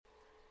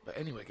But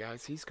anyway,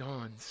 guys, he's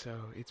gone, so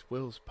it's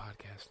Will's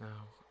podcast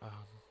now.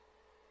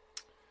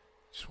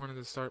 Just wanted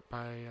to start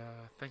by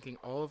thanking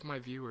all of my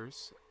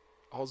viewers,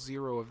 all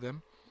 0 of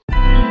them.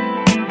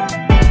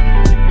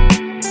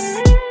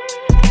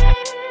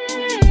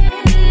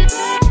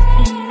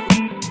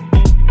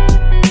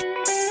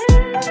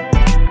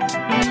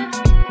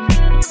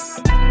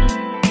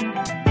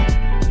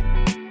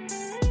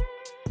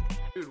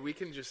 Dude, we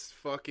can just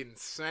fucking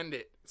send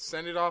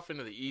it off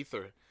into the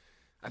ether.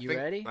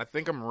 Ready? I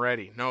think I'm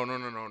ready. No,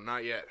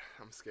 not yet.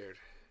 I'm scared.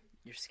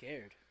 You're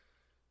scared.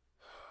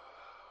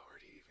 Where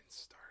do you even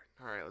start?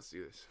 All right, let's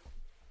do this.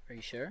 Are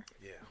you sure?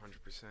 Yeah,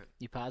 100%.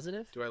 You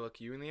positive? Do I look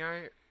you in the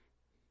eye,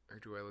 or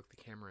do I look the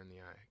camera in the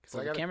eye?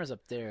 Well, the camera's up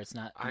there. It's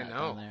not. I know.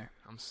 Down there.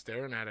 I'm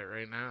staring at it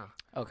right now.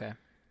 Okay.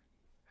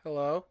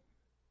 Hello.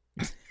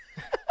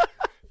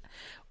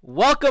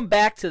 Welcome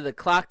back to the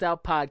Clocked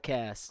Out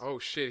Podcast. Oh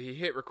shit! He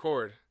hit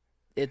record.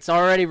 It's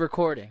already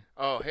recording.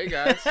 Oh, hey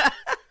guys.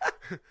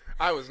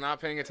 I was not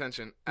paying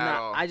attention at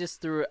all. I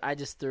just threw.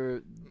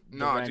 The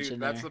wrench dude, in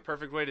that's there. the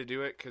perfect way to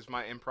do it because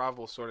my improv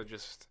will sort of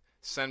just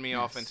send me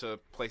off into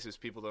places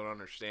people don't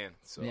understand.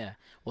 So yeah.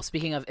 Well,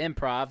 speaking of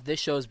improv,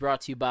 this show is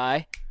brought to you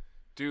by.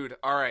 Dude,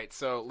 all right.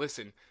 So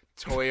listen,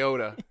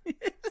 Toyota,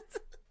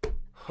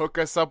 hook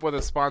us up with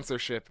a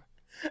sponsorship.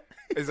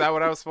 Is that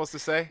what I was supposed to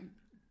say?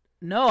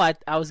 No,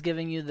 I was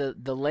giving you the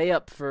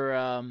layup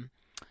for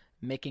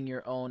making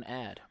your own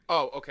ad.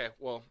 Oh, okay.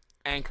 Well,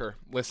 Anchor,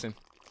 listen.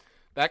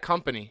 That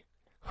company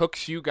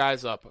hooks you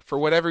guys up for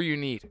whatever you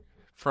need,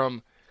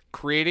 from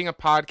creating a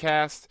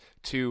podcast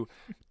to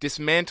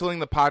dismantling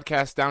the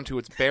podcast down to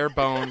its bare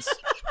bones,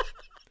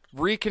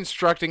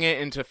 reconstructing it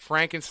into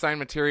Frankenstein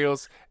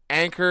materials.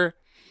 Anchor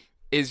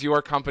is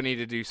your company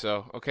to do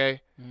so,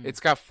 okay? It's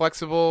got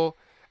flexible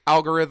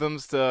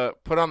algorithms to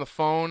put on the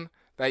phone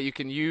that you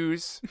can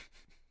use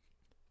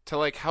to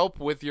like help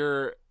with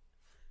your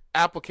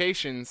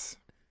applications.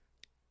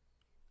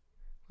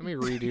 Let me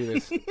redo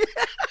this.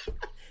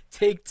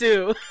 Take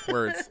 2.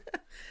 Words.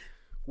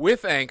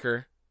 With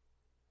Anchor,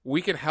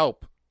 we can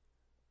help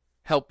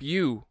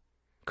you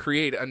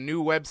create a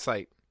new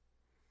website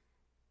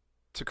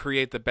to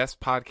create the best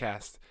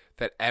podcast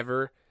that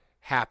ever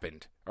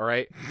happened. All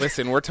right?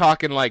 Listen, we're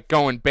talking like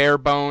going bare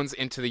bones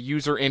into the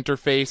user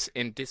interface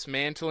and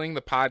dismantling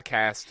the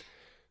podcast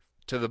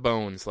to the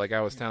bones, like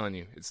I was telling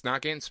you. It's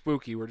not getting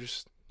spooky. We're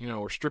just,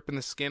 we're stripping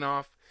the skin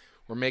off.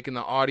 We're making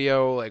the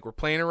audio, like we're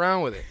playing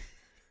around with it.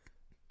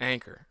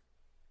 Anchor.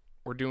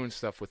 We're doing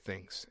stuff with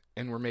things,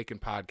 and we're making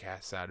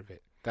podcasts out of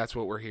it. That's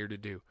what we're here to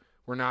do.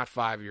 We're not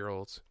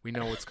 5-year-olds. We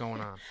know what's going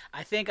on.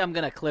 I think I'm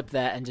going to clip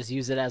that and just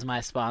use it as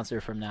my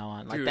sponsor from now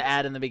on, like Dude, the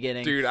ad in the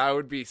beginning. Dude, I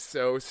would be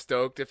so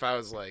stoked if I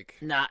was like...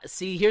 Nah,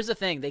 see, here's the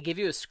thing. They give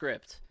you a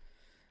script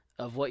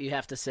of what you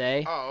have to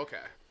say. Oh,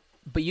 okay.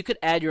 But you could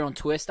add your own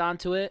twist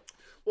onto it.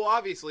 Well,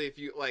 obviously, if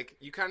you,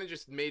 you kind of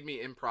just made me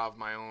improv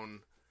my own,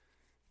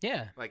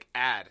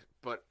 ad,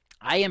 but...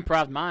 I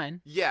improv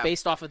mine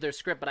based off of their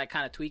script, but I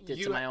kind of tweaked it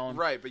to my own.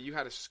 Right, but you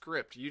had a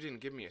script. You didn't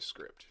give me a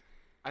script.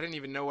 I didn't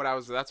even know what I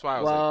was... That's why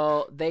I was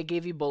Well, they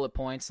gave you bullet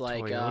points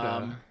like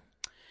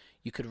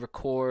you could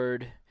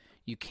record,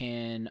 you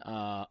can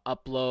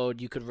upload,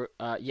 you could...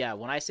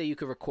 when I say you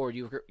could record,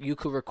 you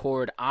could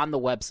record on the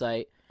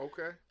website.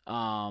 Okay.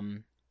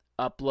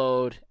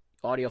 Upload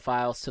audio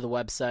files to the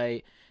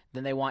website.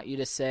 Then they want you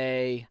to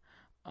say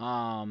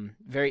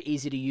very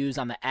easy to use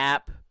on the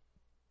app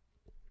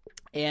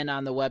and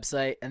on the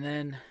website. And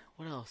then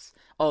what else?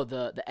 Oh,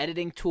 the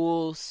editing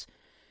tools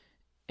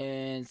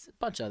and a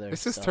bunch of other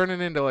This stuff. is turning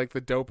into like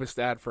the dopest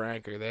ad for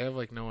Anchor. They have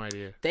like no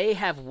idea. They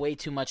have way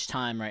too much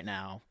time right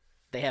now.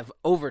 They have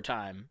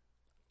overtime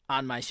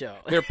on my show.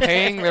 They're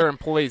paying their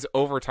employees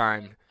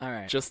overtime. All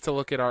right. Just to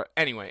look at our...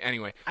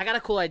 Anyway. I got a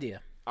cool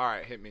idea. All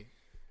right, hit me.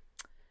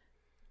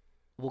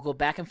 We'll go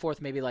back and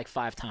forth maybe like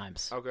 5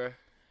 times. Okay.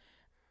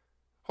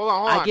 Hold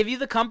on. I give you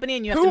the company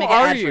and you have to make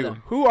an ad for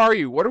them. Who are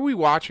you? What are we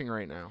watching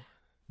right now?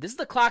 This is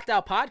the Clocked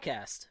Out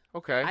Podcast.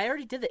 Okay. I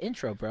already did the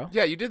intro, bro.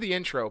 Yeah, you did the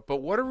intro, but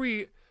what are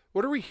we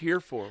here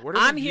for?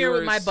 I'm here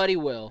with my buddy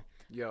Will.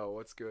 Yo,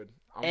 what's good?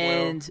 I'm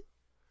and Will.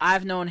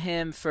 I've known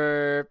him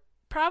for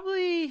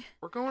probably...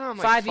 We're going on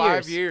like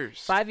 5 years.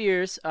 5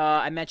 years.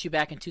 I met you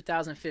back in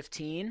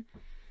 2015.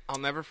 I'll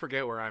never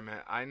forget where I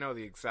met. I know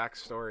the exact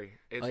story.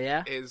 Oh,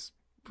 yeah?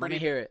 Let me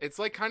hear it. It's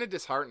like kind of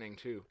disheartening,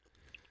 too.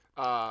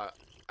 I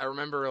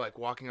remember like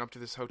walking up to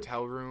this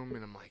hotel room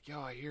and I'm like, yo,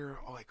 I hear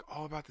like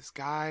all about this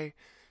guy.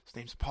 His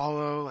name's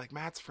Paulo, like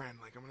Matt's friend.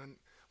 Like I'm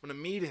gonna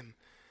meet him.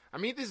 I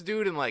meet this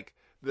dude in like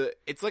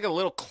it's like a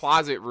little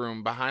closet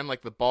room behind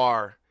like the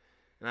bar.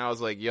 And I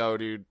was like, yo,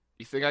 dude,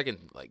 you think I can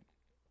like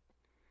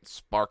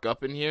spark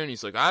up in here? And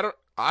he's like, I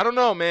don't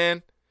know,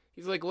 man.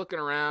 He's like looking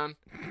around.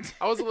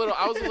 I was a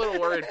little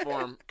worried for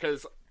him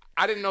because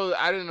I didn't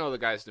know the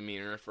guy's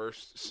demeanor at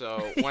first.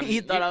 So when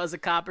you thought I was a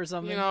cop or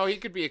something? He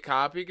could be a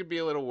cop. He could be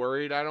a little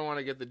worried. I don't want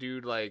to get the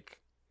dude like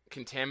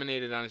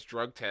contaminated on his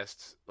drug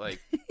tests,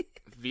 like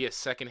via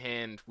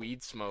secondhand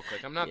weed smoke.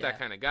 Like I'm not that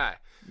kind of guy.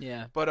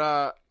 Yeah.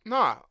 But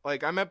nah,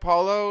 like I met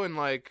Paulo and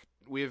like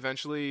we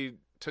eventually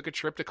took a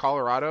trip to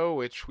Colorado,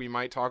 which we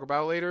might talk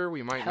about later.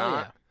 We might Hell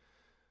not. yeah.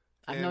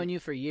 I've known you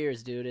for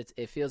years, dude.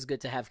 It feels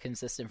good to have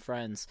consistent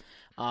friends.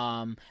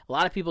 A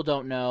lot of people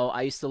don't know.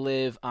 I used to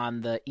live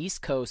on the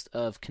East Coast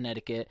of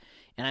Connecticut,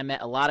 and I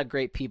met a lot of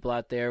great people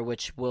out there,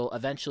 which will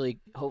eventually,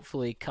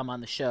 hopefully, come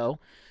on the show.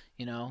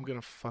 You know, I'm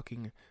gonna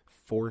fucking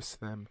force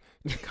them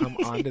to come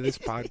onto this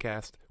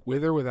podcast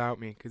with or without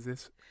me, because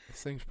this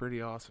thing's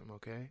pretty awesome.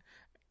 Okay.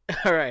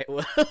 All right.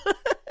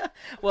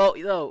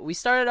 Well, we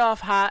started off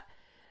hot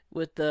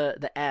with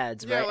the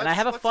ads, Yeah, right? And I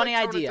have a let's, funny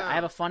like, tone it idea. down. I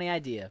have a funny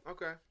idea.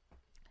 Okay.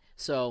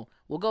 So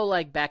we'll go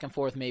like back and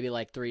forth maybe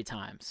like 3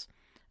 times.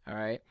 All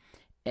right.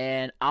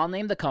 And I'll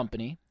name the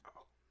company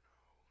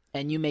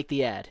and you make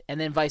the ad, and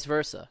then vice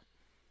versa.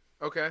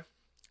 Okay.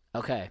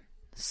 Okay.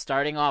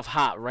 Starting off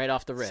hot right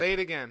off the rip. Say it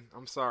again.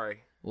 I'm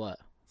sorry. What?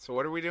 So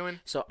what are we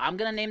doing? So I'm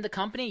going to name the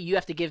company. You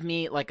have to give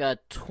me like a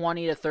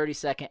 20 to 30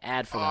 second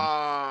ad for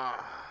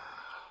them.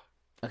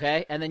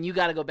 Okay? And then you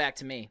got to go back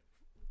to me.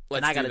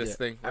 Let's I gotta do this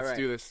thing. Let's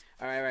do this.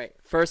 All right.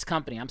 First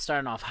company. I'm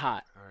starting off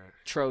hot. All right.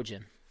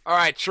 Trojan. All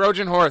right,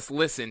 Trojan horse,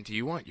 listen. Do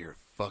you want your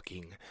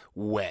fucking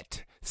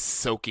wet,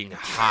 soaking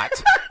hot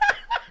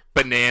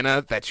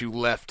banana that you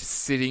left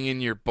sitting in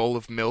your bowl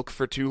of milk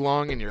for too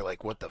long? And you're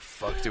like, what the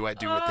fuck do I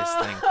do with this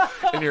thing?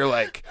 And you're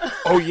like,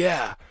 oh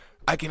yeah,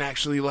 I can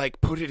actually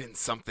like put it in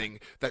something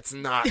that's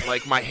not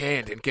like my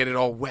hand and get it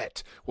all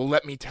wet. Well,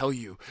 let me tell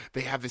you,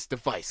 they have this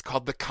device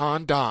called the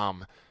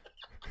condom.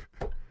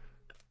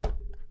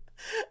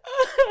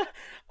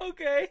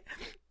 Okay.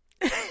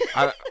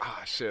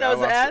 Shit. That was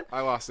the ad?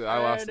 I lost it.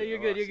 No, you're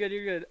good.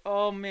 You're good.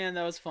 Oh, man,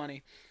 that was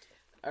funny.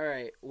 All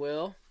right,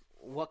 Will,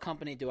 what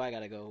company do I got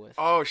to go with?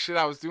 Oh, shit,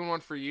 I was doing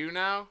one for you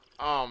now?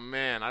 Oh,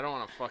 man, I don't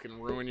want to fucking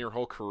ruin your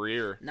whole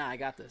career. Nah, I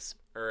got this.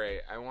 All right,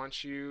 I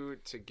want you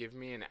to give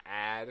me an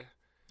ad.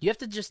 You have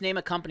to just name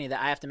a company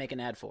that I have to make an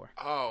ad for.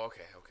 Oh,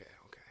 okay.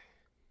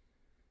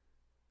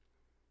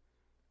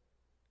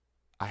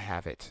 I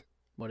have it.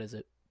 What is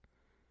it?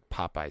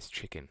 Popeye's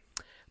chicken.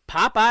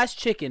 Popeye's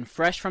chicken,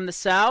 fresh from the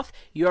South.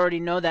 You already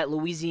know that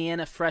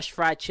Louisiana fresh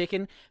fried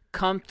chicken.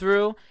 Come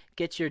through,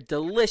 get your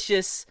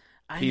delicious.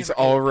 He's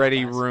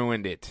already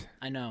ruined it.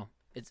 I know.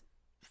 It's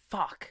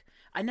fuck.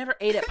 I never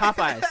ate at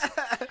Popeyes,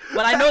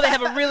 but I know they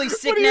have a really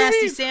sick,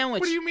 nasty sandwich.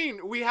 What do you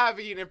mean? We have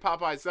eaten at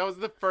Popeyes. That was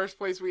the first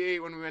place we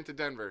ate when we went to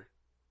Denver.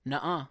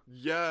 Nuh-uh.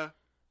 Yeah.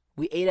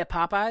 We ate at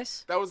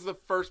Popeyes? That was the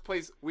first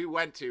place we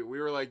went to.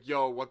 We were like,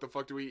 yo, what the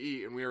fuck do we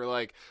eat? And we were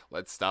like,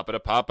 let's stop at a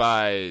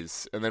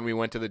Popeyes. And then we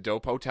went to the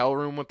dope hotel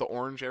room with the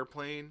orange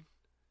airplane.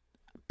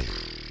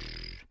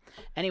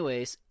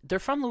 Anyways, they're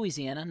from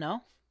Louisiana,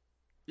 no?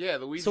 Yeah,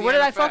 Louisiana. So where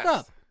did I fuck Fest.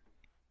 up?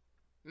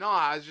 No,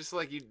 I was just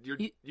like,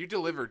 you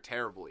delivered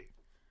terribly.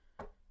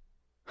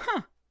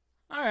 Huh.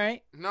 All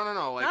right. No.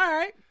 Like, all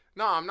right.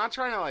 No, I'm not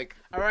trying to like.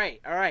 All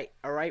right,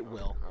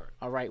 Will.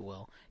 All right,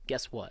 Will.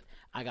 Guess what?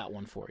 I got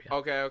one for you.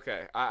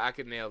 Okay. I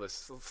could nail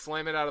this.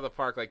 Slam it out of the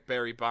park like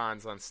Barry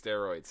Bonds on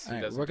steroids. All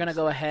right, we're gonna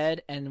go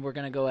ahead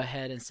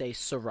and say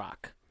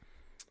Ciroc.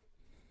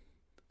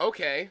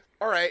 Okay.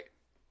 All right.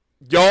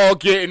 Y'all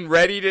getting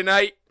ready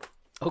tonight?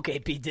 Okay,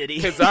 P. Diddy.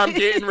 Because I'm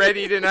getting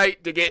ready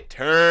tonight to get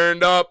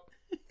turned up.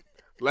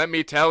 Let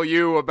me tell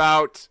you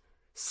about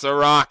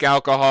Ciroc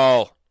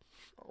alcohol.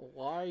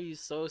 Why are you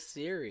so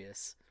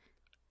serious?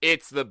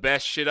 It's the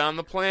best shit on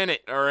the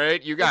planet, all right?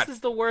 This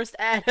is the worst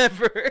ad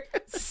ever.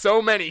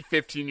 So many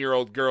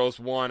 15-year-old girls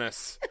want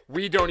us.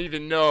 We don't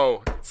even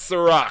know.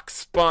 Ciroc,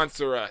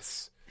 sponsor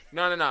us.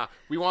 No.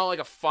 We want like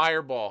a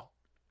fireball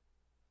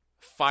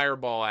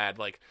ad.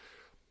 Like,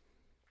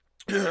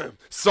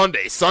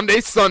 Sunday,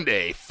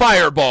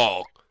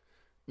 fireball.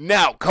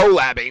 Now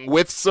collabing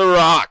with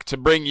Ciroc to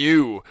bring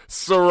you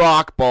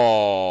Ciroc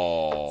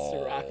Ball.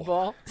 Ciroc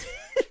Ball?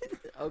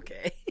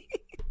 Okay.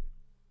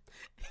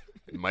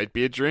 It might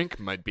be a drink,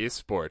 might be a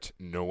sport.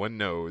 No one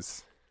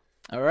knows.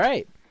 All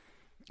right.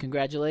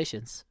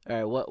 Congratulations. All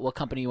right, what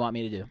company you want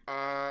me to do?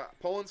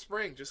 Poland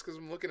Spring, just because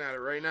I'm looking at it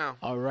right now.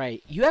 All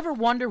right. You ever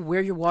wonder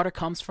where your water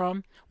comes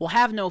from? Well,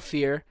 have no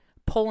fear.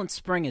 Poland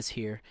Spring is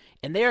here,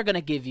 and they are going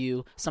to give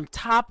you some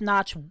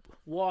top-notch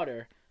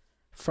water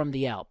from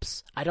the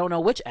Alps. I don't know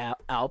which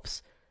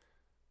Alps,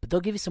 but they'll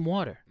give you some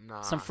water.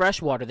 Nah. Some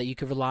fresh water that you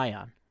can rely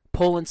on.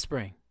 Poland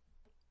Spring.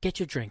 Get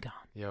your drink on.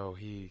 Yo,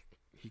 he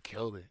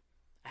killed it.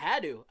 I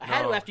had to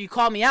after you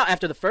called me out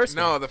after the first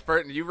one. No, the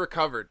first you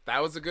recovered.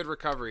 That was a good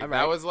recovery. Right.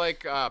 That was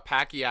like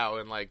Pacquiao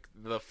in like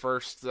the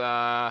first.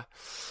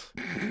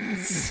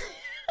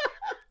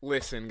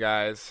 Listen,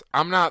 guys,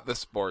 I'm not the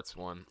sports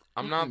one.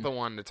 I'm not the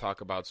one to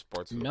talk about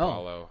sports with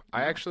Apollo.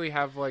 I actually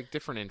have like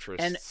different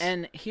interests.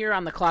 And here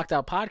on the Clocked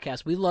Out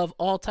podcast, we love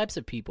all types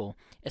of people,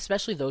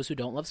 especially those who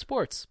don't love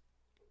sports.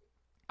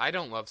 I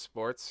don't love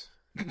sports.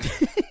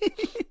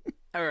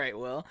 All right,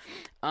 Will.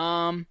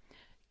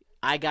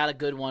 I got a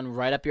good one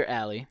right up your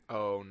alley.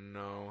 Oh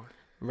no!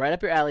 Right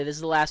up your alley. This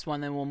is the last one.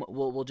 Then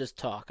we'll just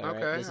talk. All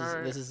right. Okay. This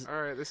is all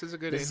right. This is a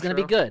good. This is intro.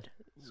 gonna be good.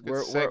 It's a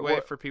good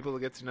segue for people to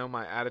get to know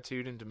my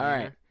attitude and demeanor. All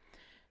right.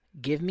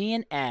 Give me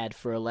an ad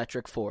for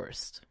Electric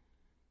Forest.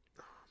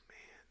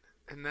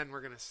 Oh and then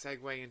we're gonna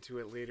segue into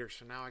it later.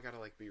 So now I gotta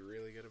like be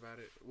really good about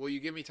it. Will you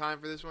give me time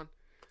for this one?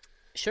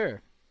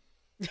 Sure.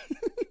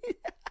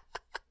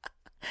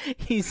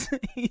 he's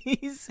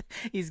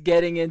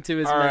getting into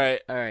his. All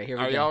right, here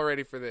we go. Are y'all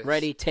ready for this?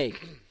 Ready,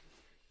 take.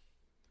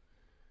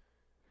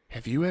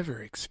 Have you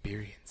ever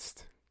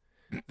experienced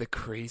the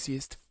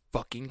craziest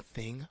fucking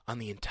thing on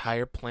the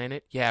entire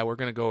planet? Yeah, we're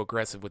gonna go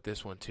aggressive with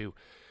this one too,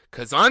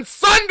 cause on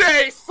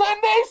Sunday.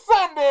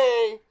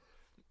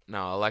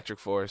 No, Electric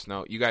Forest.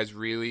 No, you guys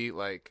really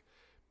like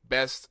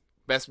best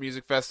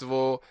music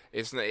festival.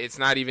 It's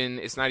not even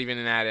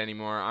an ad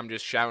anymore. I'm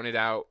just shouting it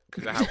out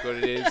because of how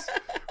good it is.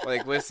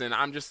 Like, listen,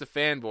 I'm just a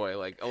fanboy.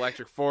 Like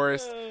Electric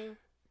Forest.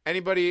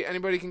 Anybody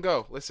can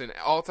go. Listen,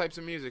 all types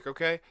of music.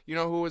 Okay, you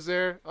know who was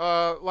there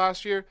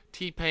last year?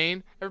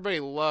 T-Pain. Everybody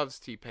loves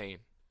T-Pain.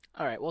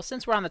 All right. Well,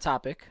 since we're on the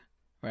topic,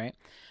 right?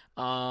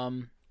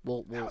 That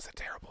was a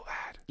terrible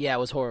ad. Yeah, it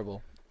was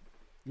horrible.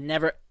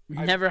 Never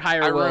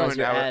hire Will as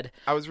your ad.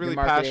 I was really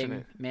your marketing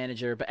passionate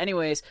manager. But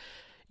anyways,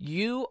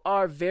 you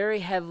are very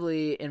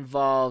heavily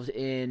involved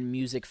in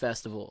music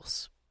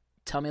festivals.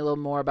 Tell me a little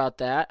more about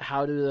that.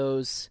 How do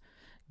those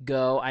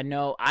go? I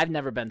know I've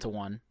never been to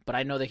one, but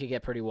I know they could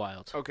get pretty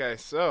wild. Okay,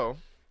 so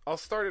I'll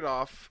start it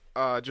off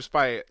just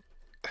by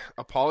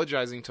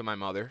apologizing to my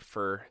mother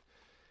for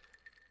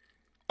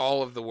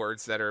all of the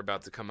words that are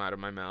about to come out of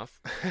my mouth.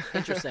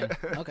 Interesting.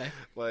 Okay.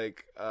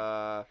 Like,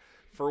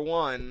 for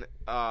one,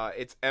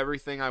 it's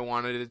everything I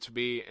wanted it to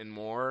be and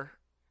more.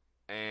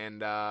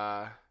 And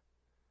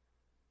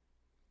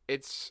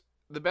it's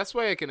the best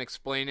way I can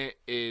explain it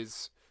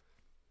is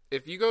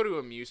if you go to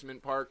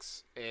amusement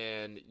parks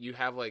and you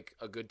have like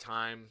a good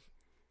time,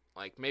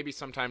 like maybe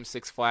sometimes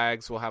Six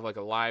Flags will have like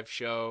a live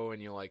show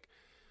and you're like,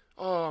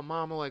 oh,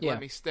 mom will like let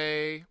me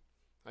stay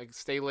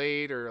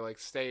late or like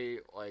stay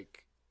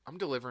like. I'm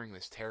delivering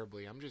this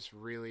terribly. I'm just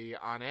really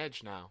on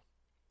edge now.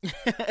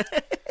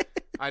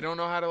 I don't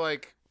know how to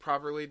like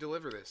properly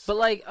deliver this. But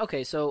like,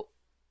 okay, so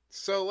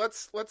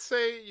let's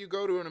say you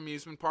go to an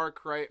amusement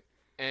park, right?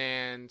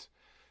 And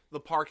the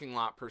parking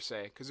lot per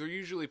se, because they're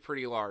usually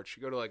pretty large.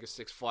 You go to like a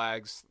Six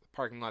Flags, the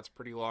parking lot's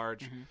pretty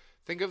large. Mm-hmm.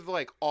 Think of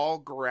like all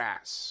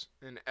grass,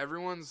 and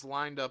everyone's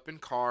lined up in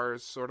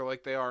cars, sort of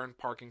like they are in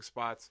parking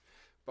spots.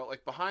 But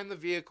like behind the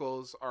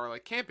vehicles are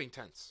like camping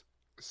tents.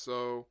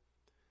 So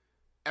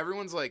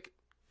everyone's like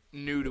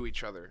new to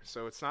each other.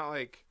 So it's not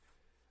like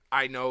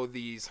I know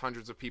these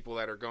hundreds of people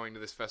that are going to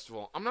this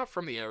festival. I'm not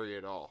from the area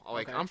at all.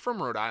 Like, okay. I'm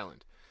from Rhode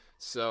Island.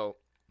 So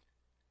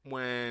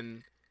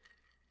when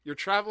you're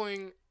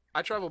traveling,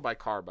 I travel by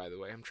car, by the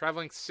way. I'm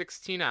traveling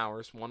 16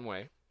 hours one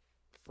way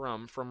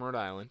from Rhode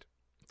Island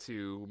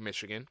to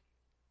Michigan.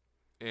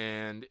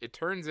 And it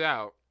turns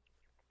out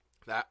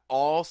that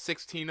all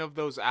 16 of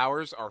those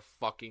hours are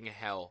fucking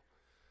hell.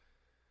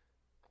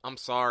 I'm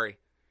sorry.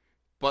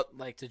 But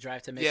like to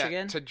drive to Michigan?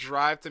 Yeah, to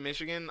drive to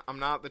Michigan. I'm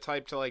not the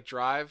type to like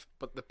drive,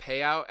 but the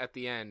payout at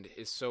the end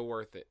is so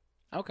worth it.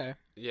 Okay.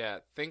 Yeah,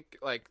 think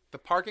like the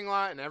parking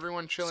lot and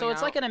everyone chilling out. So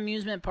it's like an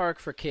amusement park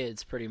for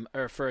kids,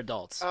 or for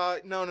adults.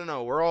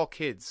 No. We're all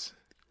kids.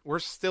 We're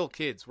still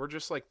kids. We're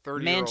just like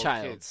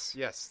 30-year-old kids.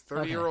 Yes,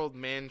 30-year-old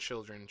man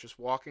children just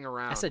walking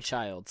around. I said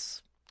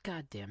childs.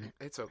 God damn it.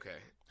 It's okay.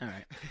 All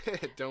right.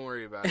 Don't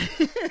worry about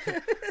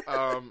it.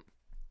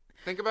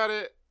 Think about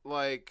it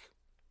like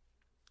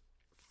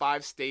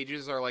 5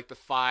 stages are like the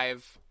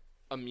 5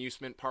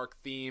 amusement park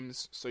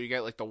themes. So you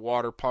get like the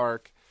water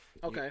park.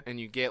 Okay. And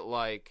you get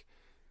like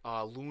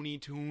Looney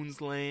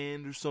Tunes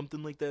Land or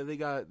something like that.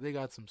 They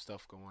got some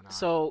stuff going on.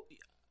 So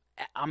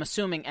I'm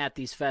assuming at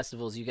these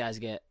festivals you guys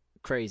get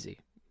crazy.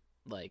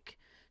 Like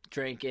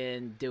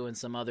drinking, doing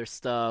some other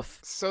stuff.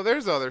 So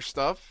there's other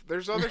stuff.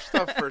 There's other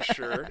stuff for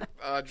sure.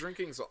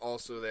 Drinking's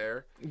also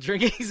there.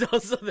 Drinking's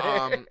also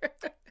there.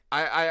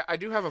 I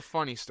do have a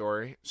funny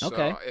story. So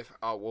okay. If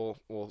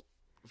we'll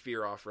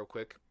veer off real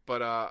quick.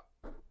 But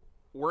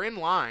we're in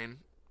line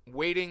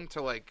waiting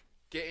to like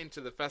get into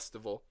the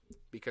festival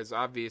because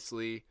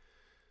obviously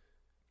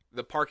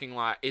the parking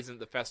lot isn't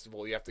the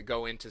festival. You have to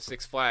go into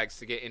Six Flags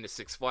to get into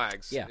Six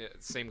Flags. Yeah.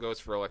 Same goes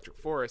for Electric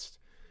Forest.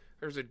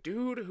 There's a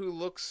dude who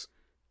looks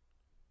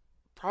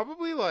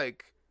probably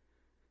like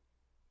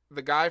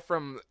the guy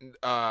from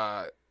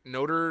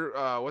Notre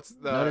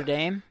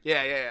Dame?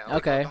 Yeah. Like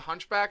okay. The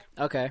Hunchback?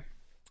 Okay.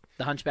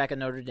 The Hunchback of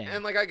Notre Dame.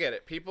 And like I get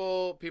it.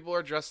 People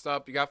are dressed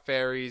up. You got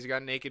fairies, you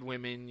got naked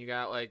women, you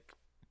got like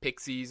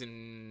pixies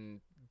and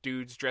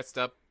dudes dressed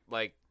up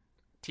like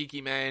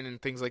tiki men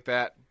and things like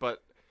that.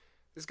 But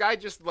this guy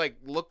just like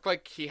looked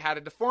like he had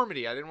a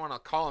deformity. I didn't want to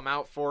call him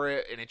out for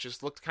it, and it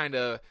just looked kind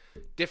of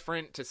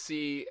different to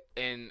see.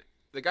 And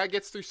the guy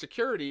gets through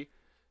security,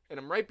 and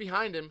I'm right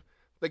behind him.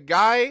 The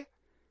guy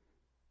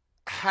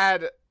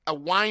had a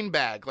wine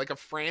bag, like a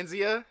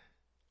Franzia,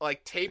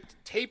 like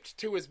taped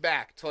to his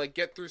back to like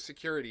get through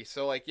security.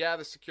 So like, yeah,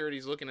 the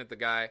security's looking at the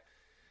guy.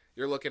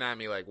 You're looking at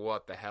me like,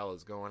 what the hell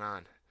is going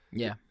on?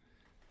 Yeah.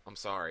 I'm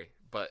sorry,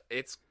 but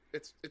it's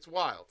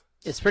wild.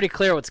 It's pretty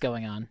clear what's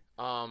going on.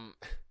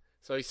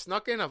 So he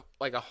snuck in a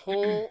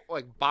whole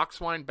like box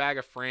wine bag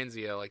of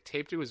Franzia, like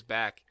taped to his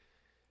back,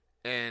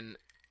 and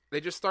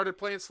they just started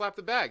playing Slap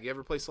the Bag. You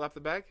ever play Slap the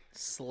Bag?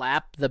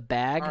 Slap the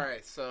bag? All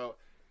right, so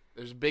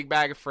there's a big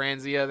bag of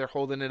Franzia. They're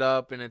holding it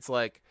up, and it's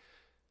like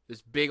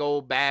this big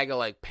old bag of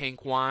like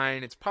pink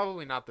wine. It's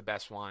probably not the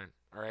best wine.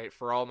 All right,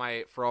 for all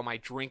my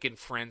drinking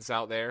friends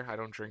out there, I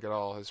don't drink at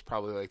all. It's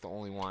probably like the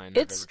only wine I've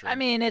ever drank. I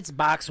mean, it's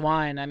box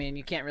wine. I mean,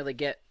 you can't really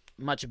get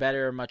much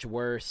better or much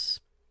worse.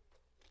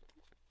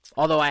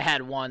 Although I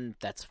had one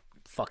that's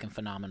fucking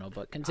phenomenal,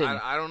 but continue.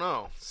 I don't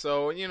know.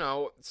 So,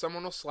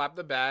 someone will slap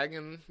the bag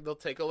and they'll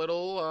take a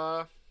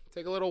little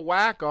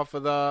whack off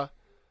of the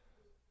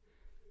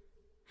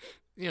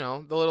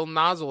little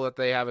nozzle that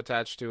they have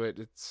attached to it.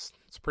 It's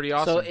pretty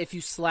awesome. So if you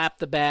slap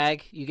the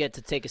bag, you get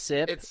to take a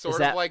sip? It's sort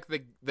of like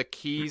the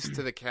keys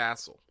to the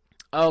castle.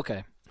 Oh,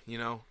 okay.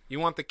 You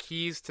want the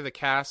keys to the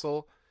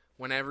castle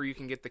whenever you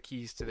can get the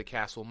keys to the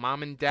castle.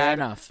 Mom and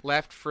Dad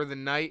left for the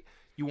night.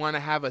 You want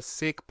to have a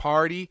sick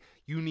party?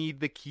 You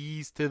need the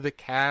keys to the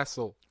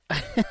castle.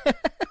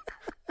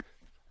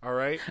 All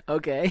right?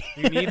 Okay.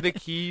 You need the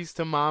keys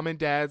to Mom and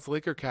Dad's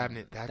liquor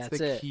cabinet. That's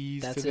the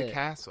keys to the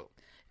castle.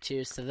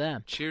 Cheers to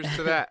them. Cheers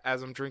to that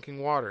as I'm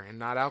drinking water and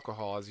not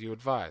alcohol, as you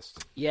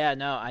advised. Yeah,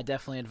 no, I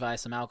definitely advise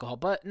some alcohol.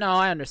 But, no,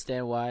 I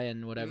understand why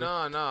and whatever.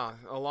 No,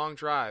 a long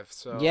drive.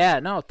 So yeah,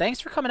 no,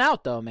 thanks for coming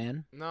out, though,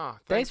 man. No.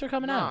 Thanks for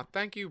coming out.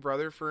 Thank you,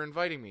 brother, for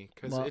inviting me,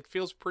 because it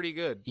feels pretty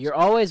good. You're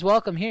always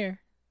welcome here.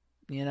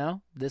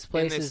 This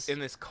place is... In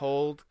this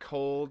cold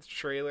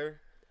trailer.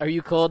 Are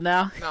you cold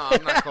now? No,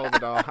 I'm not cold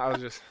at all. I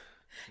was just...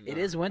 No. It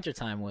is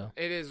wintertime, Will.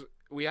 It is.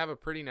 We have a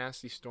pretty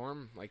nasty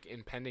storm, like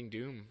impending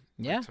doom.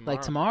 Yeah,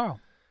 like tomorrow.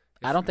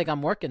 I don't think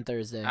I'm working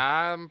Thursday.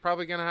 I'm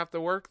probably going to have to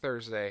work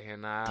Thursday.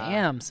 And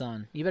damn,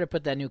 son. You better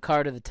put that new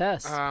car to the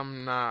test.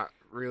 I'm not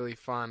really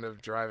fond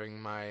of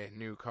driving my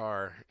new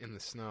car in the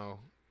snow.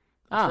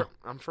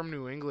 I'm from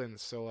New England,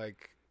 so,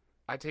 like,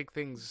 I take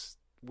things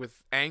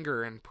with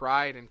anger and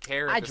pride and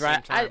care at the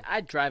same time.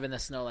 I drive in the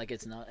snow like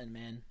it's nothing,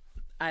 man.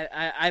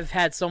 I've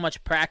had so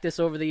much practice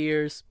over the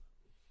years.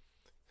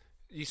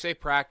 You say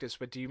practice,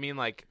 but do you mean,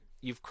 like,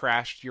 you've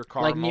crashed your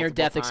car like multiple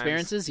near-death times?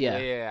 experiences? Yeah.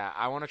 Yeah.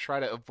 I want to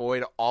try to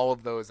avoid all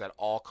of those at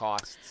all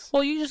costs.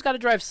 Well, you just got to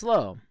drive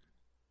slow.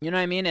 You know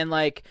what I mean? And,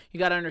 like, you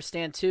got to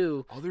understand,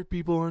 too. Other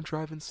people aren't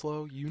driving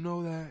slow. You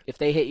know that. If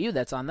they hit you,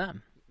 that's on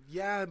them.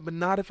 Yeah, but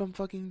not if I'm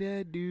fucking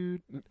dead,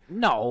 dude.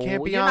 No,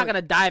 you're not going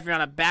to die if you're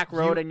on a back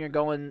road and you're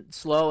going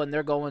slow and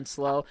they're going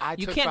slow.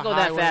 You can't go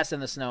that fast in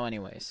the snow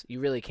anyways.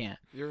 You really can't.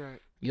 You're right.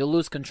 You'll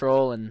lose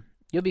control and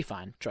you'll be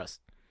fine.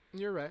 Trust.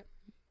 You're right.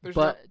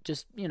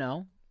 Just,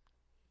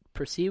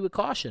 proceed with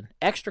caution.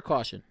 Extra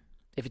caution.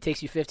 If it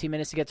takes you 15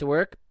 minutes to get to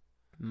work,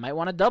 you might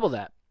want to double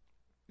that.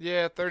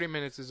 Yeah, 30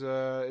 minutes is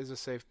a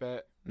safe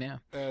bet. Yeah.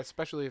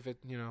 Especially if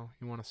you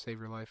want to save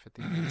your life at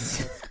the end.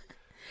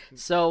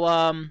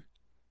 So,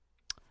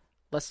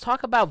 let's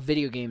talk about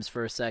video games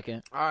for a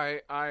second. All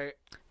right.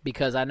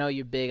 Because I know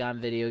you're big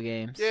on video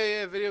games.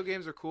 Yeah, video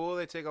games are cool.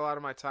 They take a lot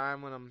of my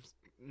time when I'm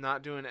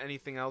not doing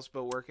anything else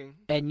but working.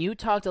 And you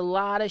talked a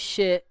lot of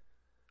shit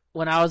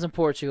when I was in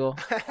Portugal.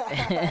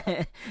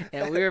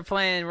 And we were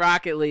playing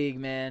Rocket League,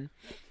 man.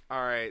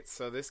 All right,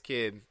 so this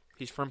kid,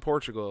 he's from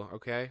Portugal,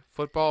 okay?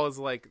 Football is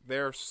like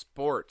their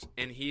sport,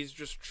 and he's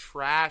just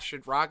trash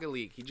at Rocket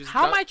League.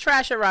 How am I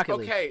trash at Rocket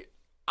League? Okay,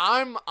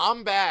 I'm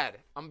bad.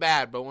 I'm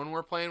bad, but when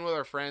we're playing with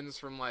our friends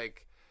from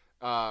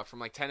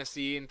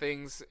Tennessee and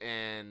things,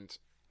 and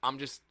I'm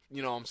just,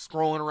 I'm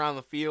scrolling around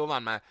the field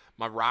on my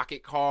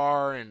rocket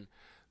car, and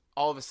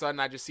all of a sudden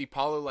I just see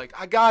Paulo like,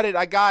 I got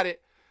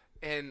it.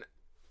 And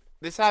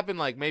this happened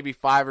like maybe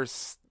five or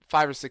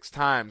six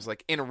times,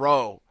 like in a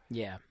row.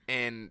 Yeah.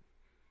 And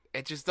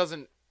it just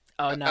doesn't.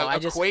 Oh no!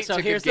 Here's the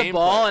gameplay.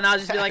 ball, and I'll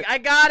just be like, I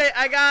got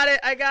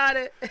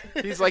it.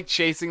 He's like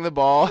chasing the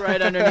ball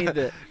right underneath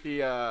it.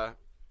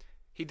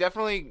 He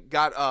definitely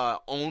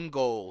got own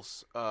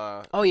goals.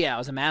 Oh yeah, I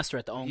was a master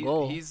at the own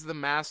goal. He's the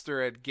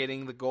master at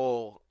getting the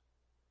goal,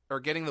 or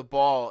getting the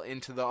ball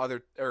into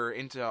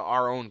into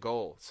our own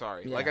goal.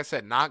 Sorry, Like I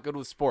said, not good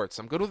with sports.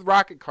 I'm good with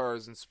rocket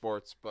cars and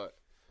sports, but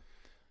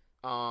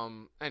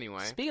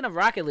anyway. Speaking of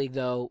Rocket League,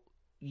 though,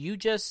 you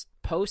just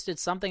posted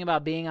something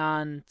about being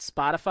on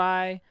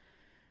Spotify.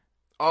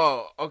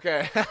 Oh,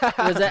 okay.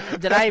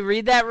 Did I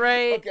read that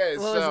right? Okay,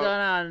 what was going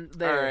on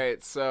there? All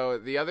right, so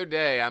the other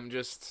day, I'm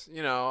just,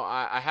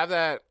 I have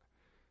that.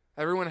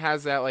 Everyone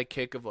has that like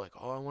kick of like,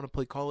 oh, I want to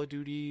play Call of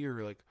Duty,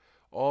 or like,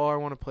 oh, I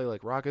want to play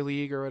like Rocket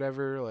League or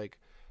whatever. Like,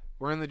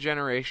 we're in the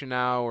generation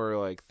now where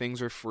like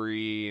things are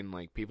free and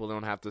like people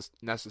don't have to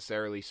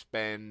necessarily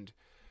spend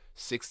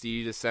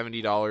 $60 to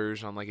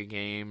 $70 on like a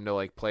game to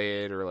like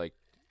play it, or like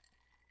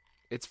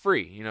it's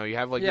free. You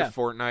have like your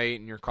Fortnite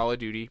and your Call of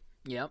Duty.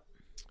 Yep.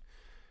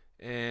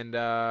 And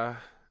what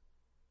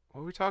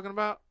were we talking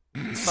about?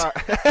 Sorry.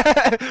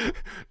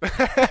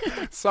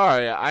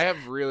 Sorry, I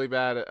have really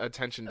bad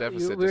attention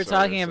deficit. We were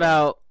talking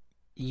about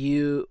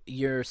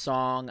your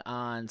song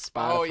on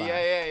Spotify. Oh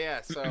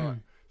yeah.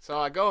 So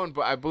I go and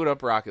I boot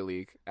up Rocket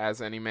League,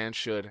 as any man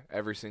should,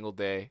 every single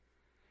day.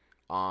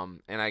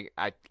 And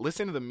I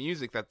listen to the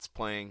music that's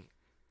playing,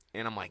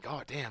 and I'm like,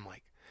 oh damn,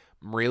 like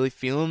I'm really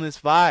feeling this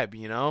vibe,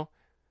 you know?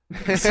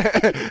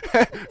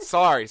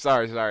 Sorry.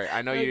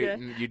 I know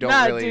you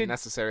don't really dude.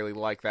 necessarily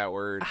like that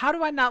word. How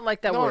do I not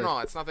like that word? No,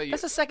 it's not that you...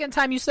 That's the second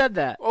time you said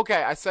that.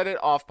 Okay, I said it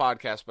off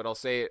podcast, but I'll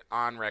say it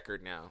on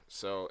record now.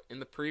 So, in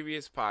the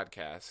previous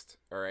podcast,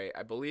 all right,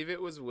 I believe it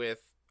was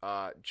with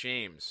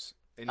James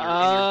in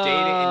your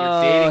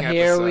dating episode.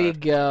 Here we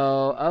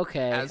go.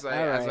 Okay. As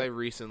I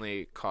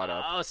recently caught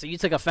up. Oh, so you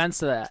took offense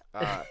to that.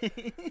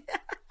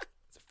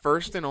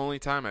 First and only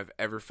time I've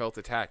ever felt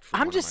attacked.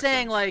 I'm just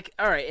saying, like,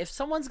 all right, if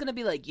someone's gonna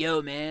be like,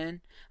 "Yo,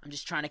 man, I'm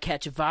just trying to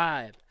catch a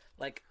vibe,"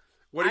 like,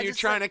 what are you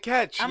trying to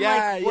catch? I'm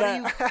like,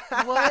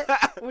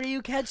 what are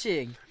you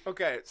catching?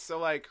 Okay, so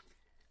like,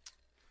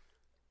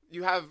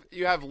 you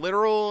have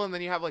literal and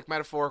then you have like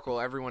metaphorical.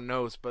 Everyone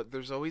knows, but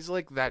there's always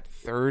like that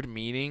third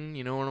meaning.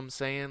 You know what I'm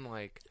saying?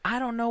 Like, I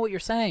don't know what you're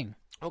saying.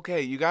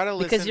 Okay, you gotta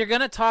listen because you're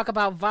gonna talk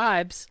about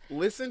vibes.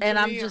 Listen to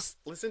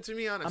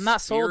me on a I'm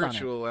not sold on it.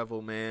 Spiritual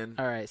level, man.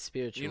 All right,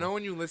 spiritual. You know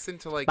when you listen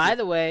to like. By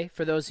the way,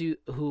 for those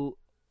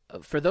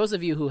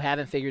of you who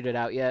haven't figured it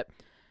out yet,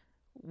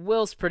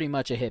 Will's pretty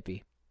much a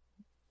hippie.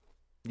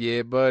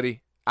 Yeah,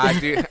 buddy. I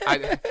do.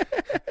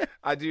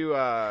 I do.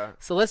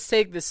 So let's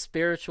take this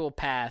spiritual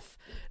path.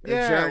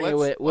 Journey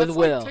with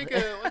Will.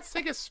 Let's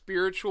take a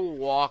spiritual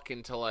walk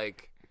into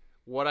like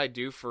what I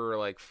do for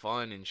like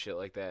fun and shit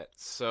like that.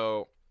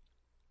 So.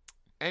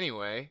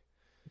 Anyway,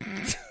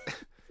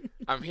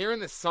 I'm hearing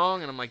this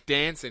song and I'm like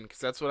dancing because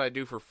that's what I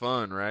do for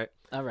fun, right?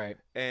 All right.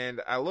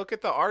 And I look at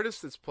the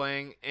artist that's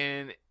playing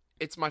and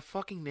it's my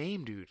fucking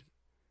name, dude.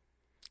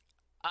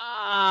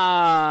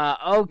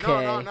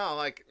 Okay. No.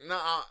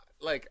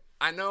 Like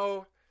I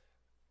know,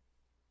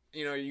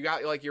 you know, you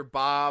got like your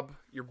Bob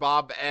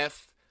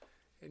F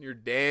and your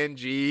Dan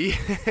G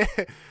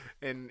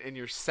and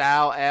your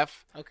Sal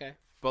F. Okay.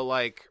 But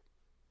like,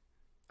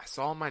 I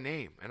saw my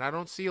name, and I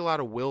don't see a lot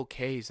of Will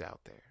K's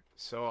out there.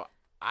 So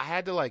I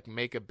had to, like,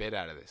 make a bit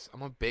out of this.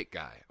 I'm a bit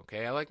guy,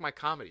 okay? I like my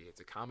comedy. It's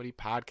a comedy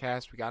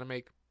podcast. We got to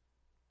make...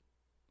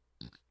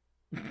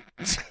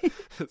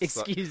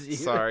 Excuse you.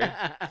 Sorry.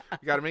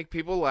 We got to make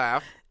people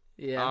laugh.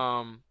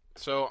 Yeah.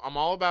 So I'm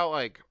all about,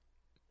 like,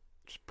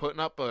 just putting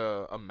up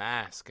a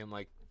mask and,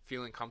 like,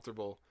 feeling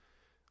comfortable,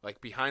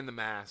 like, behind the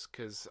mask,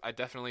 because I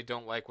definitely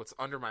don't like what's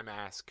under my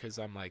mask, because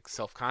I'm, like,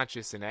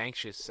 self-conscious and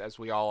anxious, as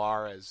we all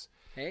are as...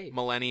 Hey.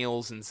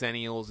 Millennials and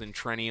zennials and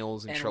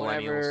trennials and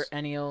whatever, trillennials.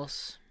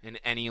 ennials. And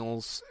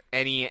ennials.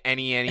 Any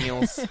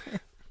ennials.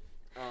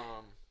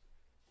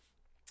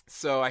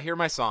 So I hear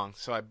my song.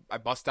 So I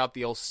bust out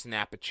the old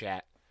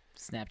Snapchat.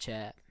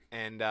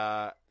 And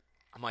I'm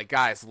like,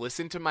 guys,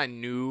 listen to my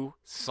new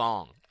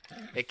song.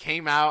 It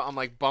came out. I'm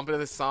like bumping to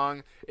the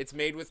song. It's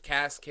made with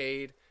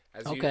Cascade.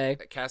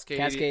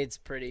 Cascade's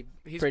pretty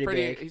big. He's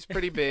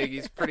pretty big.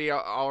 He's pretty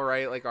all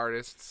right, like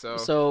artist.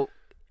 So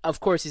of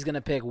course he's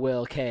gonna pick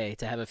Will K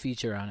to have a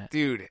feature on it.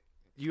 Dude,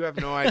 you have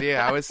no idea.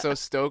 I was so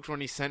stoked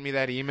when he sent me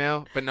that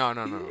email. But no.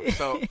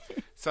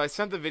 So I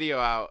sent the video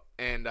out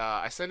and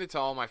I sent it to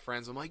all my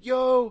friends. I'm like,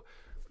 yo,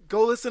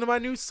 go listen to my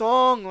new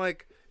song.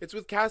 Like, it's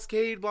with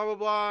Cascade, blah, blah,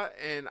 blah.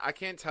 And I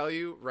can't tell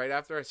you, right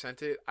after I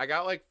sent it, I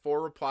got like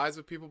 4 replies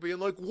of people being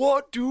like,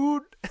 what,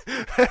 dude?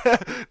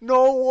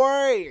 No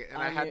way.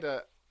 And I had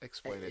to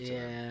explain it to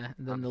them. Yeah,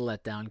 then the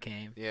letdown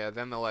came. Yeah,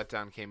 then the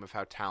letdown came of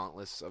how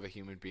talentless of a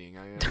human being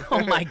I am.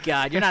 Oh my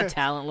God, you're not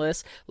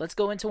talentless. Let's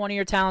go into one of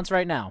your talents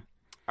right now.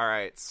 All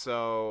right,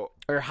 so...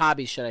 Or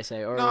hobby, should I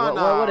say. Or no,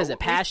 what is it?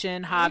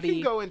 Passion, hobby? We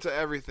can go into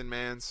everything,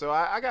 man. So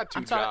I got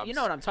 2 jobs. You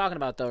know what I'm talking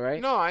about, though,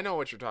 right? No, I know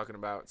what you're talking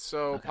about.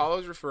 So okay.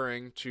 Paulo's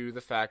referring to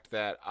the fact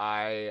that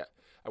I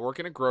work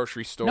in a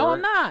grocery store. No,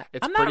 I'm not.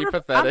 It's pretty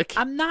pathetic.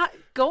 I'm not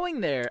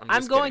going there.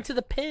 I'm going to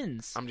the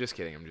pins. I'm just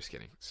kidding.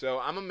 So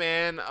I'm a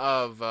man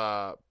of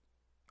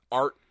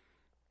art.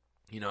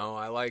 You know,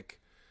 I like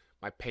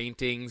my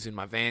paintings and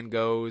my Van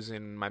Goghs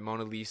and my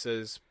Mona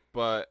Lisas,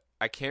 but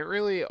I can't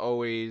really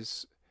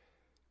always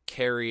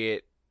carry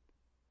it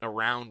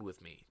around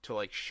with me to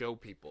like show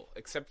people,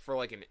 except for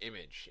like an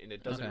image, and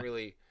it doesn't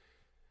really.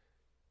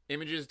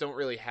 Images don't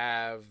really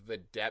have the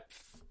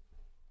depth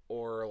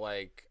or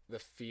like the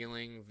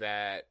feeling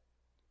that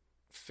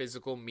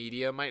physical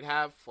media might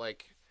have.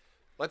 Like,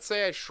 let's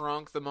say I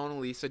shrunk the Mona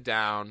Lisa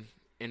down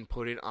and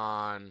put it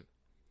on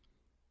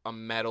a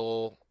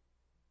metal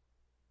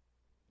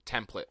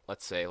template.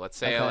 Let's say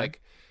I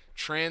like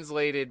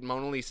translated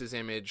Mona Lisa's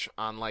image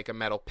on like a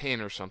metal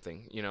pin or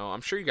something. You know, I'm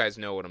sure you guys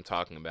know what I'm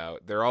talking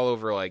about. They're all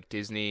over like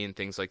Disney and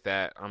things like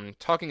that. I'm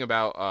talking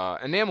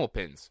about enamel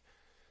pins.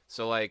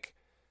 So like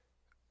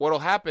what'll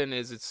happen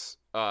is it's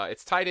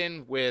tied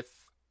in with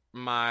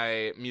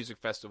my music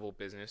festival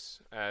business,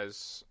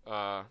 as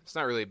it's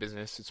not really a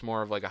business, it's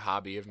more of like a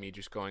hobby of me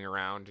just going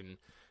around and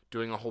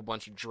doing a whole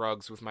bunch of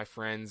drugs with my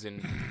friends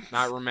and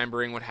not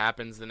remembering what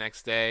happens the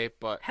next day.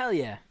 But hell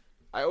yeah,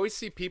 I always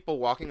see people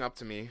walking up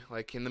to me,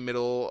 like in the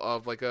middle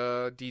of like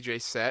a DJ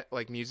set,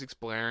 like music's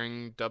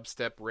blaring,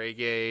 dubstep,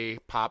 reggae,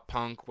 pop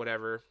punk,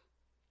 whatever.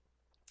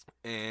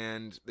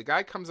 And the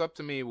guy comes up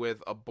to me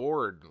with a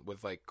board,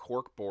 with like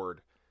cork board.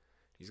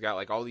 He's got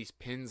like all these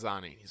pins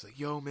on it. He's like,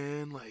 yo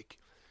man, like,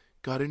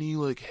 got any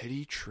like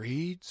heady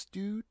trades,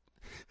 dude?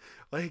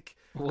 Like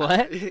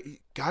What?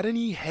 Got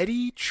any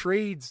heady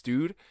trades,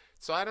 dude?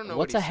 So I don't know.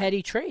 What's a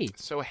heady trade?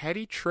 So a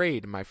heady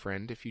trade, my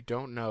friend, if you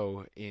don't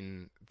know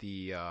in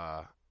the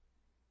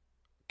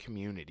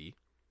community,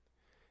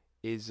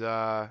 is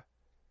like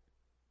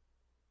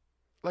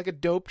a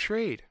dope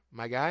trade,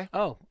 my guy.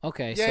 Oh,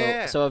 okay.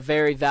 Yeah. So a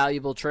very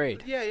valuable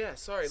trade. Yeah.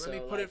 Sorry, So,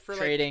 let me put like, it for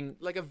trading,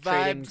 like a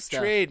trading vibe stuff.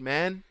 trade,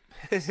 man.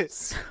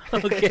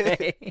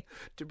 Okay.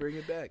 To bring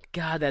it back.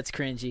 God, that's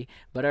cringy.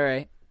 But all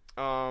right.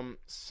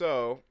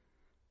 So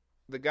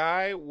the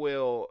guy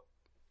will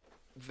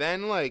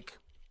then like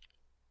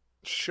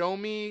show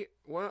me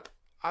what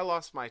I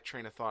lost my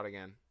train of thought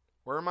again.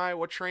 Where am I?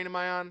 What train am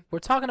I on? We're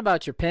talking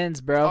about your pins,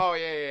 bro. Oh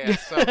yeah.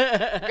 So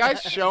the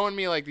guy's showing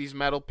me like these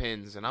metal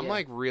pins, and I'm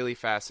like really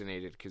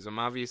fascinated because I'm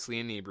obviously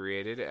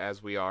inebriated,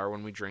 as we are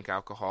when we drink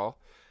alcohol,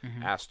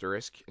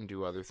 asterisk, and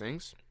do other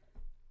things.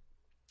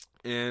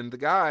 And the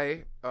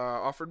guy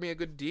offered me a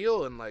good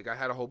deal, and like I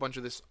had a whole bunch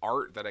of this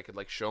art that I could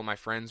like show my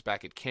friends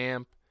back at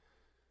camp,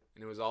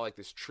 and it was all like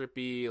this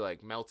trippy,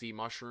 like melty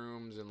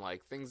mushrooms and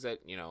like things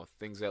that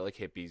like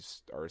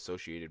hippies are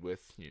associated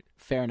with.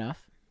 Fair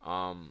enough.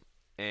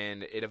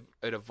 And it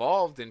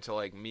evolved into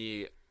like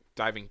me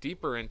diving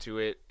deeper into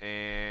it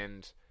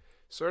and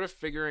sort of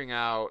figuring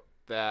out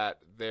that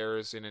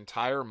there's an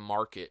entire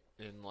market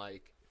and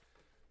like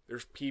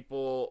there's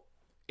people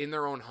in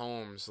their own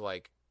homes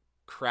like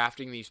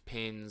crafting these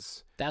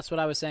pins. That's what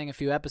I was saying a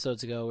few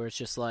episodes ago, where it's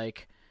just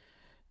like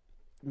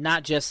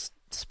not just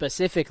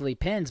specifically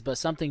pins, but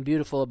something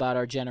beautiful about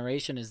our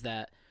generation is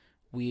that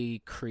we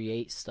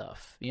create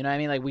stuff. You know what I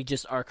mean? Like we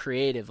just are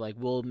creative. Like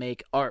we'll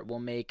make art,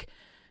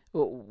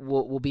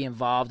 we'll be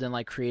involved in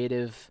like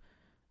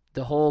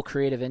the whole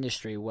creative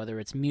industry, whether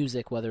it's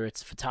music, whether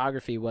it's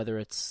photography, whether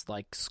it's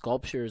like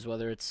sculptures,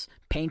 whether it's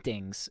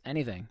paintings,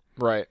 anything.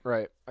 Right.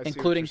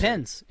 Including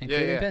pins.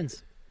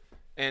 Pins.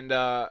 And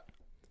I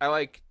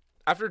like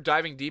after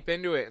diving deep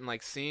into it and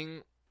like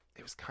seeing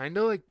it was kind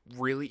of like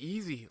really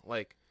easy.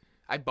 Like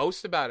I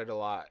boast about it a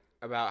lot,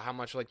 about how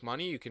much like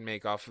money you can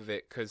make off of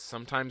it, because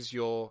sometimes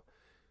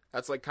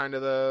that's like kind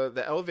of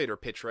the elevator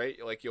pitch, right?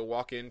 Like you'll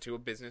walk into a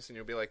business and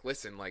you'll be like,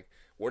 listen, like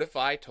what if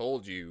I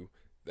told you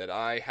that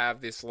I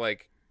have this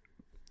like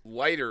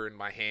lighter in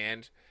my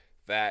hand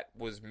that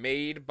was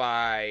made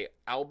by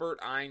Albert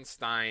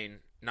Einstein?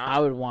 I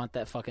would want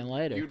that fucking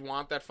lighter. You'd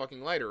want that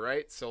fucking lighter,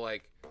 right? So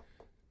like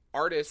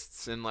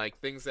artists and like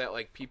things that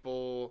like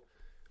people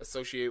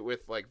associate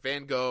with like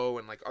Van Gogh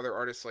and like other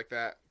artists like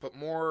that, but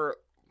more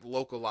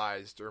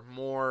localized or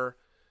more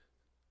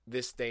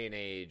this day and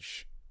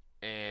age.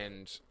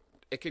 And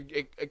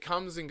it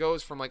comes and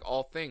goes from like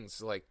all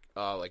things like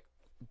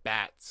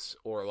bats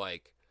or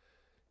like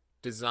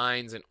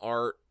designs and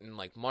art and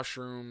like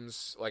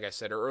mushrooms, like I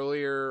said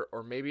earlier,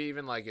 or maybe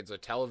even like it's a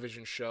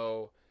television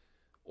show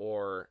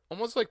or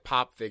almost like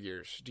pop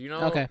figures. Do you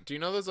know? Okay. Do you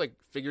know those like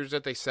figures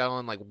that they sell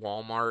in like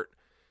Walmart?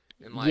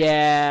 And like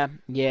yeah.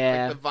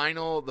 Like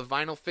the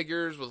vinyl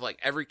figures with like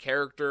every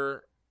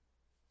character.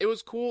 It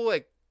was cool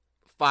like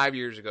 5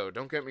 years ago.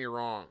 Don't get me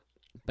wrong.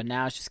 But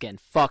now it's just getting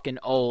fucking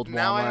old.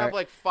 Now Walmart. I have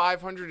like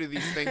 500 of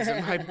these things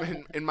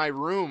in my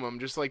room. I'm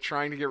just like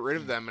trying to get rid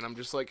of them, and I'm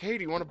just like, hey,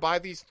 do you want to buy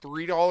these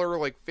 $3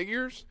 like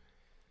figures?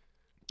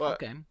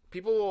 But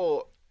people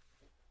will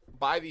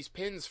buy these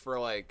pins for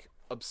like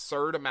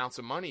absurd amounts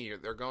of money.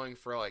 They're going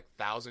for like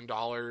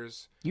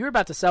 $1,000. You were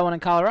about to sell one in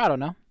Colorado,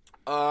 no?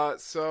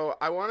 So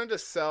I wanted to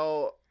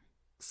sell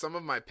some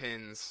of my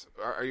pins.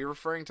 Are you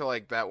referring to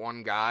like that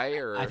one guy,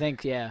 or? I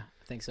think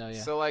so.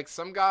 Yeah. So like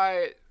some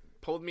guy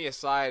pulled me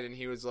aside and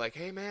he was like,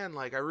 "Hey man,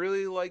 like I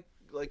really like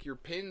your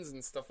pins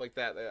and stuff like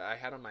that I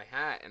had on my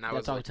hat." And I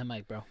was talking like, to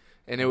Mike, bro.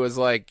 And it was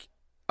like,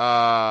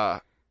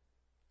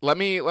 let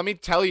me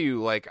tell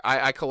you, like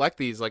I collect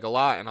these like a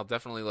lot, and I'll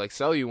definitely like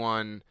sell you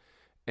one.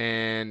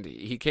 And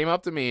he came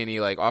up to me and he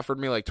like offered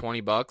me like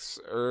 $20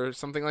 or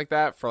something like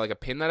that for like a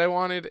pin that I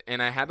wanted,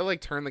 and I had to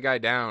like turn the guy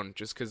down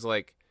just because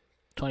like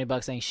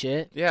 $20 ain't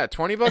shit. Yeah,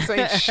 $20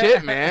 ain't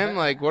shit, man.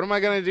 Like, what am I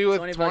gonna do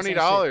with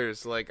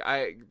 $20? Like,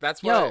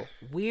 that's why.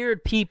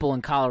 Weird people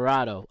in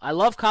Colorado. I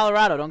love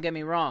Colorado. Don't get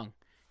me wrong.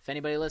 If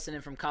anybody listening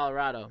from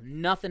Colorado,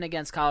 nothing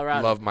against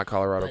Colorado. Love my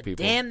Colorado but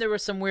people. Damn, there were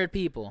some weird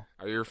people.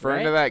 Are you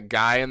referring to that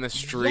guy in the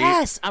street?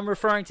 Yes, I'm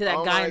referring to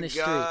that guy in the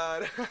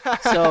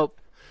street. So,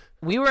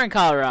 we were in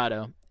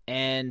Colorado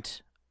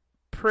and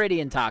pretty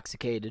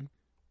intoxicated,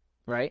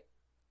 right?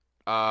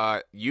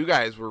 You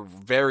guys were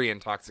very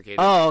intoxicated.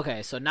 Oh,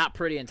 okay. So not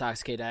pretty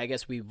intoxicated. I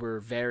guess we were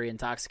very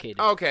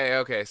intoxicated.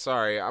 Okay.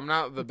 Sorry. I'm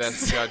not the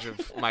best judge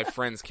of my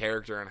friend's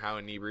character and how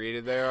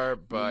inebriated they are,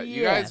 but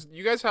you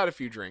guys had a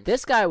few drinks.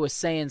 This guy was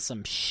saying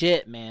some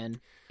shit, man.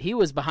 He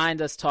was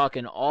behind us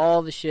talking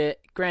all the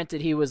shit.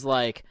 Granted, he was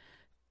like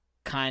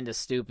kind of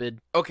stupid.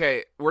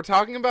 Okay, we're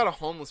talking about a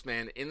homeless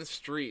man in the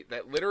street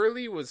that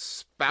literally was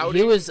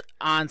spouting. He was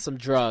on some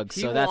drugs,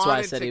 so that's why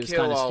I said he was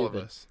kind of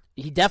stupid.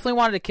 He definitely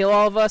wanted to kill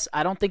all of us.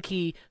 I don't think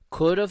he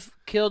could have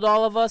killed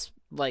all of us,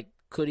 like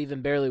could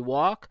even barely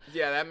walk.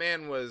 Yeah, that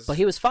man was... But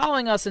he was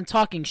following us and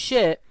talking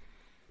shit,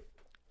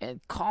 and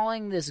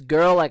calling this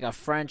girl like a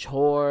French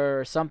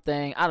whore or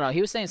something. I don't know.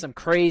 He was saying some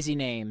crazy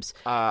names.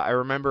 I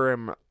remember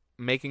him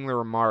making the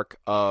remark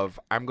of,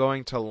 I'm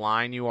going to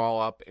line you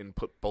all up and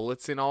put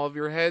bullets in all of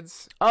your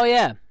heads. Oh,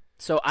 yeah.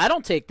 So I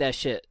don't take that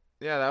shit.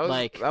 Yeah,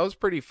 that was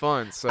pretty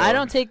fun. So I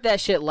don't take that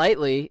shit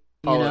lightly.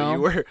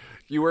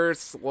 You were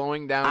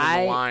slowing down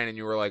in the line, and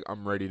you were like,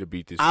 I'm ready to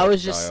beat this I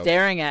was just guy up.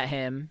 staring at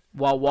him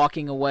while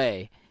walking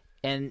away.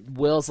 And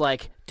Will's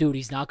like, dude,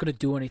 he's not going to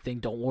do anything.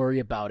 Don't worry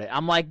about it.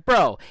 I'm like,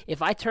 bro,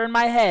 if I turn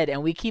my head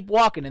and we keep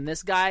walking and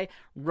this guy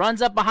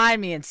runs up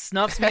behind me and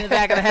snuffs me in the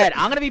back of the head,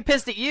 I'm going to be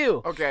pissed at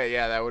you. Okay,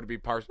 yeah, that would be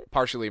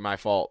partially my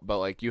fault. But,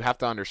 like, you have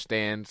to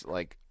understand,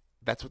 like,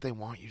 that's what they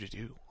want you to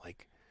do.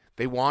 Like,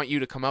 they want you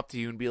to come up to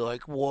you and be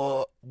like,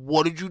 what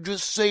did you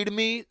just say to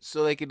me?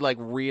 So they could, like,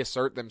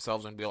 reassert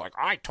themselves and be like,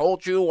 I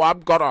told you I'm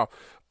gonna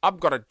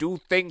do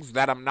things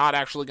that I'm not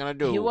actually gonna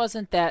do. He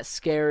wasn't that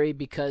scary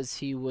because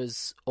he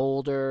was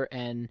older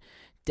and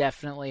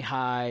definitely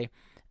high.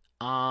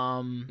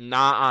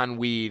 Not on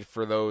weed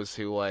for those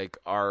who, like,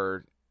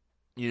 are,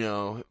 you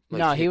know. Like,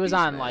 no, he was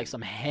on, man. like,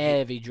 some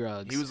heavy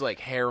drugs. He was, like,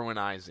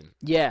 heroinizing.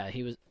 Yeah,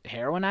 he was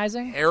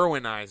heroinizing?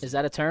 Heroinizing. Is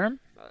that a term?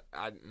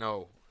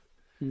 No.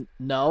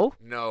 No?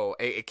 No,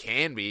 it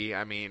can be.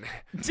 I mean,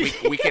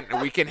 we can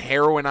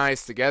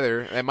heroinize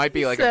together. That might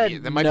be like be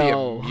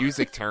a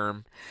music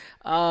term.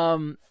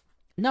 No,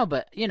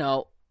 but you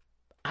know,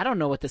 I don't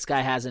know what this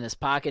guy has in his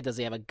pocket. Does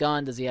he have a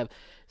gun? Does he have?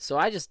 So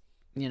I just,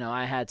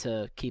 I had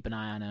to keep an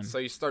eye on him. So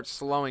you start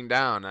slowing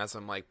down as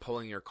I'm like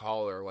pulling your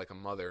collar like a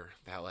mother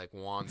that like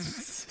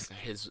wants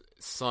his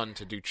son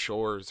to do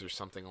chores or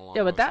something along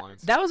those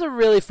lines. That was a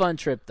really fun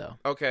trip though.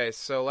 Okay,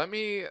 so let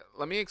me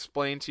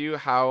explain to you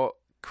how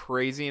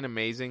crazy and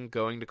amazing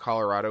going to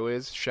Colorado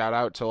is. Shout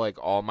out to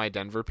like all my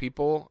Denver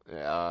people.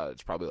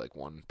 It's probably like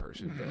one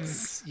person.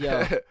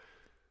 Yo,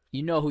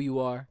 you know who you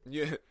are.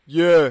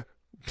 Yeah.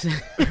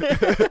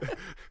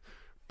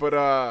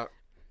 But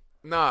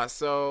nah.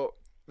 So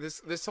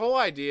this whole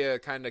idea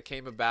kind of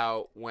came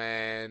about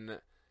when I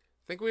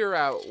think we were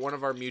at one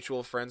of our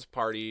mutual friends'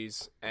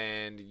 parties,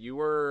 and you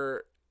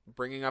were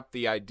bringing up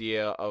the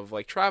idea of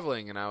like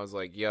traveling, and I was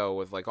like, yo,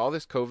 with like all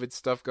this COVID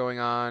stuff going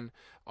on,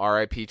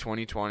 RIP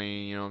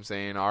 2020, you know what I'm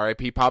saying?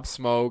 RIP Pop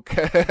Smoke.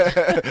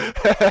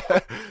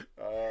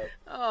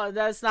 Oh,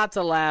 that's not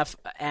to laugh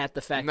at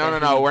the fact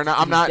No, we're not.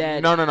 I'm not.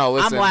 Dead. No.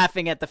 Listen, I'm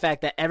laughing at the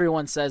fact that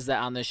everyone says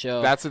that on the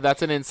show.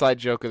 That's an inside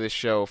joke of this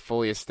show,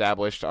 fully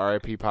established.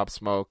 RIP Pop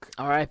Smoke.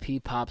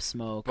 RIP Pop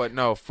Smoke. But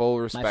no, full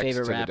respect my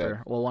favorite to rapper. the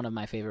dead. Well, one of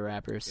my favorite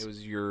rappers. It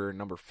was your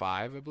number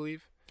 5, I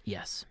believe.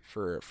 Yes.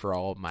 For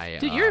all my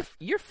dude,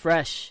 you're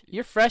fresh.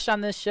 You're fresh on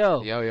this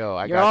show. Yo,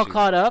 you're all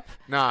caught up.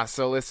 Nah,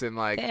 so listen,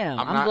 like, damn,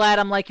 I'm glad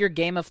I'm like your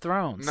Game of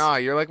Thrones. Nah,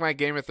 you're like my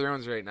Game of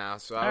Thrones right now.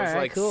 So I was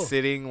like cool.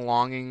 sitting,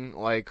 longing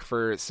like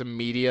for some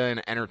media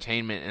and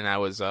entertainment, and I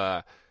was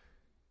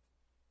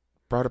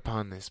brought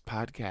upon this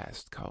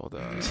podcast called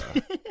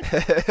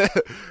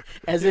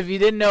as if you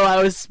didn't know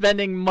I was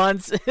spending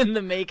months in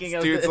the making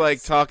of this. Dude's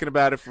like talking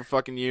about it for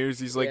fucking years.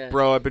 He's like,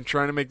 bro, I've been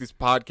trying to make this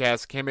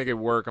podcast, can't make it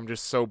work, I'm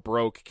just so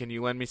broke, can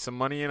you lend me some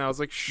money? And I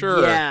was like,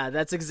 sure. Yeah,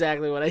 that's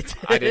exactly what I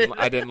did.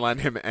 I didn't lend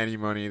him any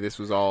money. This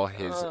was all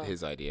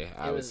his idea.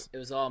 It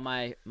was all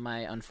my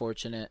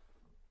unfortunate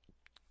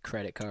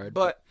credit card.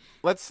 But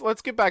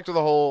let's get back to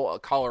the whole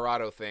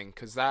Colorado thing,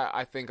 because that,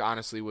 I think,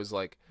 honestly was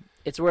like,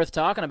 it's worth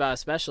talking about,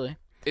 especially.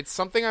 It's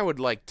something I would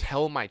like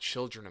tell my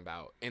children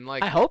about, and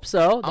like I hope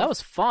so. That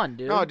was fun,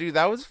 dude. No, dude,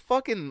 that was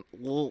fucking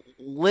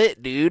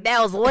lit, dude. That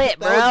was lit,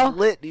 bro. That was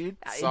lit, dude.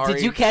 Sorry.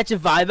 Did you catch a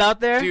vibe out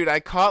there, dude? I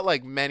caught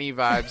like many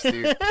vibes,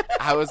 dude.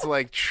 I was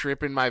like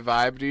tripping my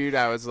vibe, dude.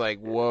 I was like,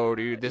 whoa,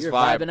 dude, this You're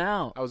vibe. vibing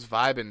out. I was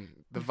vibing.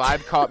 The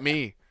vibe caught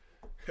me.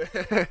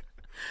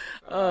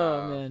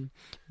 Oh man,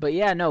 but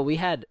yeah, no, we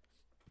had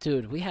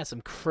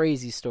some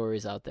crazy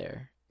stories out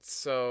there.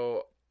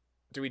 So.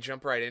 Do we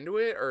jump right into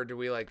it, or do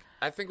we like?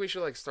 I think we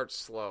should like start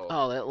slow.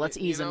 Oh, let's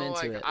ease them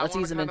into it. Let's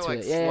ease them into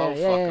it. Slow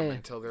fuck them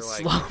until they're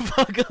like slow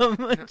fuck them.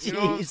 You know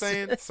what I'm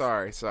saying?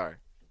 Sorry.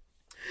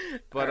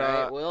 But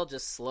all right, we'll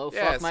just slow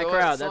fuck my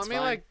crowd. That's let me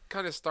like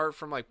kind of start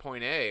from like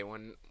point A.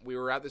 When we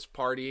were at this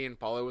party and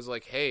Paulo was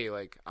like, "Hey,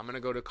 like I'm gonna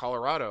go to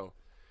Colorado,"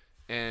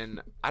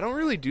 and I don't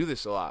really do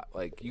this a lot.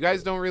 Like you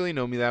guys don't really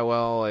know me that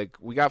well. Like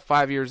we got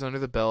 5 years under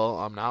the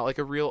belt. I'm not like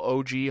a real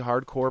OG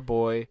hardcore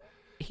boy.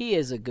 He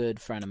is a good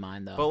friend of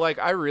mine, though. But, like,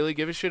 I really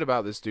give a shit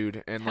about this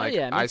dude. And, Hell like,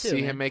 yeah, I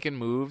see him making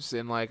moves,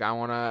 and, like, I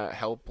want to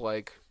help,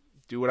 like,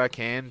 do what I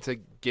can to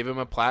give him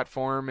a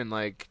platform and,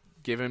 like,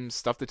 give him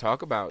stuff to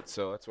talk about.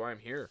 So that's why I'm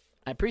here.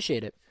 I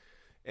appreciate it.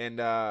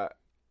 And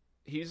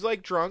he's,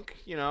 like, drunk,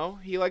 you know.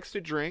 He likes to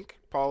drink.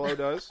 Paulo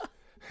does.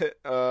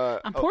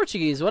 I'm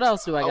Portuguese. What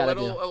else do I gotta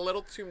do? A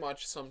little too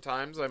much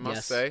sometimes, I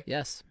must say.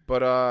 Yes.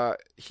 But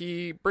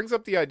he brings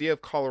up the idea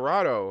of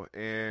Colorado,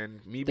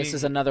 and This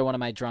is another one of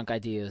my drunk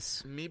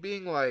ideas. Me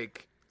being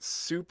like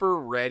super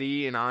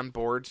ready and on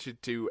board to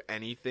do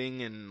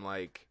anything, and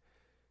like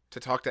to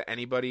talk to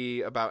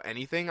anybody about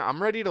anything,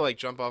 I'm ready to like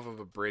jump off of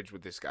a bridge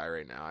with this guy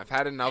right now. I've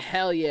had enough.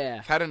 Hell yeah.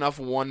 I've had enough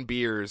 1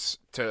 beers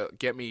to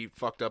get me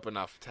fucked up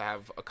enough to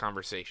have a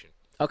conversation.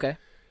 Okay.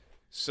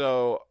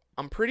 So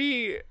I'm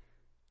pretty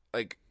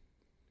like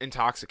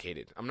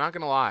intoxicated. I'm not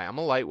gonna lie. I'm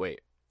a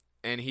lightweight.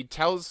 And he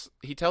tells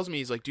me,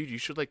 he's like, dude, you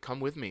should like come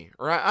with me.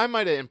 Or I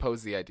might have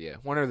imposed the idea.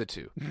 One or the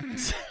two.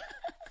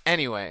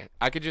 Anyway,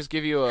 I could just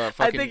give you a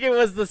fucking... I think it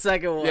was the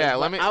second one. Yeah,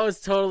 I was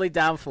totally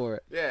down for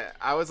it. Yeah,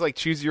 I was like,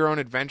 choose your own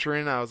adventure,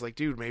 and I was like,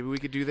 dude, maybe we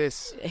could do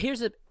this.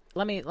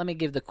 Let me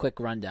give the quick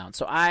rundown.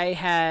 So I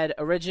had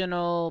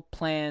original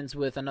plans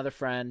with another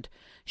friend.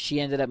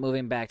 She ended up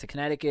moving back to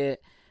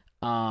Connecticut.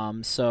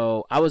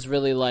 So I was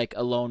really like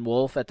a lone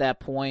wolf at that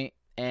point,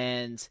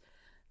 and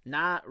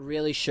not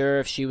really sure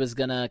if she was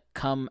gonna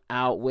come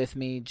out with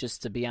me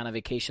just to be on a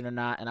vacation or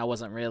not, and I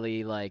wasn't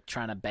really like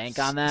trying to bank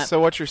on that. So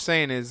what you're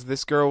saying is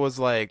this girl was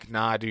like,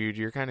 nah, dude,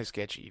 you're kind of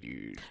sketchy,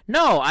 dude.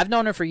 No, I've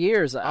known her for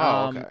years.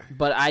 Okay.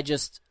 But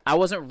I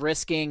wasn't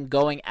risking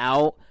going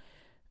out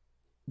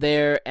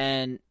there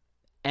and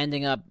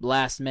ending up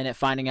last minute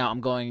finding out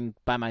I'm going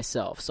by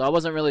myself. So I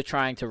wasn't really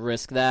trying to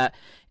risk that.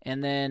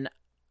 And then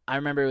I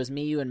remember it was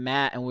me, you, and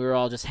Matt, and we were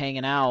all just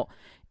hanging out.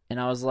 And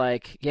I was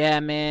like,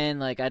 yeah, man,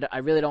 like, I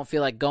really don't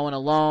feel like going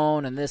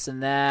alone and this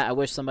and that. I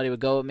wish somebody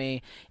would go with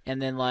me.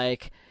 And then,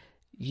 like,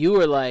 you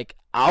were like,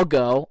 I'll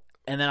go.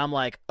 And then I'm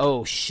like,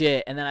 oh,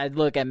 shit. And then I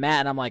look at Matt,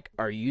 and I'm like,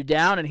 are you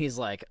down? And he's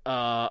like,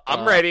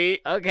 I'm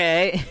ready.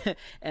 Okay.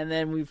 And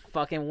then we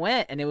fucking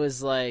went, and it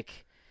was,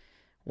 like,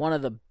 one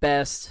of the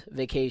best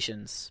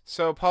vacations.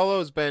 So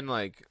Paulo's been,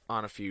 like,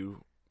 on a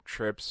few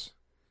trips.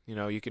 You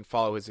know, you can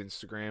follow his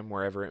Instagram,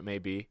 wherever it may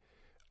be.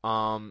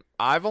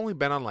 I've only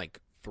been on,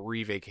 like,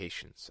 3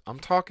 vacations. I'm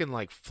talking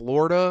like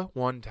Florida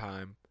one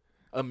time,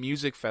 a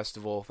music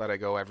festival that I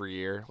go every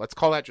year. Let's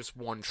call that just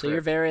one trip. So you're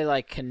very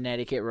like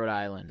Connecticut, Rhode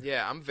Island.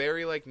 Yeah, I'm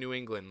very like New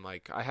England.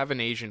 Like I have an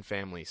Asian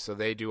family, so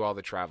they do all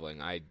the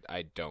traveling. I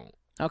don't.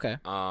 Okay.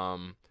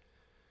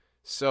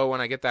 So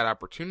when I get that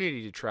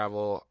opportunity to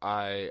travel,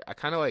 I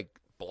kind of like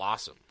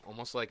blossom,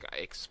 almost like I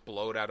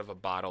explode out of a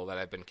bottle that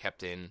I've been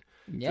kept in.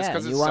 Yeah,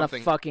 you want to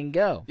fucking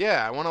go.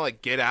 Yeah, I want to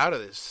like get out of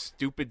this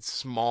stupid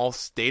small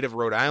state of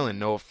Rhode Island.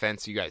 No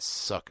offense, you guys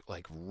suck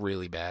like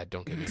really bad.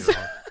 Don't get me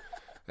wrong.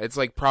 It's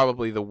like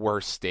probably the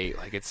worst state.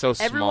 Like it's so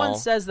small. Everyone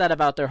says that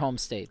about their home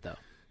state, though.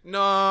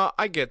 No,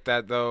 I get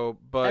that though,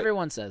 but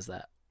everyone says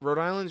that. Rhode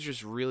Island's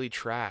just really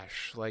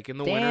trash. Like in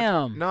the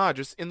winter. Nah,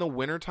 just in the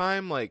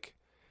wintertime, like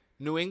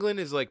New England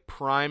is like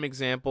prime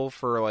example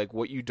for like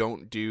what you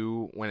don't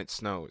do when it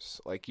snows.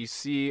 Like you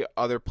see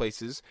other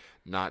places,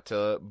 not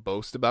to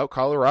boast about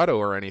Colorado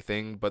or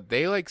anything, but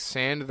they like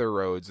sand their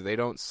roads. They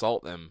don't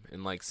salt them,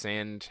 and like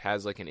sand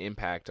has like an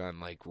impact on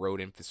like road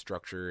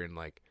infrastructure and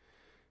like.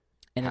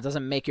 And it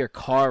doesn't make your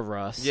car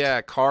rust.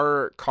 Yeah,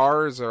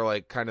 cars are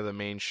like kind of the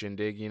main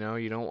shindig. You know,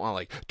 you don't want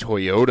like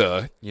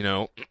Toyota. You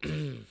know.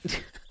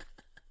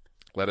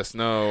 Let us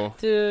know.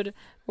 Dude,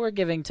 we're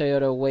giving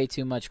Toyota way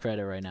too much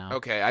credit right now.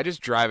 Okay, I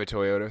just drive a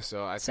Toyota,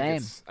 so I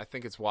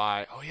think it's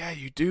why. Oh yeah,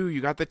 you do.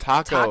 You got the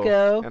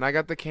Taco. And I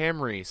got the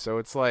Camry, so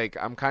it's like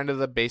I'm kind of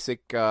the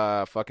basic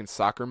fucking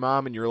soccer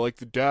mom, and you're like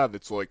the dad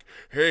that's like,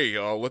 hey,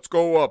 let's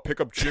go pick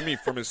up Jimmy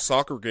from his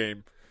soccer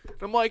game.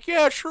 And I'm like,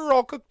 yeah, sure,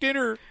 I'll cook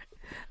dinner.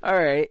 All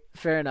right,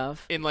 fair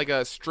enough. In like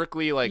a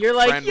strictly like you're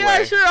like, yeah,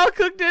 way. Sure, I'll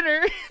cook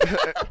dinner.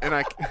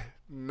 And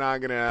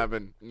not gonna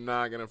happen.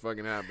 Not gonna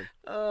fucking happen.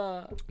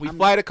 We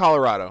fly to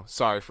Colorado.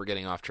 Sorry for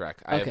getting off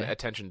track. I have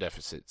attention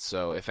deficit,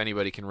 so if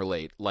anybody can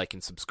relate, like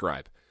and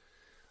subscribe.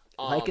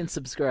 Like and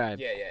subscribe.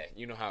 Yeah,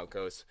 you know how it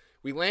goes.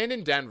 We land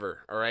in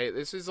Denver, all right?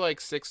 This is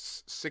like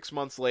six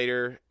months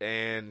later,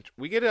 and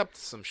we get up to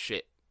some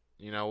shit.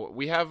 You know,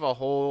 we have a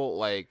whole,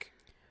 like...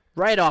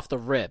 Right off the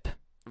rip.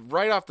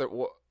 Right off the...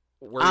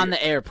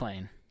 the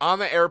airplane. On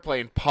the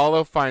airplane,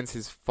 Paulo finds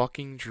his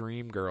fucking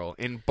dream girl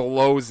and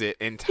blows it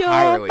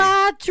entirely. You're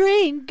my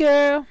dream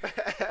girl.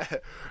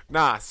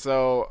 Nah,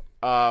 so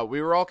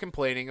we were all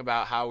complaining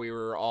about how we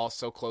were all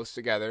so close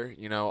together.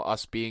 You know,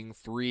 us being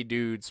 3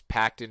 dudes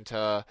packed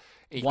into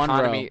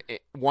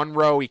one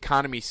row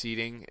economy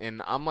seating,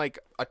 and I'm like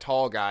a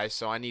tall guy,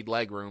 so I need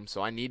leg room,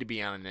 so I need to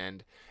be on an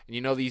end. And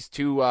you know, these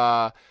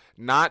 2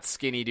 not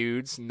skinny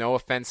dudes. No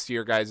offense to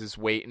your guys'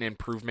 weight and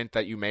improvement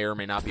that you may or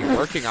may not be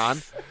working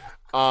on.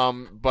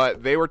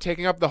 But they were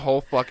taking up the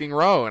whole fucking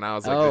row, and I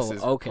was like, this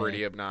is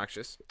pretty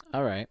obnoxious.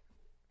 All right.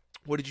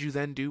 What did you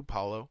then do,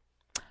 Paulo?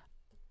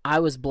 I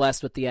was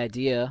blessed with the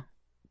idea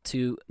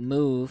to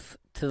move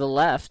to the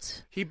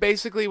left. He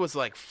basically was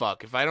like,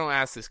 fuck, if I don't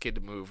ask this kid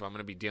to move, I'm going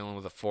to be dealing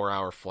with a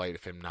 4-hour flight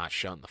if him not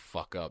shutting the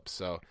fuck up.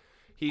 So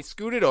he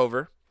scooted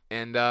over,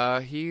 and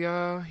he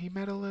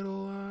met a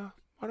little...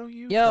 why don't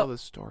you tell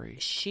this story?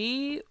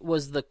 She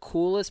was the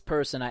coolest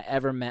person I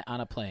ever met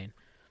on a plane.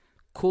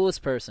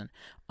 Coolest person.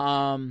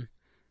 I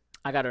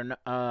got her.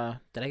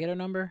 Did I get her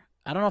number?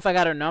 I don't know if I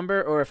got her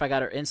number or if I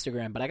got her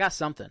Instagram, but I got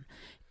something.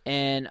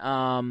 And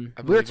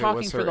we were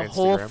talking for the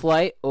whole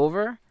flight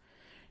over.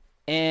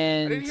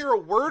 And I didn't hear a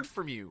word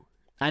from you.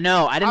 I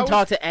know. I didn't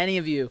talk to any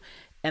of you.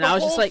 And I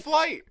was just like,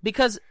 flight.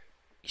 Because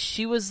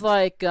she was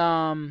like,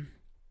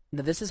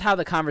 this is how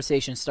the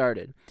conversation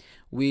started.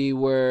 We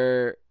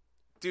were...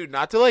 Dude,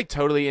 not to like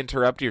totally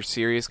interrupt your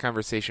serious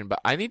conversation, but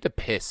I need to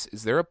piss.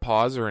 Is there a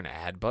pause or an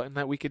ad button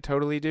that we could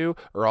totally do?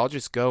 Or I'll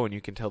just go and you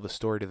can tell the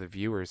story to the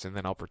viewers, and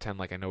then I'll pretend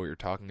like I know what you're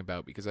talking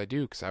about because I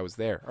do, because I was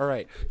there. All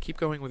right, keep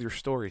going with your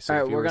story. So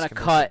all right, we're going to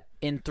cut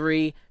in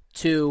 3,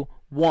 2,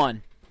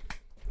 1.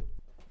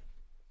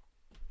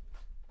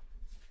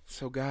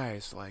 So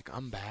guys, like,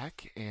 I'm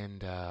back,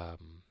 and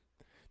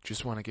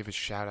just want to give a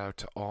shout out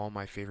to all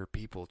my favorite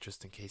people,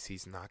 just in case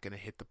he's not going to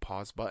hit the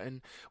pause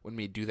button when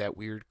we do that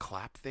weird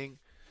clap thing.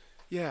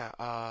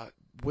 Yeah,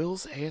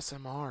 Will's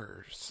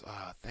ASMRs,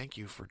 thank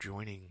you for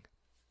joining.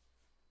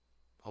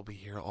 I'll be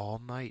here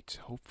all night,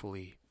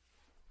 hopefully.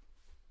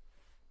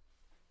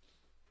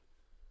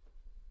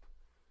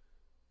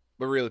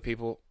 But really,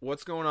 people,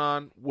 what's going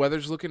on?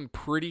 Weather's looking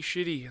pretty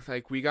shitty.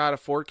 Like, we got a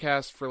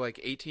forecast for like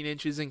 18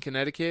 inches in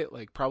Connecticut,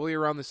 like probably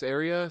around this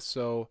area.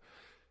 So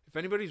if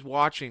anybody's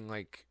watching,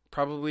 like,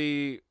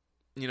 probably,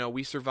 you know,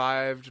 we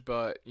survived,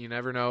 but you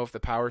never know if the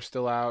power's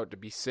still out. To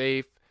be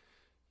safe,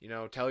 you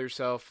know, tell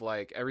yourself,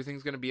 like,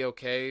 everything's going to be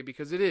okay,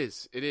 because it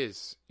is. It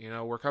is. You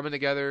know, we're coming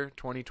together.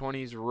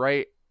 2020's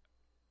right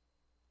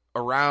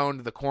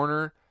around the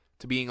corner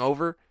to being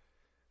over.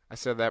 I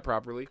said that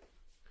properly.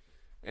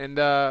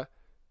 And,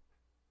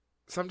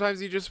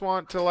 sometimes you just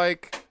want to,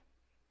 like,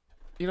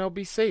 you know,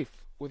 be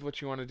safe with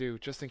what you want to do,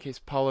 just in case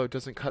Paulo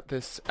doesn't cut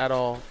this at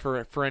all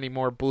for any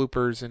more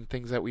bloopers and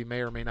things that we may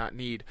or may not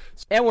need.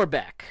 And we're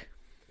back.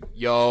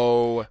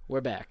 Yo.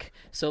 We're back.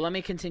 So let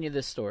me continue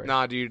this story.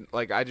 Nah, dude,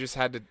 like, I just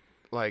had to,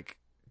 like,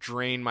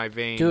 drain my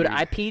vein. Dude,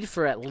 I peed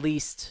for at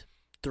least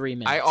 3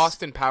 minutes. I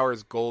Austin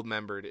Powers gold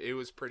membered. It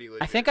was pretty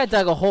legit. I think I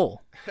dug a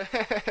hole,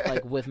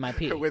 like, with my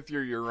pee. With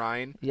your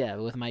urine? Yeah,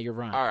 with my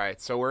urine. All right,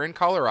 so we're in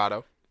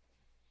Colorado.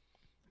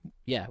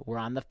 Yeah, we're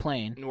on the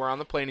plane. We're on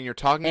the plane, and you're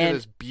talking to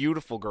this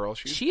beautiful girl.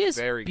 She is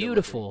very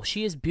beautiful.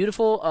 She is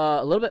beautiful.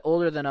 A little bit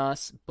older than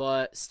us,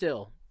 but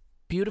still,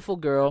 beautiful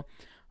girl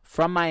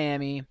from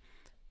Miami,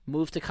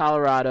 moved to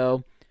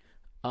Colorado,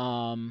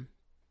 and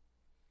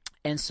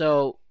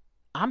so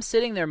I'm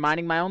sitting there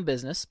minding my own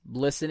business,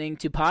 listening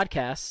to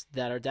podcasts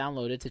that are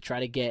downloaded to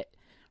try to get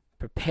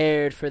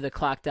prepared for the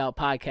Clocked Out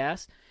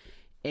podcast,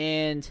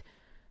 and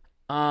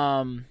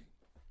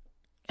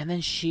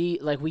then she,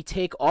 like, we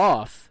take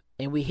off.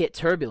 And we hit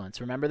turbulence.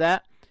 Remember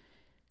that?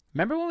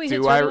 Remember when we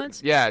hit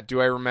turbulence?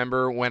 Do I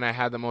remember when I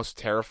had the most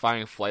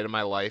terrifying flight of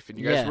my life? And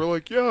you guys were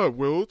like, yeah,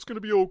 well, it's going to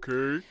be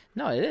okay.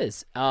 No, it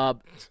is.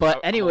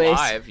 But anyways.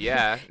 Alive,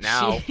 yeah,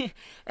 now.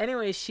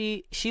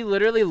 She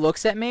literally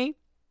looks at me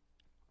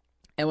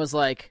and was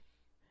like,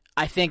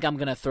 I think I'm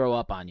going to throw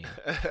up on you.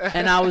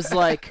 And I was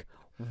like,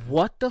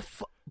 what the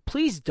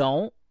please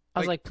don't. I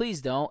was like,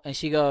 please don't. And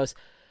she goes,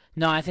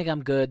 no, I think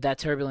I'm good. That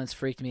turbulence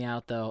freaked me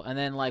out, though. And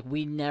then, like,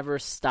 we never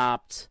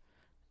stopped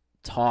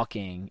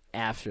talking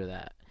after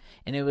that.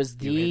 And it was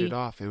You hit it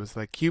off. It was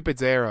like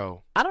Cupid's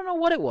arrow. I don't know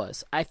what it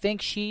was. I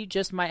think she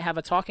just might have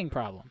a talking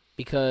problem,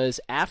 because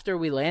after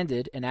we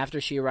landed and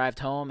after she arrived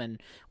home and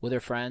with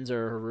her friends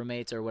or her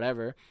roommates or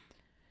whatever,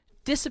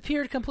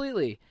 disappeared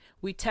completely.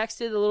 We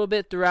texted a little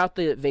bit throughout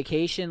the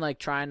vacation, like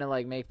trying to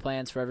like make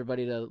plans for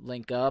everybody to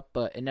link up,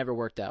 but it never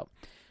worked out.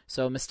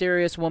 So,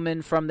 mysterious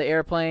woman from the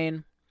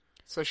airplane.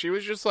 So she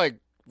was just like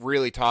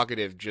really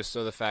talkative, just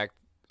so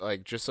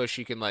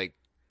she can like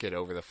get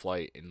over the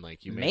flight, and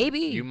like you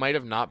might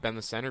have not been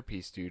the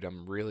centerpiece, dude.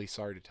 I'm really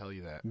sorry to tell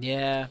you that.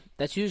 Yeah,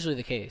 that's usually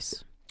the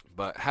case.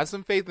 But have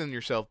some faith in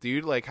yourself,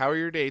 dude. Like, how are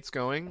your dates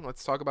going?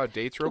 Let's talk about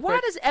dates real quick. Why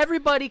does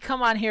everybody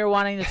come on here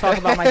wanting to talk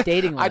about my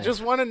dating life? I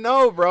just want to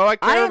know, bro. I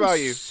care about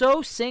you. I am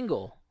so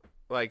single.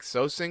 Like,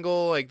 so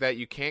single, like, that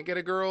you can't get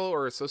a girl,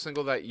 or so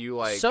single that you,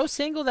 like... So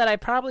single that I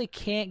probably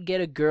can't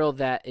get a girl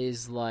that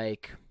is,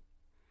 like,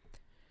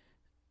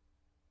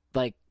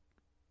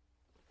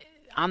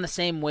 on the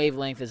same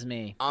wavelength as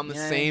me. On the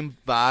same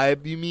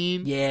vibe, you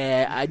mean?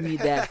 Yeah, I need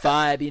that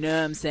vibe, you know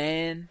what I'm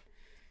saying?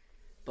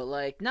 But,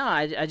 like, no,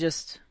 I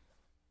just...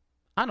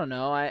 I don't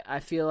know. I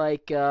feel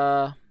like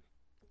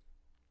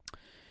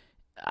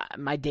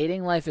my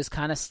dating life is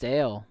kind of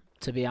stale,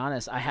 to be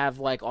honest. I have,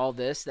 like, all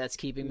this that's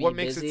keeping me busy. What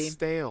makes it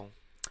stale?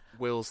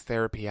 Will's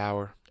Therapy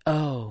Hour.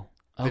 Oh,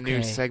 okay. The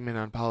new segment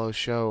on Paulo's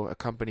show,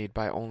 accompanied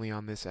by Only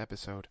on This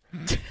Episode.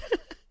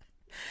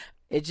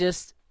 I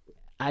just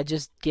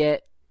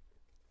get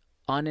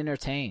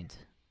unentertained.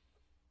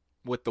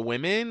 With the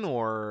women,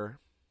 or?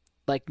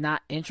 Like,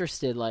 not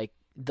interested. Like,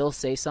 they'll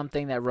say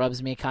something that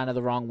rubs me kind of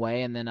the wrong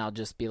way, and then I'll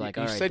just be like,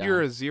 all right, you said done.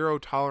 You're a zero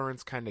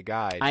tolerance kind of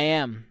guy. I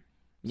am.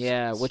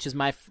 Yeah, which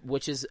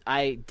is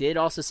I did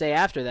also say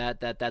after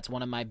that's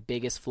one of my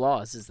biggest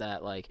flaws, is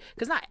that, like,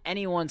 because not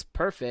anyone's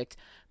perfect,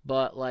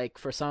 but, like,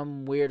 for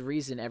some weird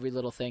reason, every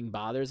little thing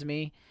bothers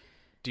me.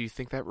 Do you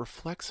think that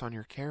reflects on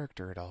your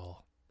character at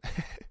all?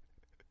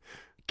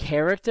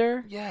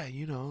 Character? Yeah,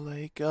 you know,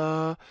 like,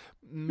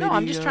 maybe, no,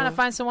 I'm just trying to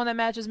find someone that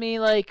matches me,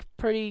 like,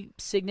 pretty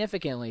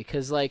significantly,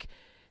 because, like,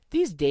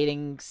 these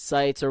dating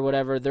sites or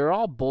whatever, they're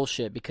all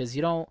bullshit, because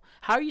how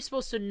are you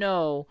supposed to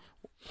know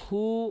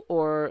who,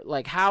 or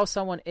like how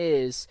someone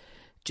is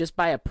just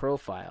by a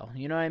profile.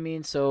 You know what I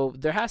mean? So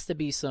there has to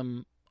be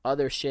some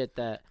other shit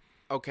that.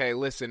 Okay,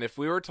 listen, if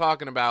we were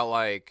talking about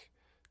like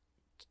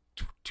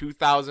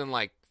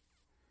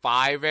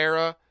 2005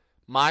 era,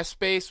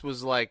 MySpace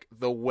was like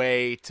the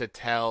way to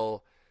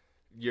tell.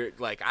 You're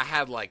like, I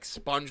had like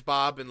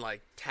SpongeBob and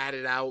like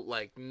tatted out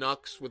like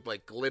Nux with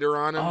like glitter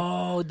on him.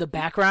 Oh, the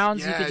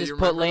backgrounds, you Yeah, could just you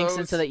put remember links those?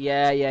 into the.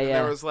 Yeah. And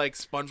there was like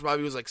SpongeBob,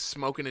 he was like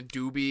smoking a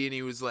doobie and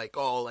he was like,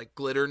 oh, like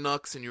glitter Nux,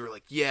 and you were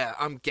like, yeah,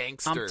 I'm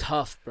gangster. I'm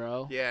tough,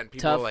 bro. Yeah, and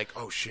people Tough, were like,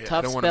 oh shit, I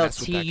tough don't want to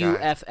spelled mess with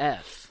that guy.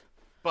 TUFF.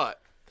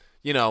 But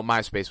you know,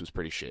 MySpace was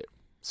pretty shit.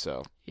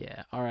 So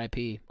Yeah,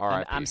 R.I.P.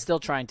 R.I.P. I'm still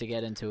trying to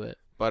get into it.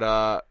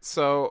 But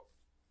so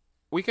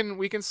we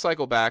can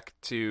cycle back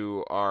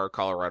to our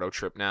Colorado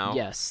trip now.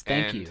 Yes,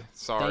 thank And you.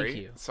 Sorry,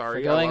 Thank you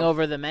sorry. for going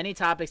over the many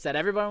topics that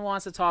everyone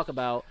wants to talk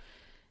about.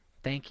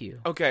 Thank you.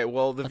 Okay,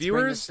 well, the Let's bring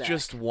viewers this back.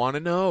 just want to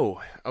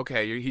know.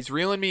 Okay, he's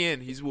reeling me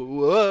in. He's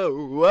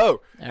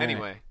whoa.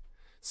 Anyway,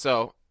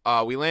 so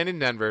we land in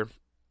Denver.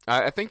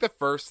 I think the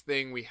first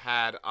thing we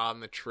had on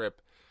the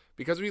trip,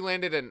 because we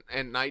landed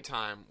at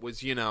nighttime,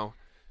 was, you know,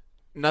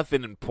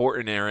 nothing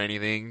important or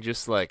anything,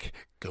 just like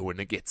going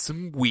to get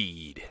some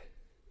weed.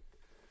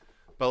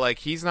 But like,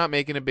 he's not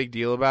making a big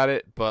deal about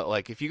it. But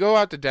like, if you go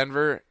out to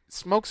Denver,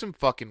 smoke some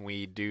fucking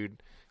weed,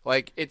 dude.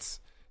 Like,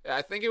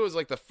 I think it was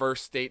like the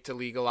first state to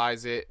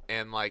legalize it,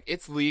 and like,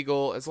 it's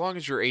legal as long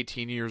as you're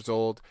 18 years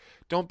old.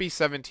 Don't be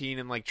 17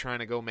 and like trying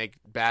to go make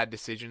bad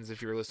decisions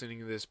if you're listening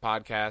to this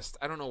podcast.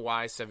 I don't know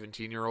why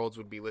 17-year-olds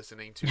would be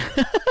listening to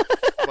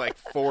like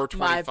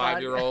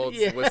 25-year-olds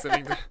Yeah.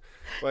 listening to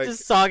like,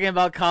 Just talking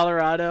about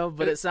Colorado,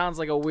 but it sounds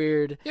like a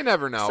weird. you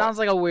never know. Sounds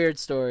like a weird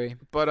story.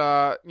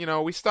 But you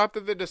know, we stopped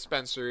at the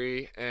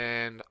dispensary,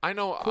 and I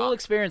know Cool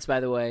experience, by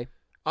the way.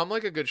 I'm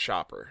like a good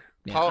shopper.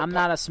 Yeah, I'm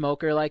not a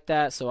smoker like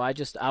that, so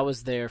I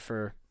was there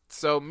for.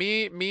 So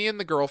me and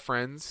the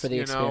girlfriends, For the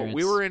you know, experience.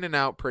 we were in and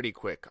out pretty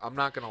quick. I'm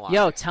not gonna lie.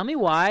 Yo, tell me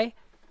why.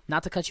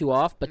 Not to cut you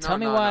off, but tell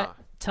me why. No.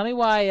 Tell me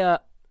why.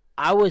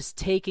 I was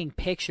taking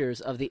pictures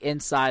of the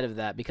inside of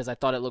that because I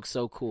thought it looked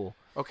so cool.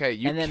 Okay,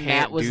 you and then can't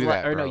Matt was do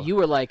like, that, or bro. no, you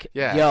were like,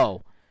 Yeah.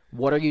 yo,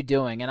 what are you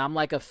doing? And I'm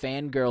like a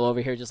fangirl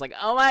over here, just like,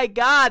 oh my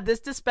god, this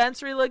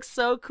dispensary looks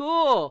so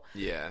cool.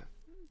 Yeah.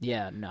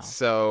 Yeah, no.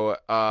 So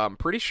I'm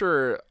pretty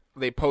sure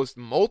they post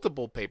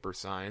multiple paper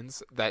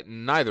signs that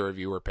neither of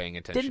you were paying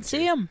attention Didn't to.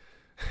 see him.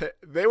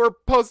 They were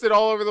posted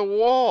all over the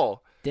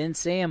wall. Didn't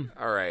see him.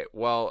 All right.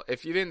 Well,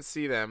 if you didn't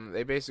see them,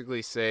 they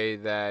basically say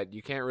that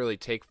you can't really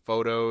take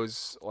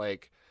photos.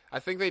 Like, I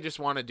think they just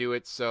want to do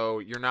it so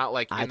you're not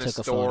like I in the took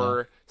a store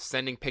photo.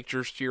 sending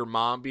pictures to your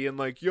mom, being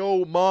like,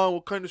 "Yo, mom,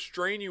 what kind of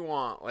strain you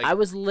want?" Like, I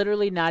was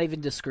literally not even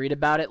discreet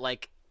about it,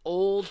 like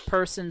old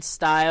person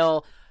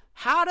style.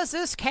 How does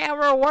this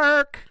camera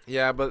work?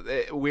 yeah,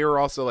 but we were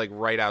also like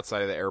right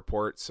outside of the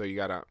airport, so you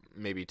gotta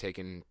maybe take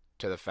into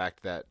the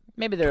fact that.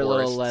 Maybe they're a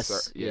little Tourists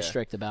less are- yeah.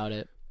 strict about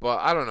it. But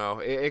I don't know.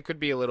 It could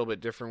be a little bit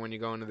different when you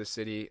go into the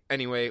city.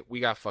 Anyway, we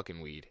got fucking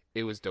weed.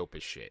 It was dope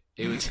as shit.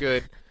 It was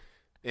good.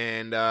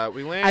 And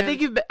we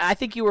landed. I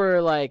think you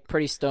were like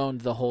pretty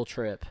stoned the whole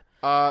trip.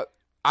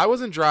 I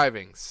wasn't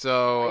driving,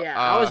 so Yeah,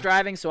 I was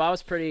driving, so I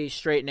was pretty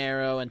straight and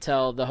narrow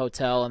until the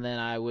hotel, and then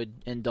I would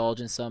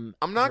indulge in some.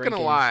 I'm not drinking.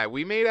 gonna lie.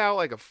 We made out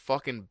like a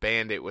fucking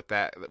bandit with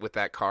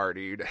that car,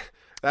 dude.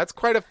 That's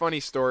quite a funny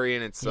story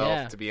in itself,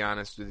 Yeah. to be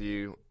honest with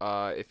you.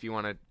 If you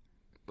want to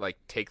like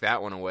take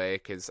that one away,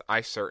 because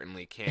I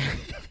certainly can't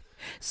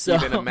So,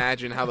 even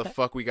imagine how the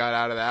fuck we got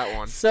out of that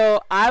one.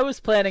 so I was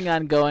planning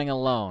on going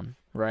alone,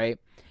 right?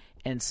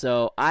 And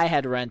so I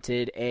had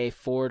rented a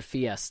Ford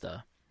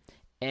Fiesta.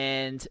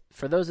 And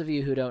for those of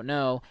you who don't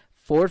know,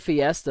 Ford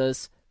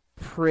Fiesta's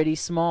pretty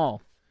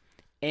small.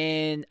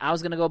 And I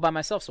was going to go by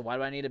myself, so why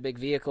do I need a big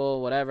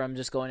vehicle? Whatever, I'm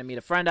just going to meet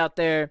a friend out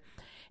there.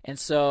 And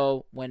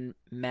so when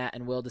Matt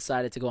and Will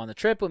decided to go on the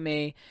trip with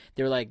me,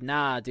 they were like,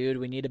 nah, dude,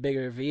 we need a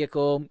bigger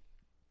vehicle.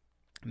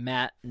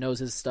 Matt knows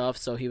his stuff,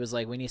 so he was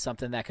like, we need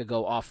something that could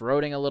go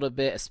off-roading a little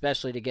bit,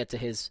 especially to get to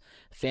his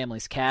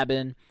family's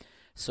cabin.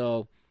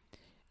 So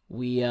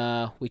we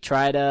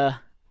try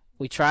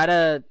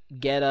to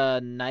get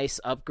a nice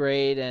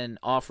upgrade and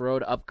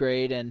off-road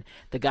upgrade, and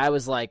the guy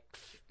was like,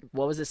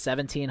 what was it,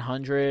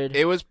 1,700?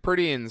 It was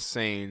pretty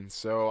insane.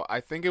 So I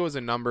think it was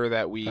a number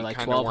that we Or like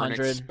kind of weren't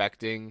 1,200.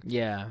 expecting.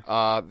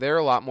 Yeah. They're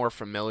a lot more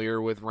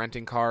familiar with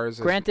renting cars.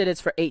 Granted, it's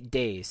for 8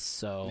 days,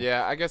 so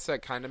Yeah, I guess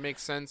that kind of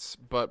makes sense.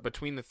 But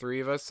between the three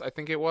of us, I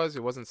think it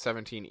wasn't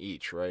 17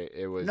 each, right?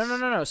 It was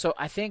no. So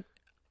I think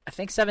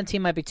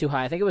 17 might be too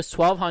high. I think it was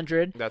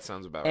 1,200. That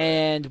sounds about right.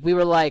 And we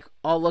were like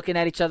all looking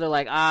at each other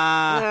like,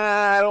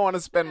 I don't want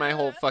to spend my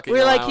whole fucking. we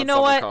were like, allowance you know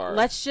on the what? car.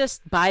 Let's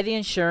just buy the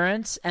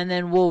insurance and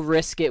then we'll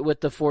risk it with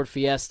the Ford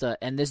Fiesta.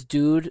 And this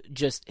dude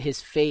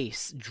his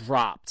face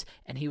dropped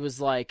and he was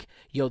like,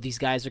 yo, these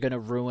guys are going to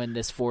ruin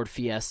this Ford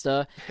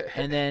Fiesta.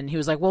 And then he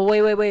was like, well,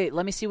 wait.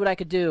 Let me see what I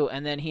could do.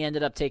 And then he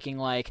ended up taking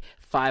like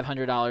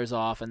 $500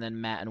 off and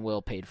then Matt and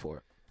Will paid for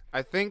it.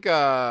 I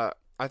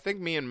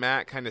think me and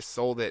Matt kind of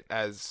sold it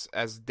as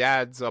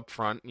dads up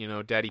front, you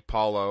know, Daddy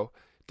Paul.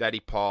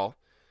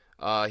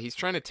 He's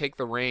trying to take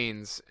the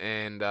reins,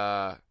 and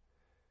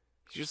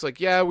he's just like,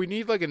 yeah, we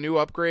need like a new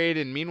upgrade.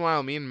 And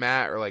meanwhile, me and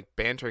Matt are like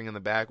bantering in the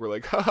back. We're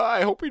like, haha,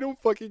 I hope we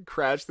don't fucking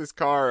crash this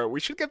car. We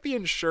should get the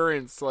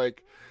insurance.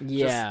 Like,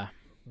 Yeah.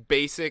 just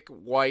basic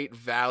white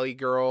Valley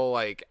girl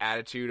like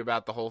attitude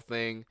about the whole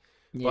thing.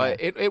 Yeah.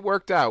 But it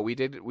worked out. We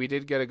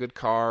did get a good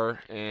car,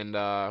 and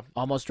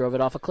Almost drove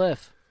it off a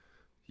cliff.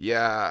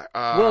 yeah.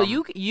 Well,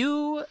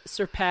 you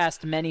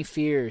surpassed many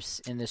fears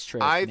in this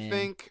trip. I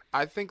man.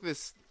 think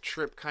this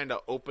trip kind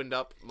of opened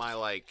up my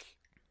like.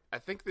 I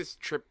think this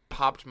trip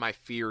popped my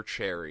fear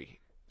cherry.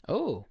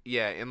 Oh.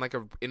 Yeah,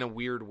 in a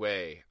weird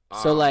way.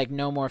 So like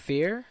no more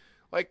fear?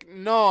 Like,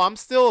 no, I'm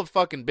still a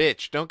fucking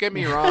bitch. Don't get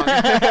me wrong.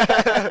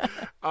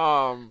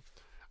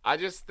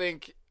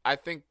 I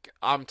think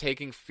I'm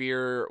taking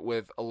fear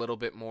with a little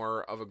bit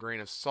more of a grain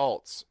of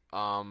salt.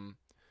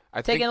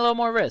 Taking a little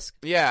more risk.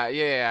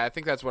 Yeah. I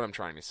think that's what I'm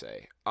trying to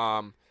say.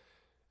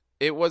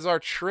 It was our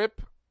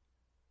trip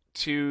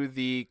to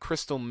the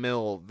Crystal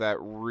Mill that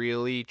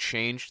really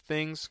changed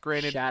things.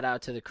 Granted, Shout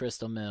out to the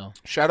Crystal Mill.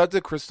 shout out to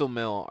Crystal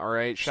Mill. All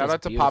right, shout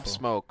out to Pop beautiful.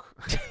 Smoke.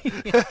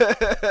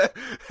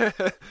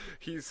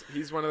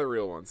 He's one of the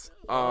real ones.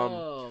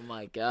 Oh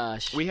my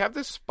gosh. We have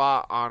this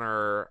spot on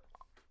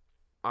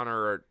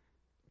our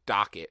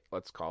docket,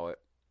 let's call it,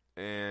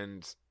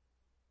 and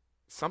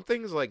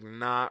something's like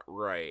not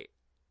right.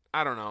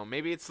 I don't know.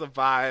 Maybe it's the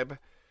vibe.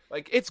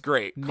 Like, it's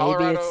great.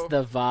 Colorado, Maybe it's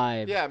the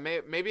vibe. yeah,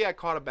 maybe I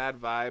caught a bad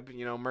vibe.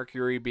 You know,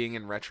 Mercury being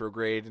in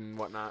retrograde and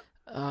whatnot.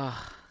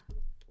 Oh,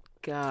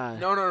 God.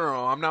 No.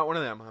 I'm not one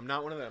of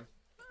them.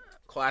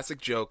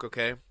 Classic joke,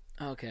 okay?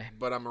 Okay.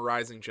 But I'm a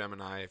rising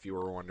Gemini, if you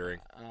were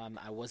wondering.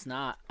 I was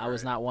not. I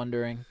was not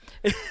wondering.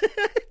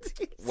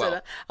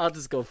 Well, I'll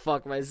just go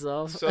fuck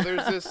myself. So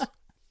there's this,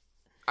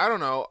 I don't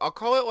know, I'll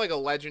call it like a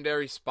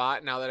legendary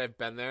spot now that I've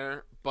been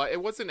there, but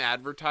it wasn't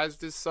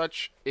advertised as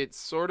such. It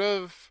sort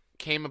of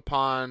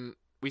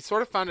we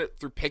sort of found it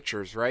through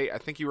pictures, right? I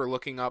think you were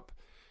looking up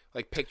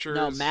like pictures.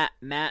 No,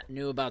 Matt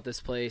knew about this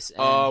place. And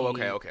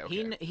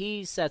okay.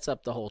 He sets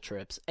up the whole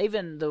trips.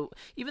 Even the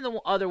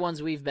other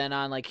ones we've been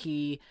on, like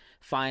he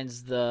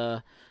finds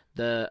the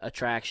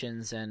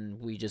attractions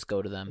and we just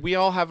go to them. We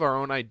all have our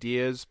own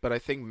ideas, but I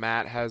think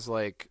Matt has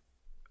like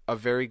a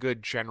very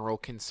good general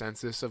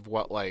consensus of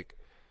what like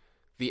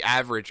the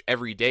average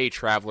everyday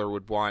traveler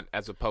would want,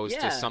 as opposed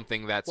to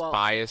something that's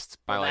biased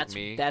by like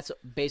me. That's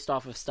based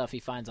off of stuff he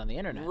finds on the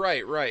internet.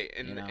 Right.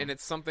 And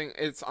it's something.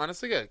 It's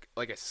honestly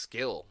like a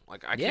skill.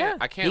 Like I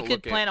can't. He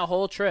could plan a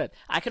whole trip.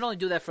 I can only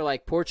do that for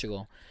like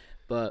Portugal,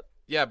 but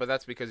yeah, but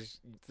that's because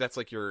that's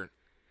like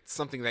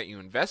something that you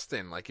invest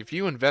in. Like if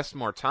you invest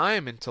more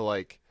time into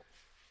like,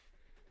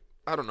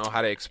 I don't know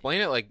how to explain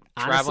it. Like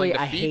traveling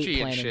honestly, to Fiji I hate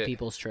planning and shit.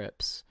 people's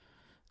trips.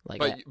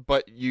 Like,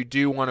 but you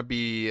do want to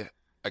be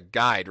a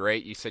guide,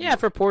 right? You said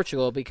for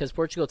Portugal, because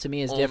Portugal to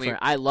me is different.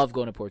 I love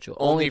going to Portugal.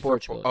 Only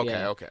Portugal.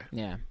 Okay.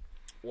 Yeah.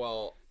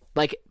 Well,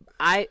 like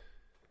I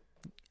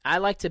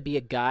like to be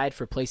a guide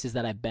for places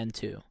that I've been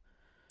to.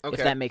 okay.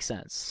 If that makes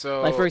sense.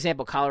 So, like for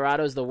example,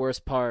 Colorado is the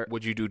worst part.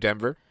 Would you do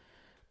Denver?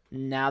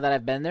 Now that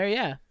I've been there,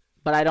 yeah.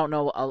 But I don't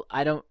know.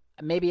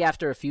 Maybe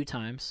after a few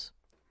times.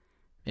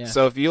 Yeah.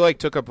 So if you like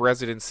took up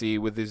residency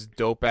with this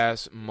dope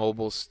ass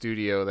mobile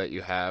studio that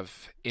you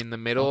have in the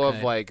middle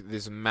of like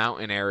this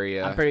mountain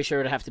area, I'm pretty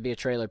sure it'd have to be a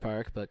trailer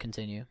park, but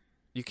continue.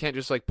 You can't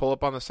just like pull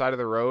up on the side of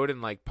the road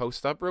and like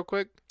post up real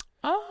quick?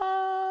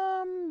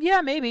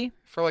 Yeah, maybe.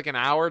 For like an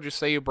hour, just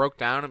say you broke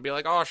down and be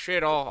like, oh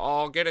shit,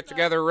 I'll get it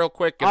together real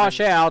quick. And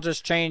shit, I'll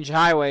just change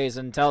highways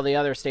and tell the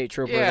other state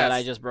trooper that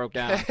I just broke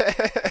down.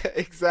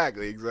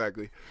 Exactly.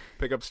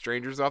 Pick up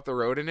strangers off the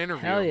road and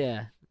interview. Hell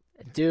yeah.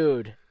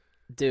 Dude,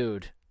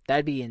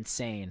 that'd be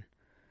insane.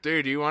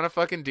 Dude, do you want to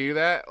fucking do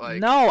that?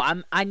 Like, no,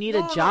 I need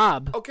a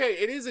job. Okay,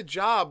 it is a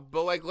job,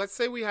 but like, let's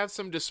say we have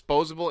some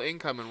disposable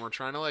income and we're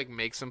trying to like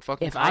make some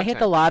fucking. If content. I hit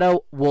the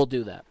lotto, we'll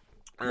do that.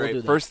 All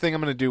right, first thing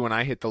I'm gonna do when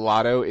I hit the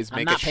lotto is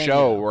make a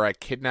show where I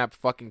kidnap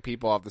fucking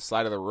people off the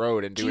side of the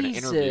road and do an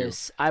interview.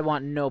 I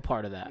want no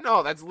part of that.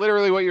 No, that's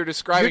literally what you're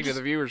describing to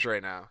the viewers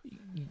right now.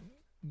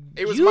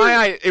 It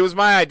was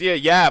my idea,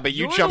 yeah, but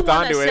you jumped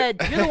onto it.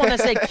 You're the one that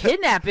said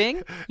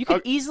kidnapping. You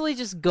could easily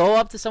just go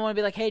up to someone and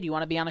be like, "Hey, do you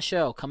want to be on a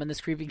show? Come in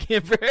this creepy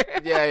camper."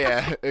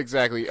 Yeah,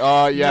 exactly.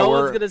 Yeah, no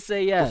one's gonna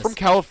say yes. We're from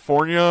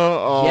California.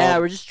 Yeah,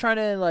 we're just trying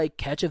to like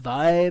catch a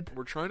vibe.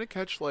 We're trying to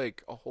catch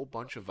like a whole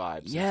bunch of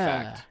vibes. Yeah,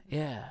 in fact.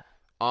 yeah.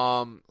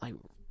 Like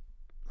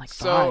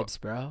so, vibes,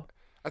 bro.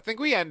 I think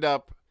we end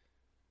up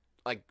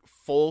like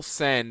full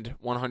send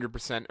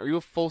 100%. Are you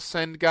a full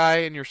send guy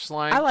in your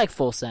slang? I like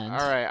full send. All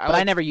right, but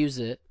I never use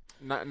it.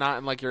 Not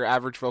in like your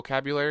average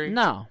vocabulary.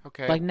 No.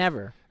 Okay. Like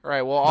never. All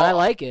right. Well, but I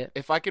like it.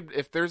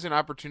 If there's an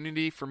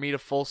opportunity for me to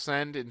full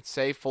send and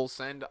say full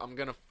send, I'm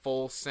gonna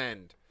full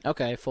send.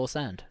 Okay, full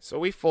send. So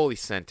we fully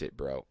sent it,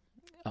 bro.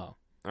 Oh.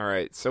 All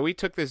right. So we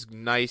took this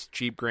nice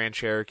Jeep Grand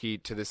Cherokee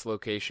to this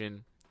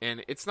location,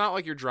 and it's not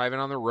like you're driving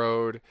on the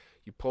road.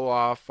 You pull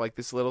off like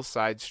this little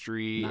side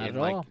street, Not and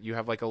at like all. you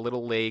have like a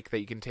little lake that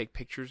you can take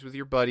pictures with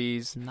your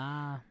buddies.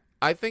 Nah.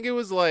 I think it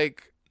was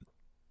like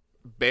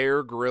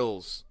Bear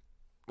Grylls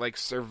like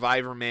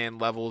Survivor Man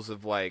levels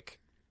of like,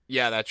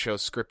 yeah, that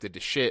show's scripted to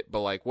shit, but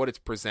like what it's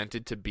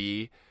presented to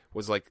be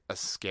was like a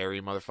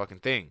scary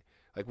motherfucking thing.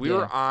 Like we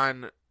were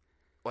on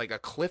like a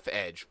cliff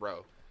edge,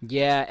 bro.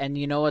 Yeah, and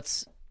you know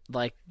what's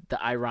like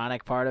the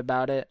ironic part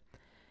about it?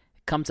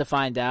 Come to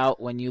find out,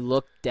 when you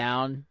look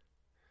down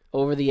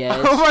over the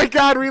edge. Oh my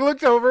God, we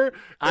looked over.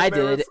 I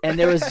did, and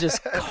there was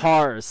just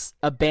cars,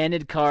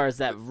 abandoned cars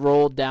that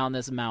rolled down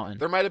this mountain.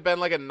 There might have been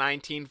like a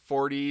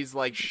 1940s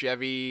like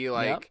Chevy,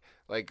 like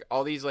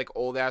all these like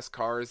old ass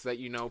cars that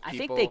people. I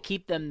think they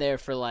keep them there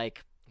for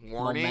like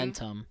warning?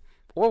 Momentum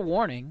or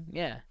warning,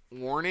 yeah.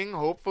 Warning,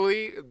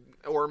 hopefully,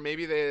 or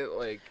maybe they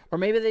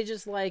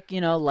just like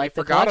the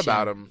forgot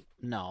about them.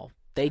 No,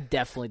 they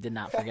definitely did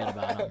not forget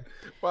about them.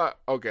 Well,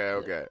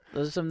 okay.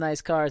 Those are some nice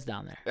cars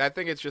down there. I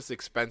think it's just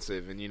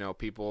expensive, and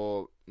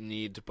people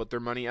need to put their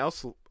money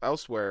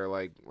elsewhere,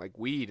 like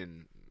weed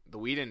and the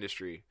weed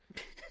industry.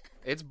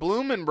 It's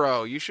blooming,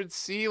 bro. You should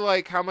see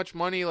like how much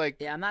money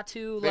I'm not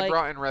too they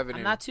brought in revenue.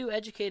 I'm not too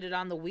educated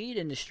on the weed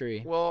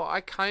industry. Well,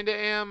 I kind of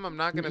am. I'm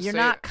not gonna say you're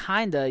not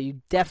kinda.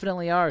 You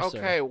definitely are.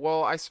 Okay, sir.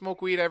 Well, I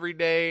smoke weed every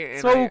day.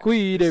 And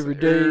weed every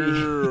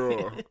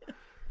day.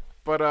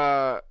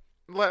 But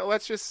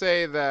let's just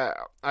say that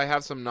I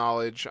have some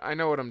knowledge. I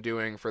know what I'm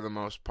doing for the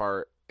most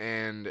part,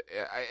 and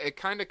it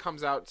kind of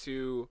comes out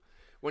to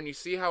when you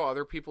see how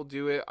other people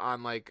do it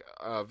on like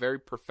a very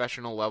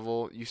professional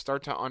level, you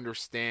start to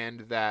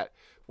understand that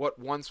what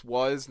once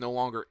was no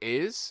longer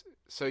is.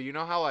 So you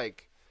know how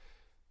like,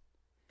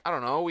 I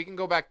don't know, we can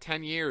go back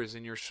 10 years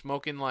and you're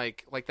smoking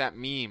like that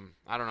meme.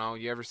 I don't know,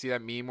 you ever see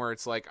that meme where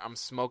it's like I'm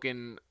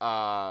smoking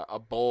a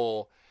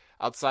bowl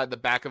outside the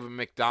back of a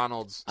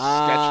McDonald's, sketched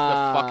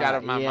the fuck out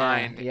of my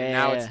mind. And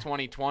now it's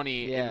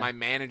 2020 and my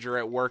manager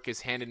at work has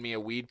handed me a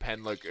weed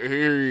pen like,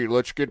 hey,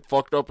 let's get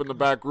fucked up in the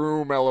back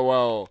room,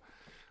 LOL.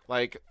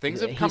 Like,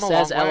 things have come a long way.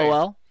 He says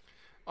LOL?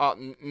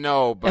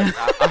 No, but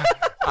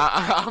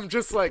I'm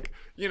just like,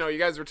 you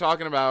guys were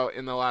talking about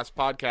in the last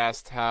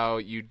podcast how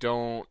you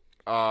don't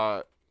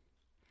like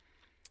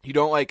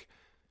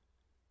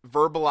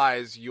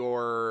verbalize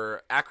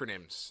your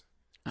acronyms.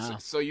 Oh.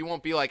 So you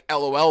won't be like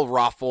LOL,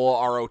 ROTFL,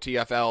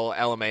 ROTFL,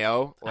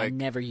 LMAO. Like, I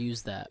never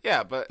use that.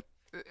 Yeah, but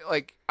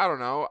like, I don't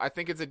know. I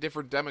think it's a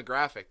different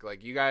demographic.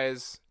 Like, you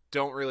guys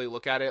don't really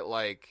look at it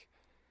like...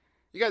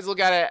 You guys look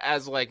at it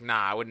as like,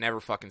 nah, I would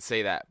never fucking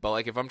say that. But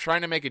like, if I'm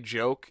trying to make a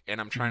joke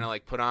and I'm trying to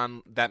like put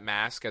on that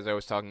mask, as I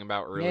was talking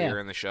about earlier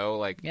in the show,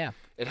 like,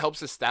 it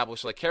helps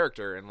establish like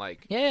character and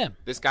like,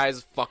 this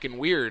guy's fucking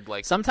weird.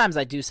 Like, sometimes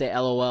I do say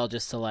LOL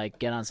just to like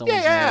get on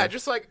someone's nerve. nerve.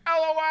 Just like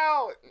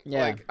LOL.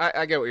 Yeah, like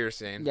I get what you're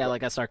saying. Yeah,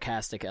 like a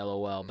sarcastic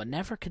LOL, but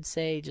never could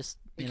say just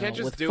you can't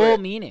just with do full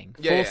it. Meaning,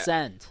 full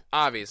send.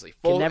 Obviously,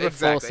 full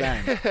full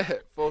send,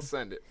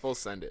 full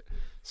send it.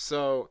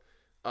 So,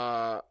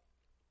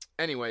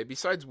 anyway,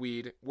 besides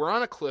weed, we're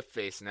on a cliff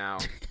face now.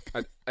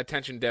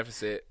 Attention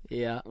deficit.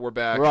 Yeah. We're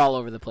back. We're all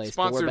over the place.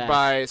 Sponsored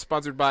by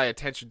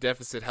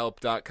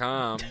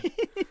attentiondeficithelp.com.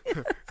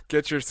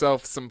 Get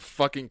yourself some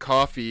fucking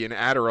coffee and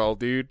Adderall,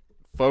 dude.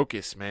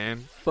 Focus,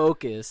 man.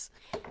 Focus.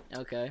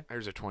 Okay.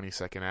 There's a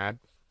 20-second ad.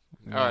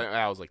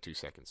 That was like 2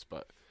 seconds,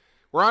 but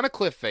we're on a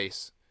cliff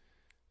face.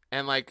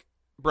 And like,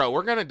 bro,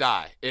 we're going to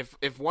die.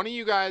 If one of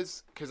you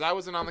guys, because I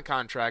wasn't on the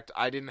contract,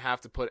 I didn't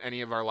have to put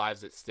any of our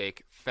lives at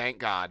stake. Thank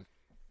God.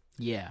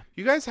 Yeah.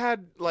 You guys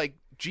had, like,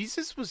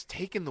 Jesus was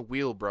taking the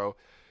wheel, bro.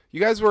 You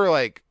guys were,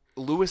 like,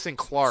 Lewis and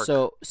Clark.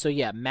 So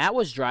yeah, Matt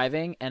was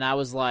driving, and I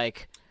was,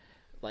 like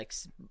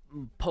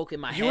poking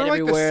my head everywhere.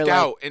 You were like the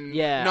scout. Like, and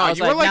yeah. No,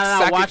 you were like,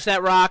 no, watch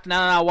that rock.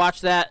 No, watch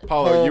that.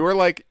 Paulo, hole. you were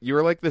like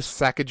the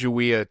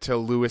Sacagawea to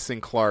Lewis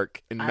and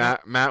Clark. And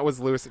Matt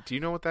was Lewis. Do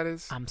you know what that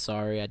is? I'm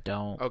sorry, I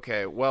don't.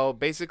 Okay, well,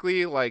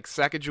 basically, like,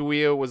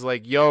 Sacagawea was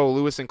like, yo,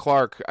 Lewis and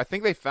Clark. I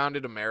think they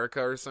founded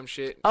America or some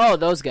shit. Oh,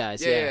 those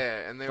guys, yeah.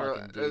 Yeah, and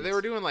they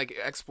were doing, like,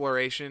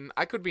 exploration.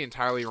 I could be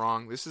entirely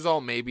wrong. This is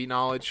all maybe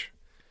knowledge.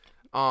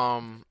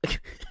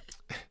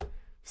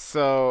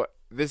 So,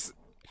 this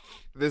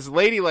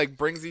lady, like,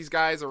 brings these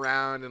guys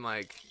around and,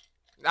 like,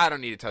 I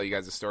don't need to tell you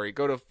guys the story.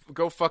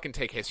 Go fucking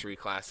take history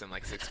class in,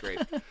 like, 6th grade.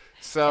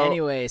 So,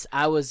 anyways,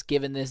 I was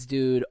giving this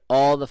dude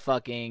all the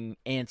fucking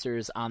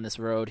answers on this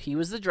road. He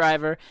was the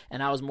driver,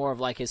 and I was more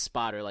of, like, his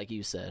spotter, like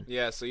you said.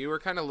 Yeah, so you were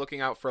kind of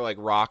looking out for, like,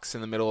 rocks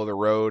in the middle of the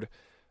road.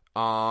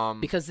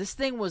 Because this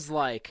thing was,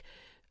 like,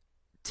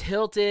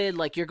 tilted,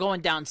 like you're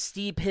going down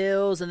steep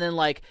hills and then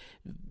like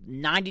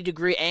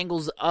 90-degree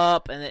angles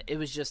up, and it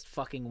was just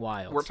fucking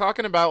wild. We're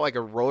talking about like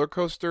a roller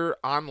coaster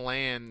on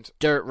land,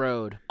 dirt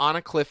road, on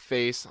a cliff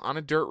face, on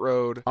a dirt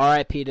road.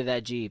 R.I.P. to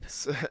that Jeep.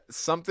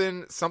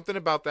 Something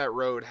about that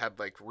road had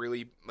like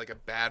really like a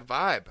bad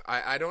vibe.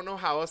 I don't know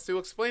how else to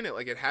explain it.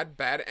 Like it had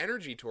bad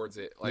energy towards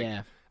it. Like,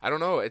 yeah. I don't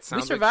know. It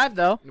sounds. We survived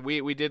though.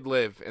 We did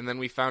live, and then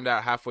we found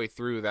out halfway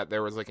through that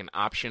there was like an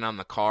option on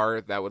the car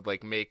that would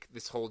like make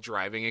this whole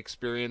driving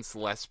experience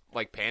less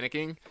like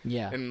panicking.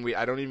 Yeah. And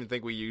I don't even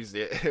think we used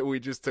it. We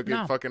just took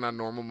it fucking on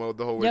normal mode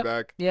the whole way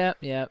back. Yeah.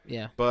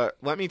 But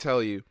let me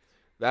tell you,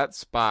 that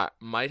spot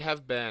might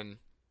have been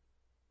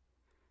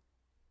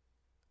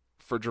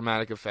for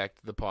dramatic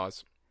effect, the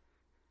pause.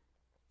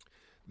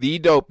 The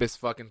dopest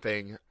fucking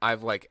thing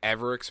I've like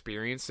ever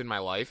experienced in my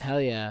life. Hell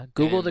yeah.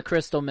 Google the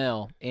Crystal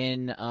Mill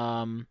in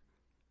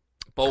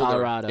Boulder.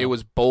 Colorado. It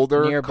was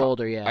Boulder. Near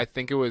Boulder, yeah. I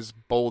think it was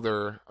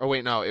Boulder. Oh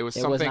wait, no, it was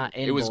something. Was not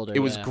in Boulder, it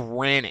was yeah.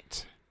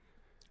 granite.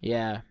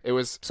 Yeah. It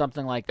was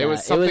something like that. It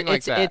was something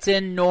like that. It's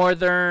in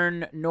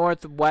northwestern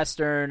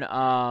Dude,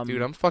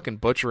 I'm fucking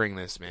butchering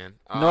this, man.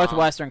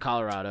 Northwestern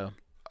Colorado.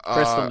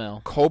 Crystal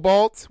Mill.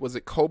 Cobalt? Was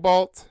it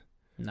cobalt?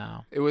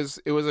 No. It was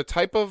a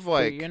type of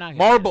like you're not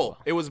marble.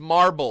 It was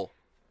marble.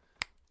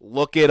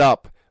 Look it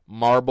up.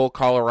 Marble,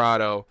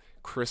 Colorado,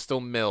 Crystal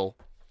Mill.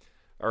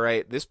 All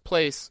right, this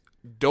place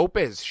dope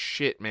as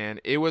shit, man.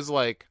 It was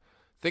like,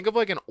 think of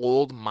like an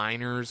old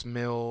miner's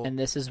mill. And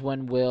this is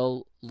when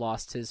Will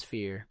lost his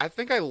fear. I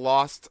think I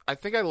lost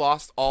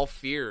all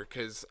fear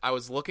because I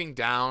was looking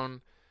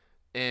down,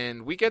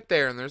 and we get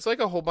there, and there's like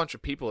a whole bunch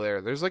of people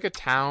there. There's like a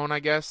town, I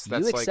guess.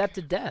 That's you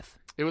accepted death.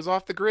 It was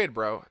off the grid,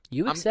 bro.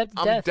 You accepted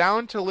death. I'm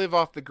down to live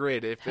off the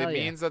grid if Hell it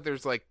means that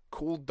there's like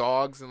cool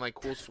dogs and like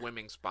cool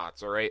swimming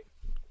spots. All right.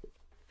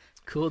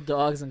 Cool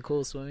dogs and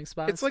cool swimming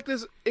spots. It's like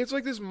this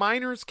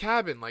miner's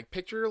cabin. Like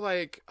picture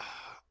like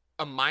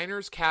a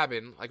miner's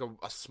cabin, like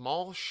a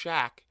small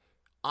shack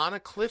on a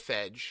cliff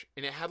edge,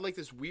 and it had like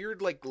this weird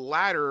like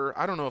ladder.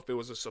 I don't know if it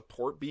was a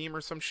support beam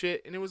or some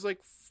shit, and it was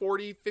like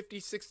 40,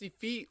 50, 60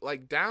 feet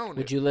like down.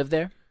 Would you live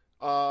there?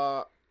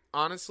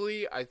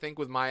 Honestly, I think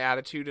with my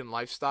attitude and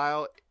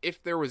lifestyle,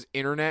 if there was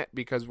internet,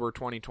 because we're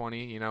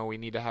 2020, you know, we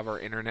need to have our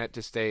internet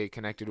to stay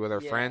connected with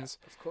our friends.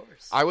 Of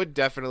course. I would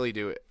definitely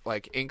do it.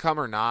 Like, income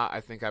or not,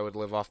 I think I would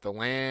live off the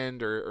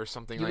land or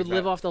something like that. You would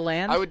live off the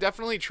land? I would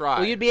definitely try.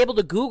 Well, you'd be able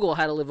to Google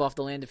how to live off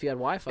the land if you had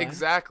Wi-Fi.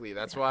 Exactly.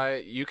 That's why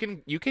you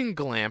can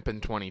glamp in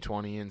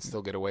 2020 and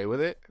still get away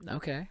with it.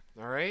 Okay.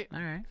 All right?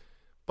 All right.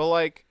 But,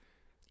 like...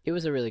 It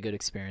was a really good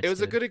experience. It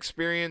was a good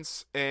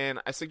experience,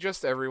 and I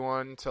suggest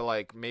everyone to,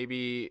 like,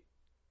 maybe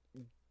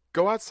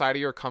go outside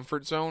of your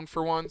comfort zone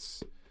for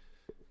once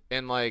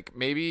and, like,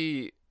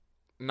 maybe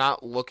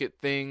not look at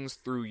things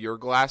through your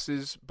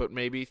glasses, but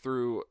maybe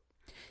through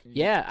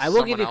I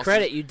will give you else's.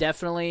 credit. You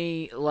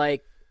definitely,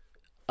 like,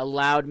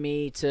 allowed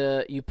me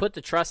to... You put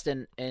the trust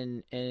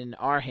in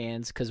our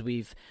hands because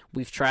we've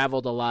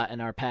traveled a lot in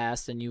our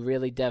past, and you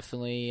really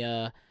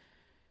definitely...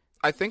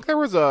 I think there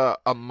was a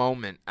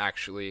moment,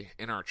 actually,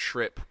 in our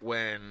trip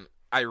when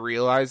I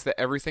realized that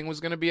everything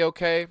was going to be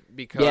okay.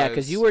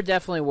 Because you were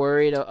definitely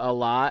worried a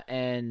lot,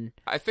 and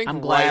I think I'm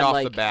glad, right off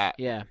like, the bat,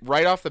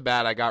 right off the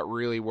bat, I got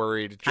really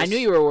worried. I knew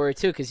you were worried,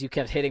 too, because you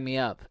kept hitting me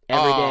up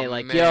every day,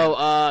 like, man.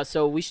 Yo,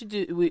 so we should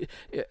do...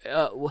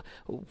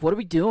 what are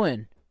we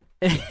doing?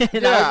 And I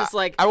was just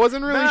like, I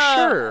wasn't really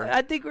sure.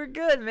 I think we're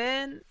good,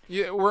 man.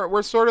 Yeah,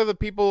 we're sort of the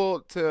people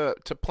to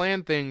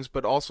plan things,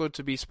 but also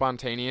to be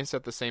spontaneous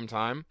at the same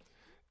time.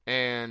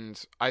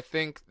 And I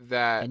think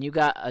that... And you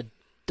got a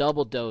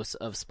double dose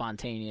of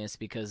spontaneous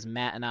because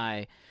Matt and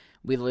I,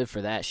 we live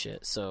for that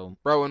shit. So,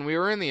 bro, when we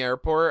were in the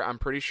airport, I'm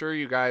pretty sure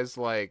you guys,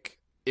 like...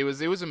 It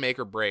was a make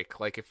or break.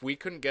 Like, if we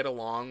couldn't get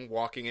along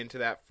walking into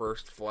that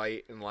first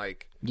flight and,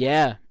 like...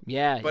 Yeah.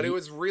 But it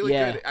was really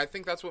good. I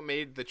think that's what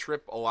made the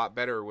trip a lot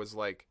better was,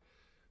 like,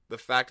 the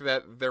fact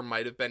that there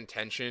might have been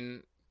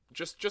tension...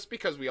 Just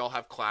because we all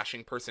have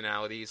clashing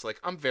personalities. Like,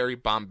 I'm very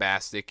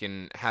bombastic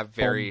and have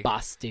very...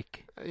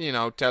 Bombastic. You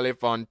know,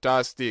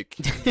 telefantastic.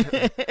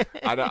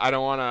 I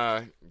don't want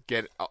to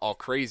get all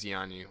crazy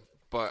on you.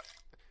 But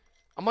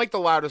I'm, like,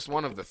 the loudest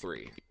one of the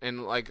three.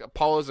 And, like,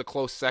 Apollo's a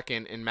close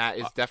second, and Matt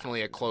is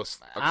definitely a close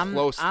third. I'm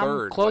close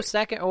like,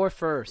 second or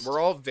first. We're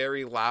all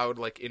very loud,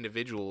 like,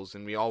 individuals,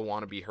 and we all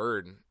want to be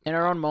heard. In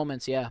our own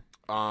moments, yeah.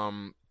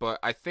 But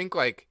I think,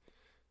 like...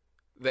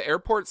 The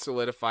airport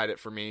solidified it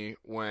for me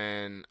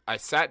when I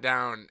sat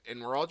down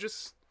and we're all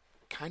just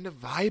kind of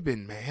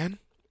vibing, man.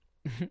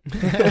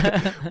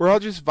 We're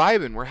all just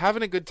vibing. We're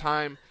having a good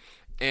time.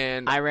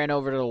 And I ran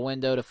over to the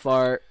window to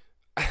fart.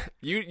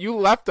 You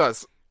left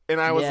us. And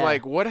I was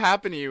like, what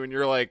happened to you? And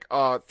you're like,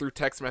 through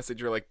text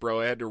message, you're like,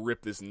 bro, I had to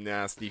rip this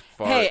nasty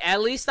fart. Hey,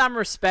 at least I'm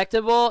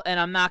respectable, and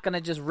I'm not going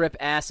to just rip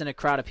ass in a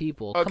crowd of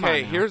people. Okay, Come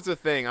on now. Here's the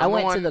thing. I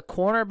went to the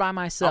corner by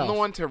myself. I'm the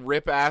one to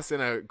rip ass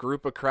in a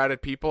group of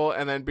crowded people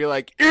and then be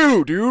like,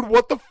 ew, dude,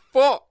 what the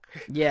fuck?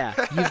 Yeah,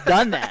 you've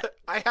done that.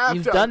 I have.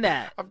 You've done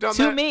that. I've done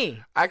to that.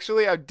 me.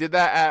 Actually, I did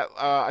that at.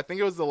 I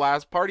think it was the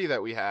last party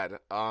that we had.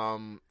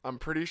 I'm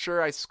pretty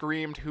sure I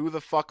screamed, "Who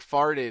the fuck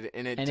farted?"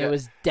 and it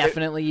was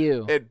definitely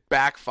you. It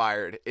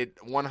backfired. It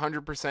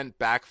 100%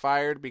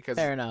 backfired because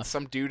Fair enough.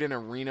 Some dude in a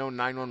Reno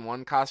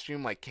 911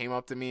 costume like came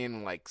up to me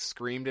and like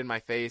screamed in my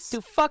face.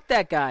 Dude, fuck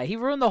that guy. He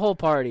ruined the whole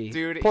party.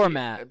 Dude, poor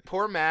Matt.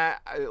 Poor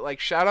Matt. Like,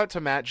 shout out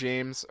to Matt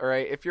James. All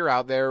right, if you're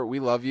out there,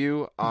 we love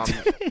you.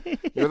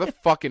 You're the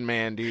fucking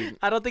man, dude.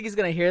 I don't think he's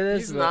gonna hear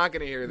this. He's not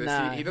gonna hear this.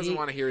 Nah, he doesn't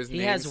want to hear his name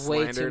He has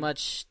way slandered. too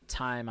much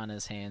time on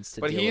his hands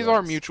to. But deal he's with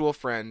our this. mutual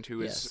friend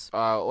who is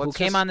who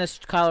came on this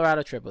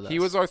Colorado trip with us. He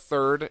was our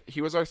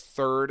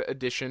third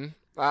edition.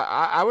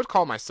 I would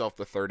call myself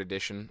the third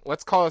edition.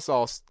 Let's call us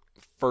all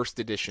first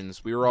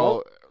editions. We were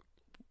all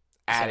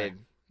added.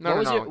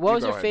 What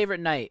was your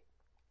favorite night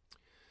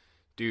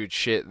Dude,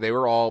 shit, they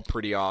were all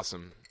pretty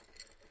awesome.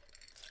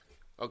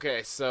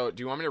 Okay, so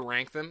do you want me to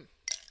rank them?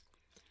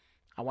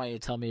 I want you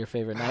to tell me your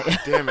favorite night.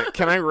 Damn it.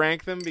 Can I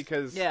rank them?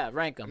 Because Yeah,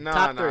 rank them. No,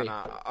 Top no, three.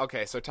 no.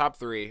 Okay, so top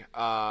three.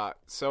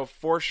 So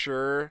for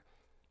sure,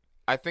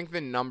 I think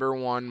the number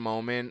one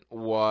moment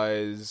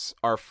was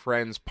our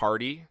friend's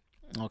party.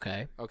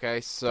 Okay.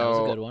 Okay, so That was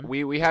a good one.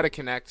 we had a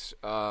connect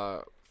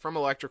from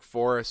Electric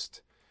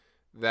Forest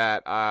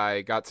that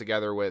I got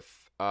together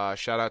with.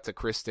 Shout out to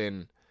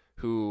Kristen,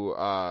 who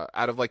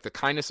out of like the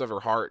kindness of her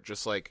heart,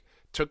 just like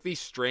took these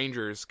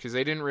strangers because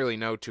they didn't really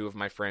know two of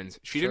my friends.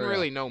 She didn't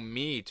really know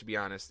me, to be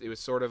honest. It was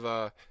sort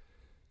of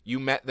you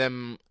met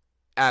them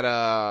at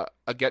a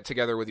get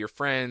together with your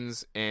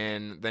friends,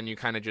 and then you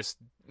kind of just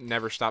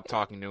never stopped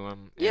talking to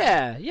them.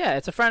 Yeah,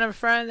 it's a friend of a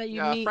friend that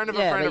you meet. A friend of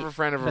a friend of a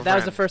friend of a friend. But that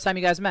was the first time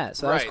you guys met,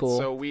 so that was cool.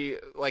 So we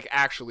like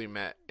actually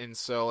met, and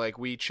so like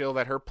we chilled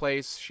at her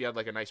place. She had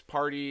like a nice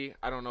party.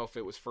 I don't know if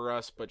it was for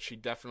us, but she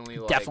definitely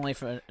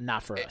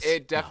not for us.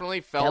 It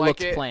definitely felt that like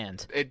looked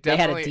planned. It they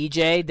had a definitely,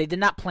 DJ. They did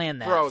not plan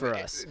that for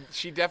us.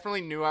 She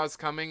definitely knew I was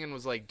coming and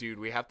was like, "Dude,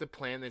 we have to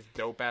plan this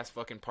dope ass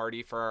fucking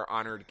party for our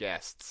honored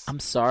guests." I'm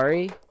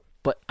sorry,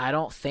 but I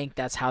don't think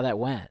that's how that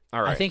went.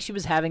 All right. I think she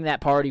was having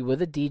that party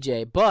with a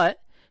DJ,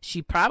 but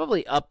she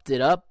probably upped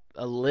it up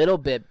a little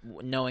bit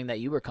knowing that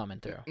you were coming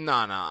through. No,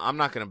 I'm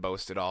not going to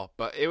boast at all,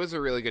 but it was a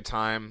really good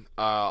time.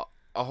 A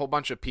whole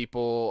bunch of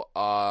people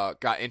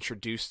got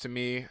introduced to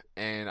me,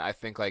 and I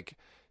think like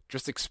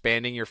just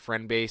expanding your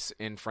friend base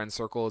and friend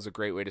circle is a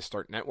great way to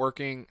start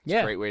networking. It's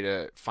a great way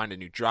to find a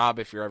new job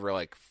if you're ever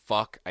like,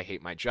 fuck, I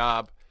hate my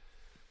job.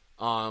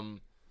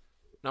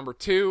 Number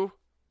two,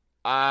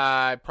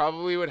 I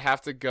probably would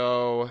have to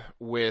go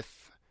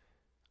with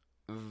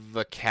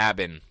the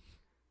cabin.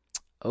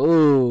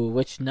 Oh,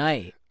 which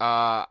night?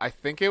 I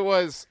think it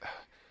was.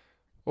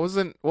 What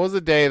was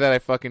the day that I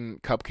fucking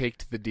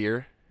cupcaked the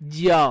deer?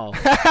 Yo.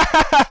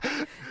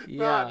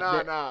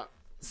 No.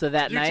 So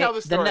that You night, tell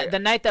the story. the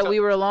night that we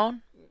were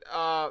alone.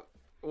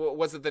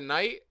 Was it the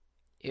night?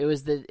 It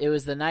was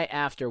the night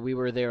after we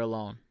were there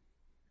alone.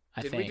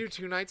 Did we do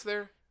 2 nights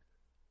there?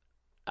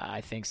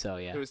 I think so.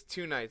 Yeah. It was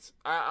 2 nights.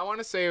 I want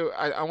to say.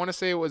 I want to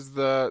say it was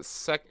the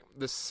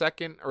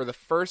second or the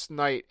first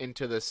night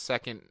into the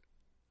second.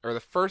 Or the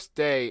first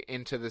day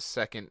into the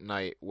second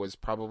night was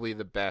probably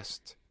the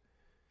best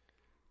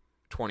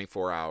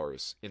 24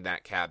 hours in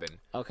that cabin.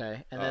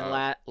 Okay, and then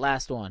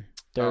last one,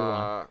 third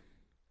one.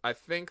 I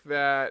think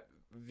that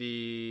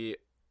the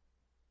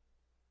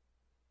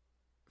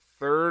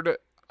third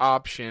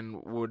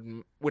option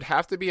would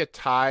have to be a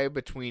tie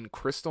between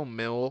Crystal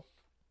Mill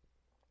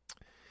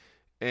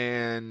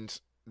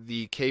and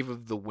the Cave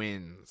of the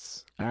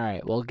Winds. All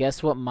right, well,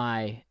 guess what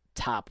my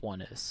top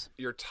one is?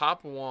 Your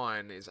top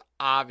one is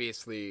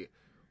obviously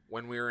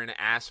when we were in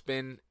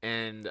Aspen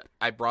and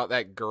I brought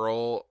that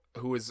girl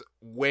who was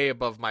way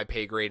above my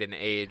pay grade in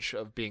age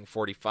of being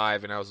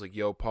 45, and I was like,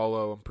 yo,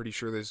 Paulo, I'm pretty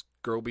sure this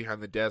girl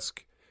behind the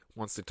desk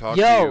wants to talk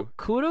to you. Yo,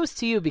 kudos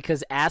to you,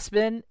 because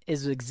Aspen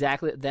is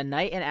exactly the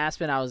night in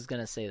Aspen. I was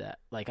going to say that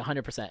like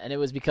 100%. And it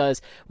was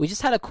because we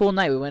just had a cool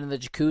night. We went in the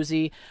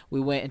jacuzzi. We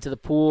went into the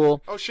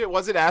pool. Oh shit.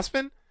 Was it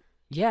Aspen?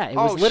 Yeah, it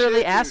was literally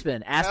shit,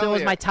 Aspen. Aspen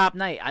was my top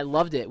night. I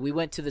loved it. We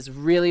went to this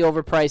really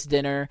overpriced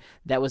dinner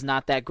that was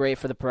not that great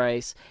for the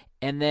price.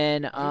 And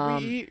then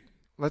we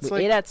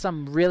ate at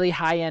some really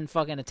high-end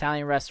fucking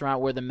Italian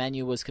restaurant where the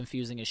menu was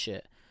confusing as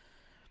shit.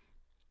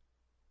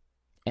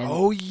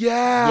 And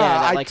yeah.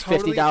 That like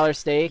 $50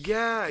 steak.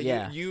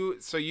 Yeah.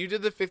 So you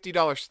did the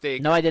 $50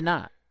 steak. No, I did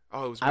not.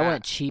 Oh, it was I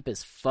went cheap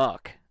as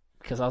fuck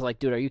because I was like,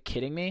 dude, are you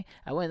kidding me?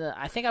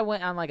 I think I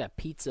went on like a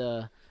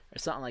pizza or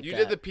something like that. You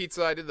did the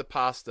pizza, I did the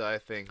pasta, I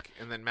think,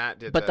 and then Matt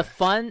did. But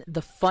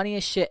the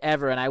funniest shit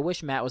ever, and I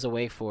wish Matt was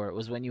awake for it,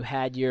 was when you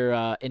had your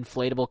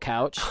inflatable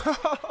couch,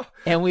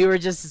 and we were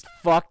just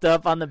fucked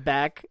up on the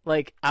back.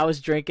 Like I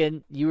was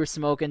drinking, you were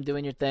smoking,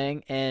 doing your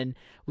thing, and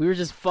we were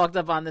just fucked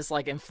up on this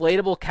like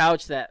inflatable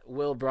couch that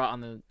Will brought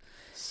on the.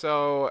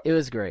 So it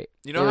was great.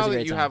 You know how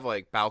you have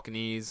like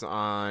balconies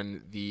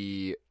on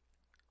the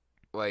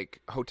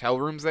like hotel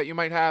rooms that you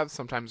might have.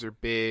 Sometimes they're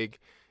big,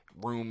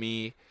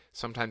 roomy.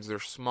 Sometimes they're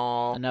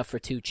small. Enough for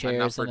 2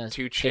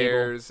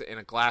 chairs. And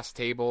a glass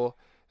table.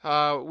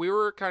 We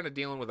were kind of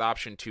dealing with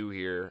option 2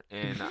 here.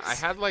 And I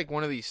had like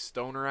one of these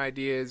stoner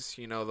ideas.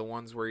 You know, the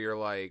ones where you're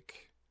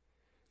like,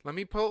 let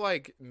me put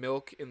like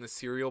milk in the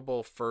cereal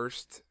bowl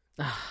first.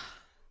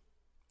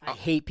 I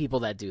hate people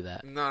that do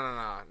that. No.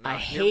 I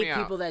hate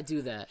people that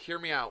do that. Hear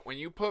me out. When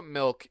you put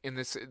milk in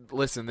this,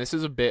 listen, this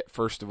is a bit,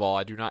 first of all.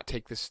 I do not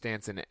take this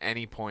stance at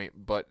any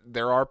point. But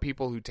there are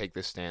people who take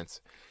this stance.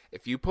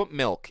 If you put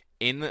milk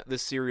in the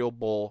cereal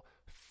bowl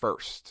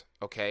first,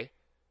 okay,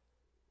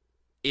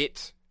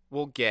 it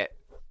will get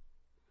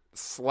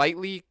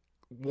slightly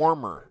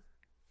warmer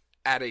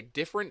at a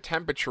different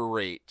temperature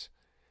rate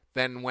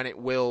than when it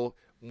will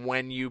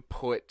when you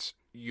put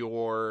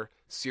your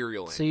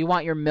cereal in. So you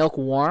want your milk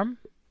warm?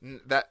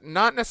 That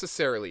not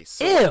necessarily.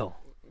 So, ew.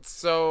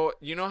 So,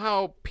 you know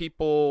how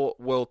people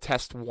will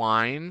test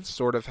wine?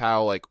 Sort of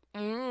how, like,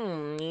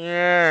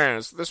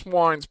 yes, this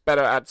wine's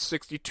better at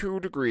 62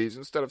 degrees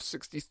instead of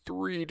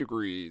 63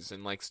 degrees,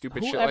 and, like,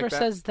 stupid shit like Whoever that.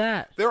 says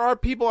that? There are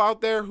people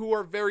out there who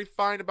are very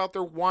fine about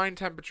their wine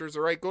temperatures,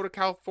 all right? Go to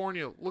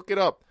California. Look it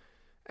up.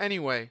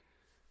 Anyway,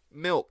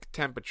 milk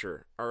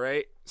temperature, all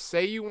right?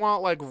 Say you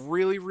want, like,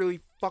 really, really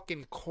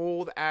fucking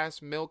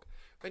cold-ass milk.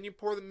 Then you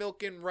pour the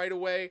milk in right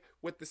away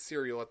with the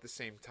cereal at the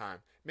same time.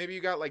 Maybe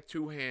you got like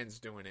two hands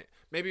doing it.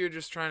 Maybe you're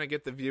just trying to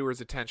get the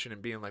viewer's attention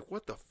and being like,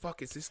 what the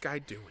fuck is this guy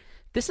doing?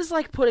 This is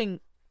like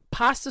putting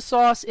pasta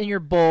sauce in your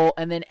bowl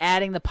and then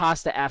adding the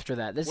pasta after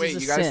that. This is a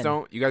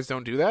sin. You guys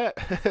don't do that?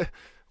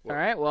 All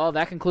right, well,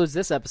 that concludes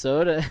this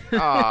episode.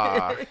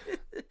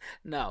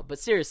 No, but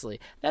seriously,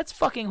 that's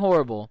fucking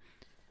horrible.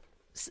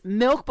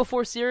 Milk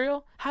before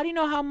cereal? How do you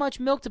know how much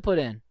milk to put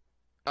in?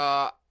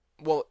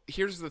 Well,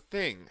 here's the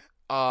thing.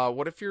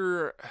 What if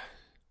you're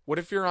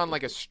on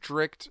like a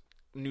strict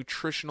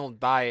nutritional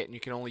diet and you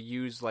can only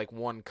use like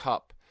 1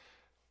 cup?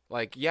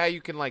 Like, yeah,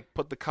 you can like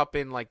put the cup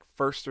in like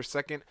first or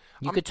second.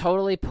 You could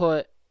totally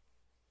put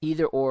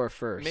either or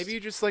first. Maybe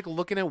you're just like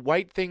looking at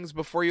white things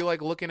before you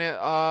like looking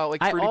at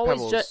like Fruity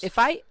Pebbles.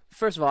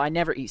 First of all, I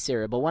never eat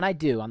cereal, but when I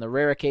do, on the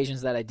rare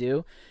occasions that I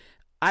do,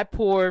 I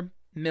pour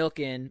milk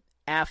in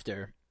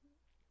after.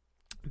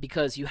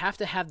 Because you have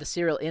to have the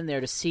cereal in there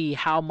to see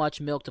how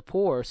much milk to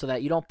pour so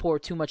that you don't pour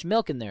too much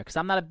milk in there, because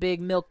I'm not a big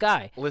milk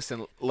guy.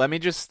 Listen, let me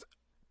just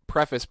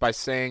preface by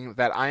saying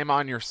that I am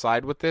on your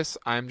side with this.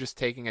 I'm just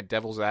taking a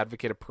devil's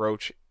advocate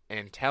approach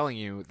and telling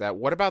you that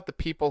what about the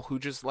people who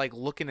just like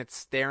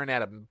staring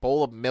at a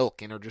bowl of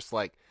milk and are just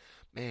like,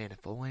 man,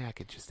 if only I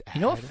could just add.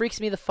 You know what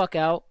freaks me the fuck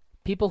out?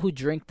 People who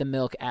drink the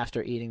milk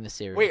after eating the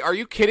cereal. Wait, are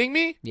you kidding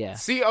me? Yeah.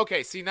 See,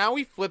 now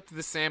we flipped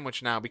the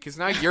sandwich now because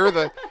now you're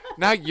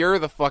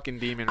the fucking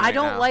demon right I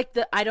don't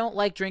now. I don't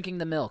like drinking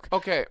the milk.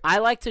 Okay. I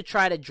like to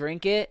try to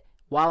drink it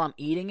while I'm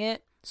eating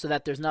it so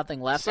that there's nothing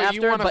left so after.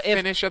 So you want to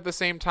finish at the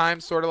same time,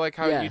 sort of like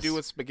how Yes. you do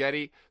with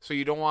spaghetti. So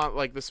you don't want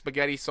like the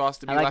spaghetti sauce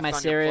to be left on your plate. I like my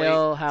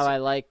cereal how I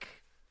like.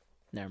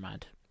 Never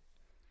mind.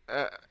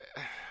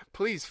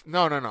 Please,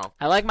 no.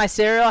 I like my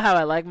cereal how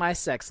I like my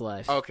sex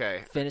life.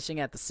 Okay. Finishing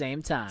at the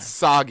same time.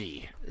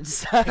 Soggy.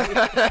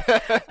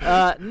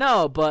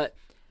 No, but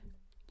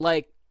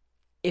like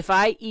if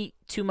I eat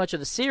too much of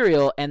the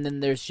cereal and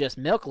then there's just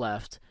milk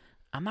left,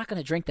 I'm not going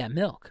to drink that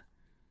milk.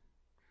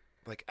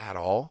 Like at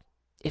all?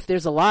 If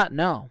there's a lot,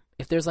 no.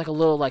 If there's like a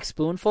little like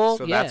spoonful,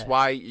 so yeah. That's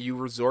why you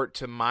resort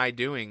to my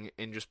doing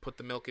and just put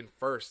the milk in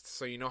first,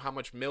 so you know how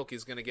much milk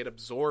is going to get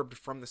absorbed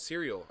from the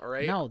cereal. All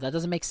right? No, that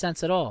doesn't make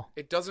sense at all.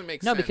 It doesn't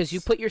make sense. No, because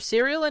you put your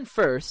cereal in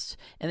first,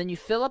 and then you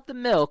fill up the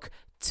milk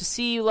to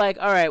see like,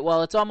 all right,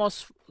 well, it's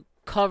almost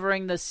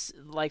covering this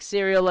like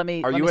cereal. Let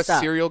me. Are let you me a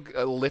stop. cereal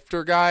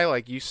lifter guy?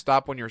 Like you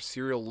stop when your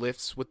cereal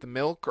lifts with the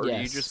milk, or do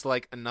you Yes. just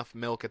like enough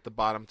milk at the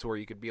bottom to where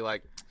you could be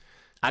like,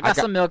 I got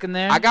some milk in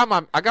there. I got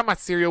my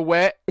cereal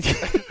wet.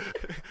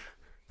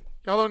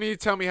 Y'all don't need to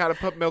tell me how to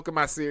put milk in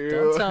my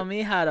cereal. Don't tell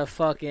me how to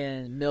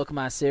fucking milk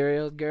my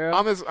cereal, girl.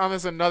 On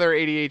this another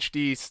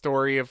ADHD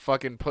story of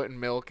fucking putting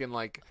milk in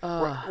like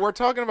we're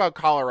talking about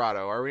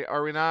Colorado.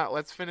 Are we not?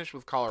 Let's finish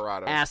with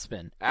Colorado.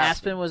 Aspen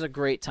was a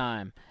great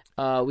time.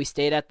 We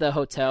stayed at the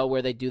hotel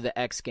where they do the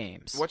X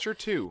Games. What's your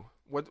 2?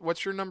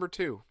 What's your number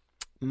 2?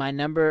 My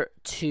number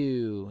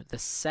 2, the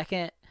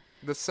second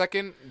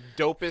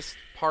dopest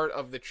part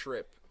of the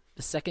trip.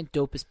 The second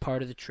dopest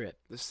part of the trip.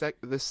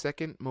 The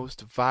second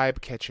most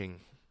vibe catching.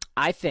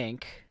 I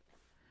think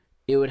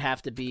it would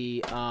have to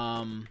be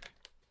the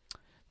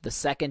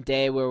second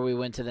day where we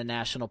went to the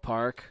national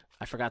park.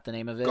 I forgot the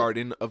name of it.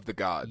 Garden of the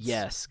Gods.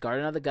 Yes,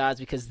 Garden of the Gods,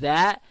 because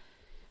that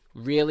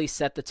really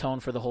set the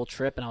tone for the whole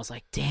trip, and I was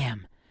like,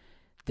 damn,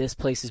 this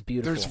place is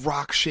beautiful. There's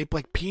rocks shaped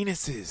like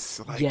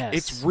penises. Like, yes.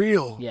 It's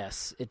real.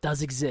 Yes, it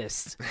does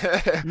exist.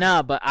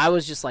 No, but I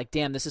was just like,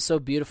 damn, this is so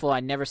beautiful.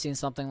 I'd never seen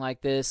something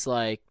like this.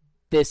 Like,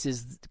 this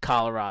is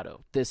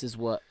Colorado. This is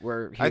what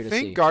we're here to see. I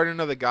think Garden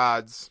of the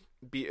Gods,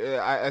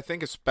 I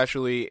think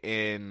especially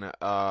in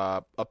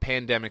a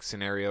pandemic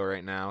scenario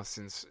right now,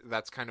 since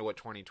that's kind of what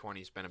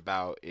 2020's been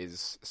about,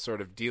 is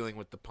sort of dealing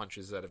with the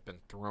punches that have been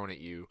thrown at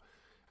you.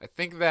 I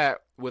think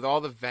that with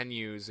all the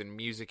venues and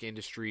music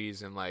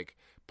industries and like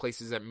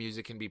places that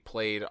music can be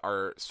played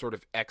are sort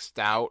of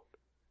X'd out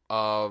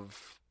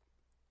of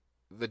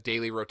the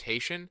daily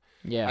rotation.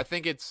 Yeah. I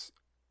think it's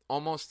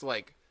almost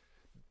like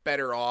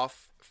better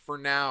off for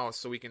now,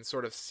 so we can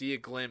sort of see a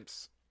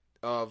glimpse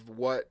of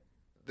what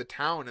the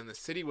town and the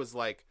city was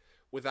like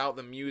without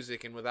the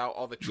music and without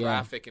all the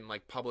traffic and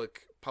like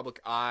public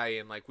eye.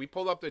 And like we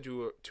pulled up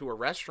to a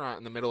restaurant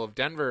in the middle of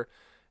Denver,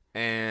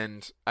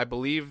 and I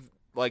believe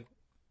like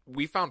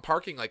we found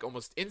parking like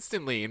almost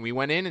instantly, and we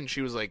went in and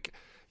she was like,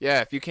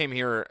 yeah, if you came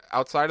here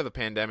outside of the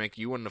pandemic,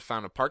 you wouldn't have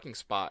found a parking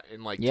spot.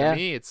 And like to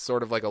me, it's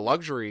sort of like a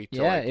luxury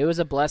to it was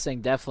a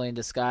blessing, definitely in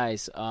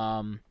disguise.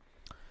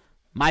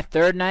 My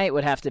third night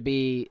would have to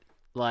be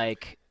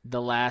like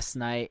the last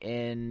night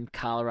in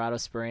Colorado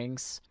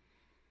Springs.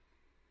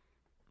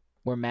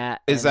 where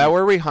Matt Is that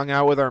where we hung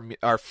out with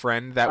our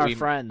friend that we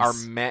friends,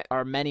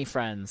 our many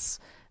friends?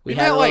 We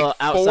met had a like little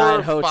 4 outside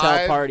or hotel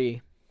 5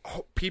 party.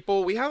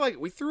 people. We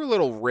threw a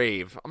little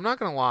rave. I'm not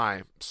gonna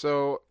lie.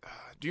 So,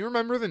 do you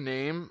remember the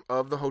name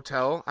of the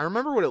hotel? I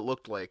remember what it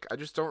looked like. I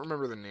just don't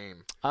remember the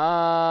name.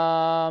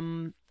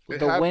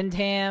 The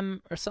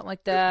Windham or something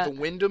like that. The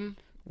Wyndham.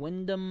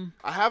 Wyndham.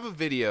 I have a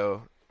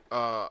video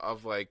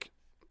of like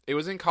it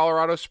was in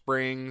Colorado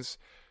Springs.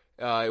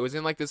 It was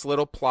in like this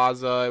little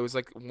plaza. It was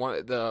like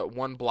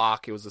one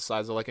block. It was the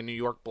size of like a New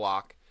York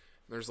block.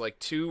 There's like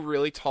 2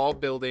 really tall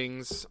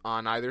buildings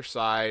on either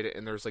side,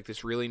 and there's like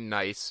this really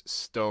nice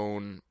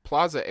stone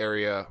plaza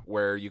area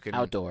where you can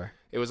outdoor.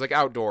 It was like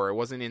outdoor. It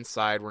wasn't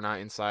inside. We're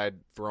not inside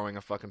throwing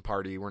a fucking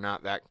party. We're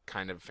not that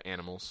kind of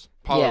animals.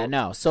 Yeah,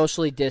 no,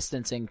 socially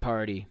distancing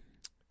party.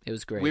 It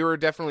was great. We were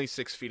definitely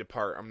 6 feet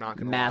apart. I'm not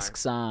gonna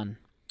masks lie. on,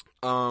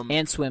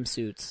 and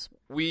swimsuits.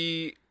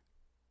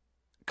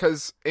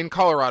 Because in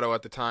Colorado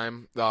at the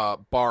time,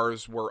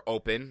 bars were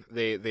open.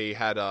 They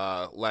had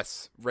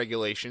less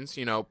regulations.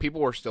 You know,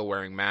 people were still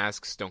wearing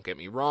masks. Don't get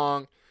me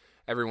wrong.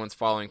 Everyone's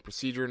following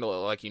procedure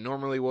like you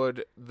normally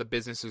would. The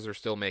businesses are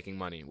still making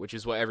money, which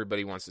is what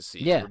everybody wants to see.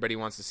 Yeah. Everybody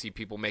wants to see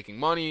people making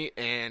money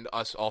and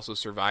us also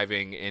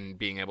surviving and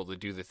being able to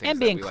do the things and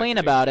that being we clean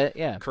like to about do. it.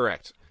 Yeah,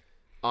 correct.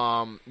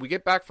 We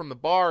get back from the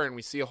bar and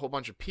we see a whole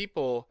bunch of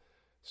people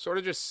sort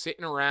of just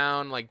sitting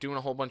around, like doing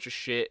a whole bunch of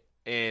shit.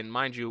 And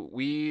mind you,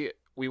 we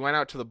went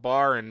out to the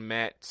bar and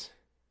met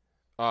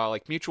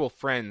like mutual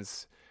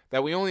friends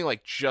that we only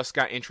like just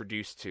got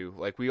introduced to.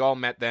 Like we all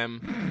met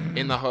them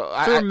in the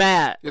through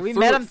Matt. We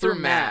met him through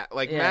Matt.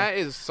 Like yeah. Matt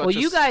is such. Well,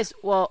 you guys.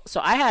 Well,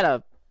 so I had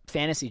a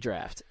fantasy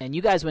draft, and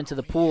you guys went to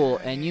the pool,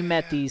 and you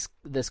met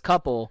this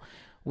couple.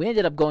 We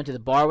ended up going to the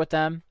bar with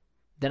them.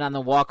 Then on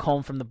the walk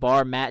home from the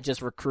bar, Matt just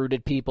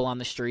recruited people on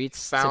the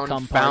streets to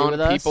come party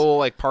with us. People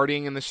like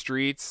partying in the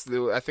streets.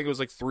 I think it was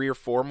like 3 or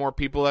 4 more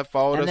people that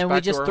followed us. And then back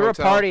we just to our threw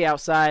hotel. a party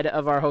outside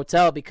of our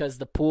hotel because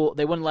the pool,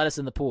 they wouldn't let us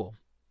in the pool.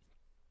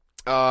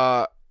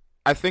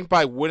 I think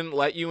by wouldn't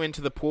let you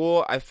into the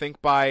pool, I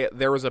think by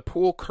there was a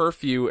pool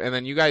curfew, and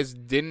then you guys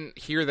didn't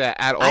hear that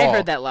at all. I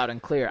heard that loud and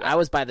clear. I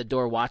was by the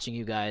door watching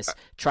you guys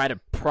try to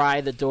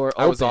pry the door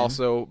open. I was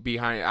also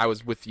behind. I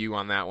was with you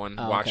on that one,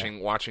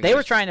 watching. They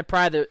were trying to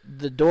pry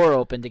the door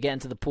open to get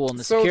into the pool, and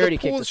the security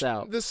kicked us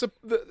out.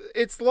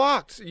 It's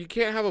locked. You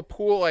can't have a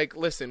pool. Like,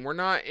 listen, we're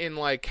not in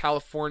like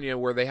California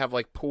where they have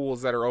like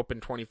pools that are open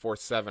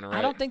 24/7. Right?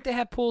 I don't think they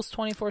have pools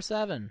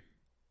 24/7.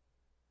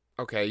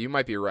 Okay, you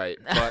might be right,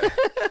 but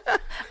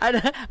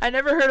I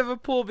never heard of a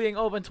pool being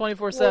open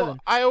 24/7. Well,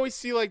 I always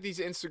see like these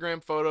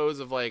Instagram photos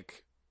of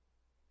like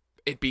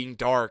it being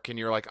dark, and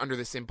you're like under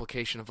this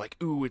implication of like,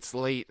 ooh, it's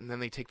late, and then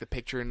they take the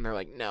picture and they're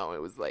like, no,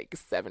 it was like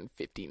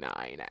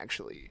 7:59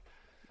 actually.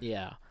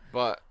 Yeah,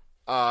 but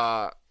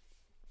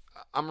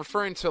I'm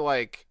referring to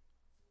like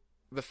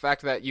the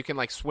fact that you can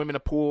like swim in a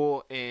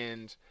pool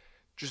and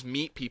just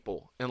meet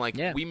people, and like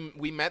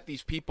we met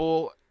these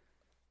people.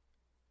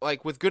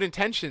 Like with good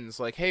intentions,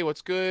 like, hey,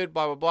 what's good?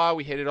 Blah blah blah.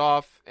 We hit it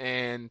off,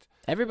 and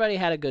everybody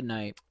had a good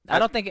night. I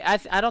don't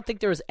think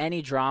there was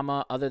any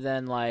drama other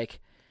than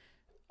like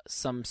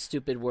some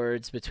stupid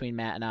words between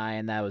Matt and I,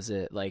 and that was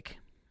it. Like,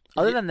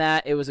 other than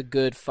that, it was a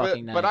good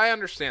fucking night. But I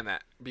understand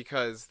that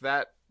because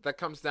that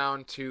comes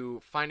down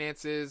to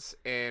finances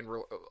and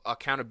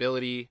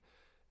accountability,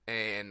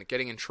 and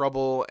getting in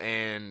trouble,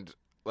 and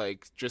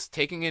like just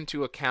taking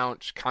into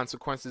account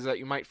consequences that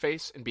you might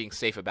face and being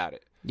safe about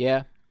it.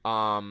 Yeah.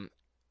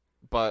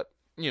 But,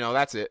 you know,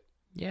 that's it.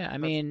 Yeah, I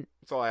mean...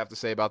 That's all I have to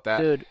say about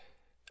that. Dude,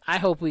 I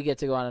hope we get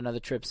to go on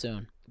another trip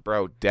soon.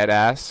 Bro, dead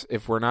ass.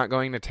 If we're not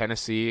going to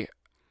Tennessee,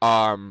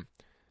 I'm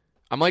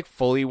like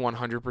fully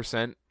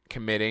 100%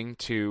 committing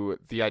to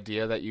the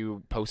idea that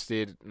you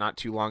posted not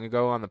too long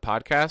ago on the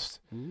podcast.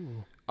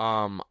 Ooh.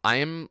 I'll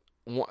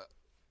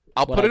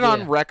put it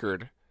on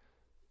record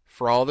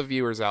for all the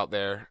viewers out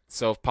there.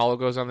 So if Paulo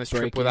goes on this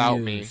trip without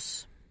me,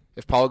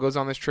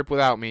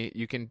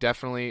 you can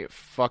definitely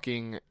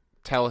fucking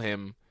tell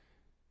him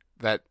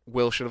that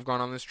Will should have gone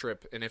on this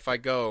trip, and if I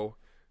go,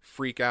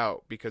 freak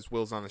out because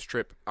Will's on this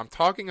trip. I'm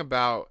talking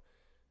about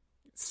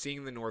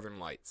seeing the Northern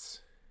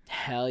Lights.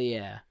 Hell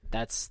yeah.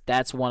 That's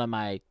one of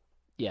my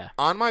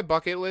on my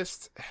bucket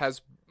list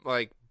has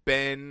like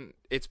been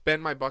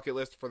my bucket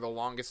list for the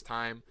longest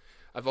time.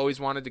 I've always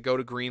wanted to go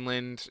to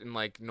Greenland and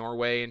like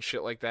Norway and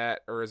shit like that,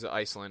 or is it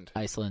Iceland?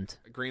 Iceland.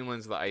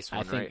 Greenland's the ice one,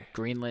 I think right?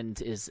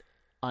 Greenland is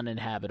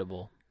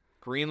uninhabitable.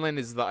 Greenland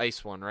is the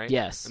ice one, right?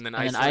 Yes. And then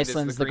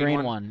Iceland's the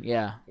green one.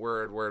 Yeah.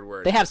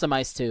 Word. They have some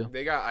ice too.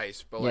 They got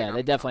ice, but yeah,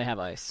 they definitely have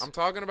ice. I'm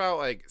talking about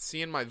like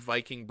seeing my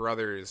Viking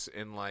brothers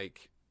and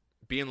like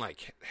being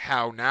like,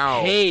 how now?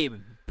 Hey,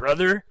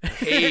 brother.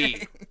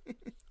 Hey,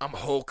 I'm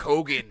Hulk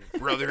Hogan,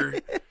 brother.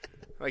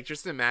 Like,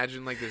 just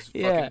imagine like this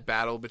fucking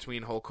battle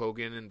between Hulk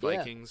Hogan and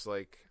Vikings. Yeah.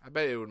 Like, I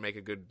bet it would make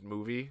a good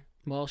movie.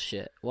 Well,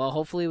 shit. Well,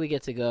 hopefully we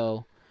get to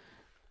go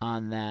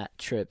on that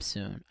trip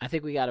soon. I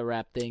think we got to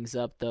wrap things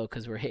up though,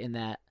 because we're hitting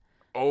that.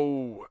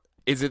 Oh,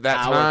 is it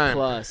that hour time?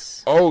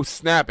 Plus. Oh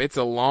snap! It's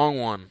a long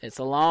one. It's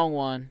a long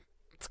one.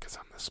 It's because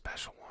I'm the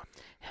special one.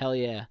 Hell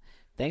yeah.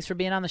 Thanks for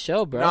being on the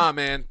show, bro. Nah,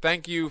 man.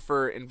 Thank you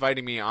for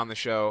inviting me on the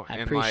show. I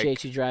and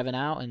appreciate you driving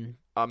out and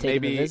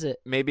taking a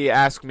visit. Maybe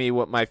ask me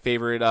what my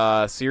favorite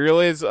cereal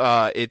is.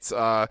 It's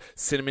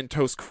Cinnamon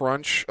Toast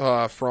Crunch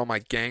for all my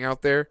gang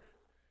out there.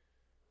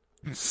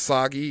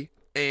 Soggy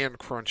and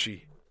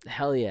crunchy.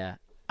 Hell yeah.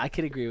 I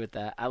could agree with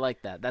that. I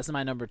like that. That's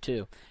my number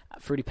 2.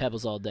 Fruity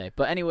Pebbles all day.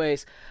 But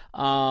anyways,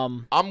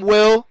 I'm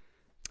Will.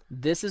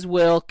 This is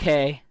Will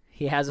K.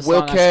 He has a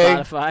Will song K.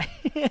 on Spotify.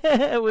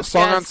 A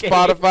song Cascade.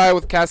 on Spotify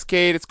with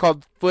Cascade. It's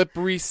called Flip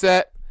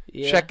Reset.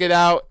 Yeah. Check it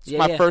out. It's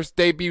my Yeah. first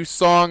debut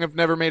song. I've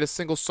never made a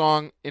single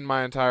song in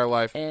my entire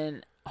life.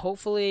 And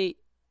hopefully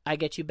I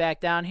get you back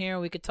down here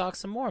and we could talk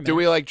some more, man. Do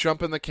we like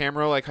jump in the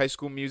camera like High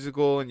School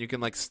Musical and you can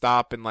like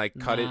stop and like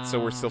cut it so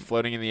we're still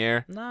floating in the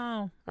air?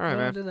 No. All right, we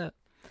man. don't do that.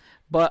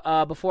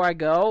 But before I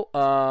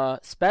go,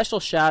 special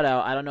shout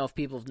out. I don't know if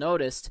people have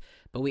noticed,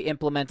 but we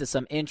implemented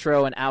some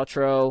intro and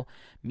outro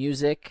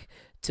music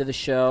to the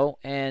show.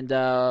 And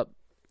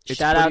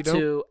shout out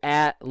to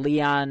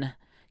 @Leon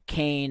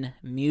Kane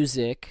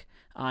Music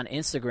on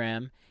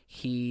Instagram.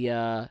 He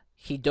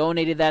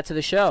donated that to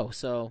the show,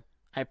 so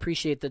I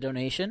appreciate the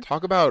donation.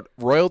 Talk about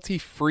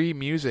royalty-free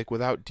music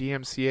without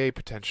DMCA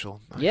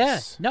potential. Nice. Yeah,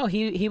 no,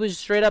 he was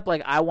straight up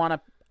like, I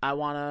wanna,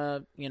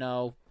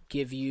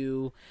 give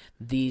you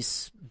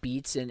these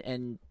beats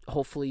and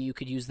hopefully you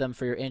could use them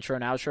for your intro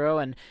and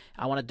outro, and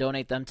I want to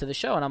donate them to the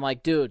show. And I'm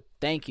like, dude,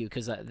 thank you,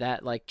 because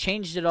that like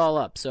changed it all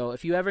up. So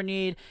if you ever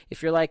need,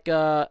 if you're like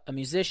a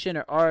musician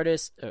or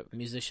artist,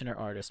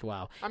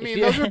 wow. I mean,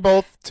 those are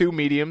both two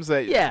mediums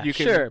that yeah, you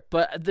can. Sure,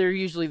 but they're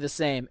usually the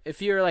same.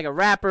 If you're like a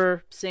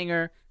rapper,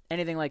 singer,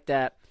 anything like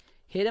that,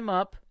 hit him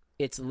up.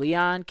 It's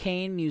Leon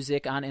Kane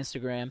Music on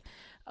Instagram.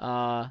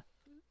 My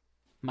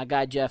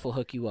guy Jeff will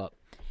hook you up.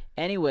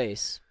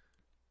 Anyways,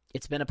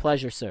 it's been a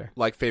pleasure, sir.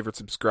 Like, favorite,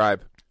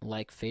 subscribe.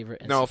 Like,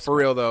 favorite, and No, subscribe. for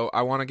real though,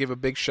 I want to give a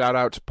big shout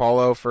out to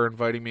Paulo for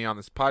inviting me on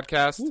this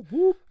podcast.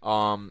 Whoop,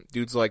 whoop.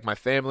 Dude's like my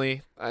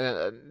family.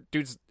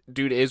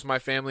 Dude is my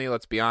family.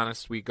 Let's be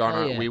honest. We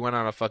went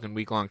on a fucking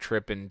week-long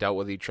trip and dealt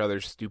with each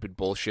other's stupid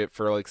bullshit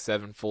for like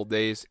 7 full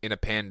days in a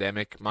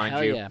pandemic, mind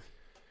Hell you. yeah.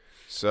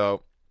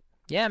 So,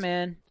 yeah,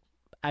 man.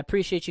 I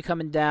appreciate you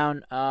coming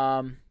down.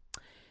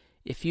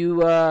 If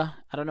you, I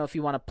don't know if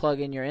you want to plug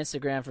in your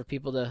Instagram for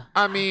people to.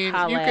 I mean,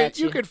 holla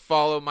you could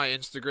follow my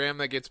Instagram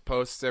that gets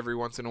posts every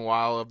once in a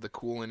while of the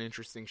cool and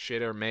interesting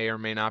shit I may or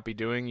may not be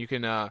doing. You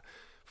can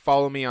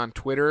follow me on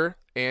Twitter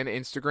and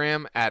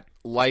Instagram at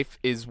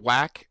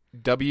lifeiswhack,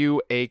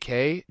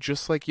 WAK,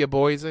 just like your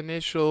boy's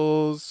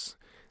initials.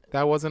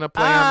 That wasn't a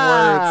play on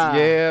words.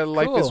 Yeah, cool.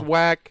 Life is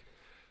Whack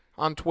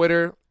on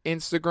Twitter,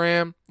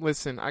 Instagram.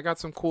 Listen, I got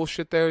some cool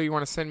shit there. You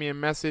want to send me a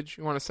message?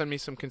 You want to send me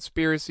some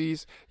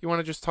conspiracies? You want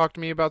to just talk to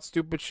me about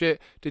stupid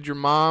shit? Did your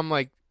mom,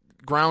 like,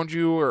 ground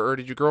you or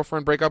did your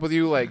girlfriend break up with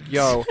you? Like,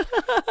 yo,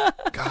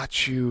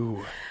 got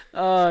you.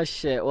 Oh,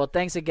 shit. Well,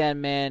 thanks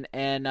again, man.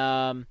 And,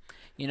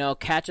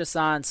 catch us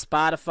on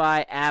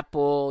Spotify,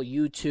 Apple,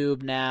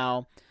 YouTube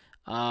now,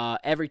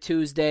 every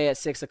Tuesday at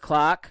 6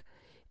 o'clock.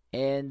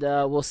 And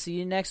we'll see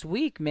you next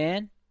week,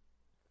 man.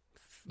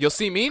 You'll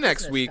see me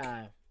next week.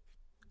 Time.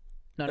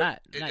 No,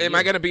 not Am you.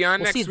 I going to be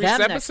on next week's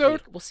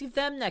episode? We'll see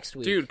them next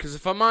week. Dude, because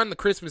if I'm on the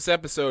Christmas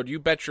episode, you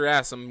bet your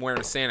ass I'm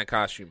wearing a Santa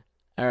costume.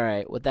 All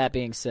right. With that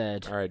being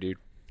said. All right, dude.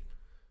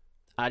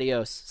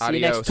 Adios. See you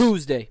next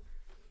Tuesday.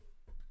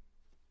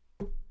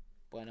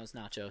 Buenos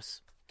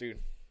nachos. Dude,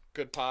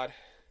 good pod.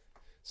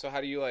 So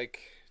how do you like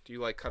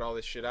cut all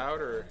this shit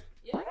out or?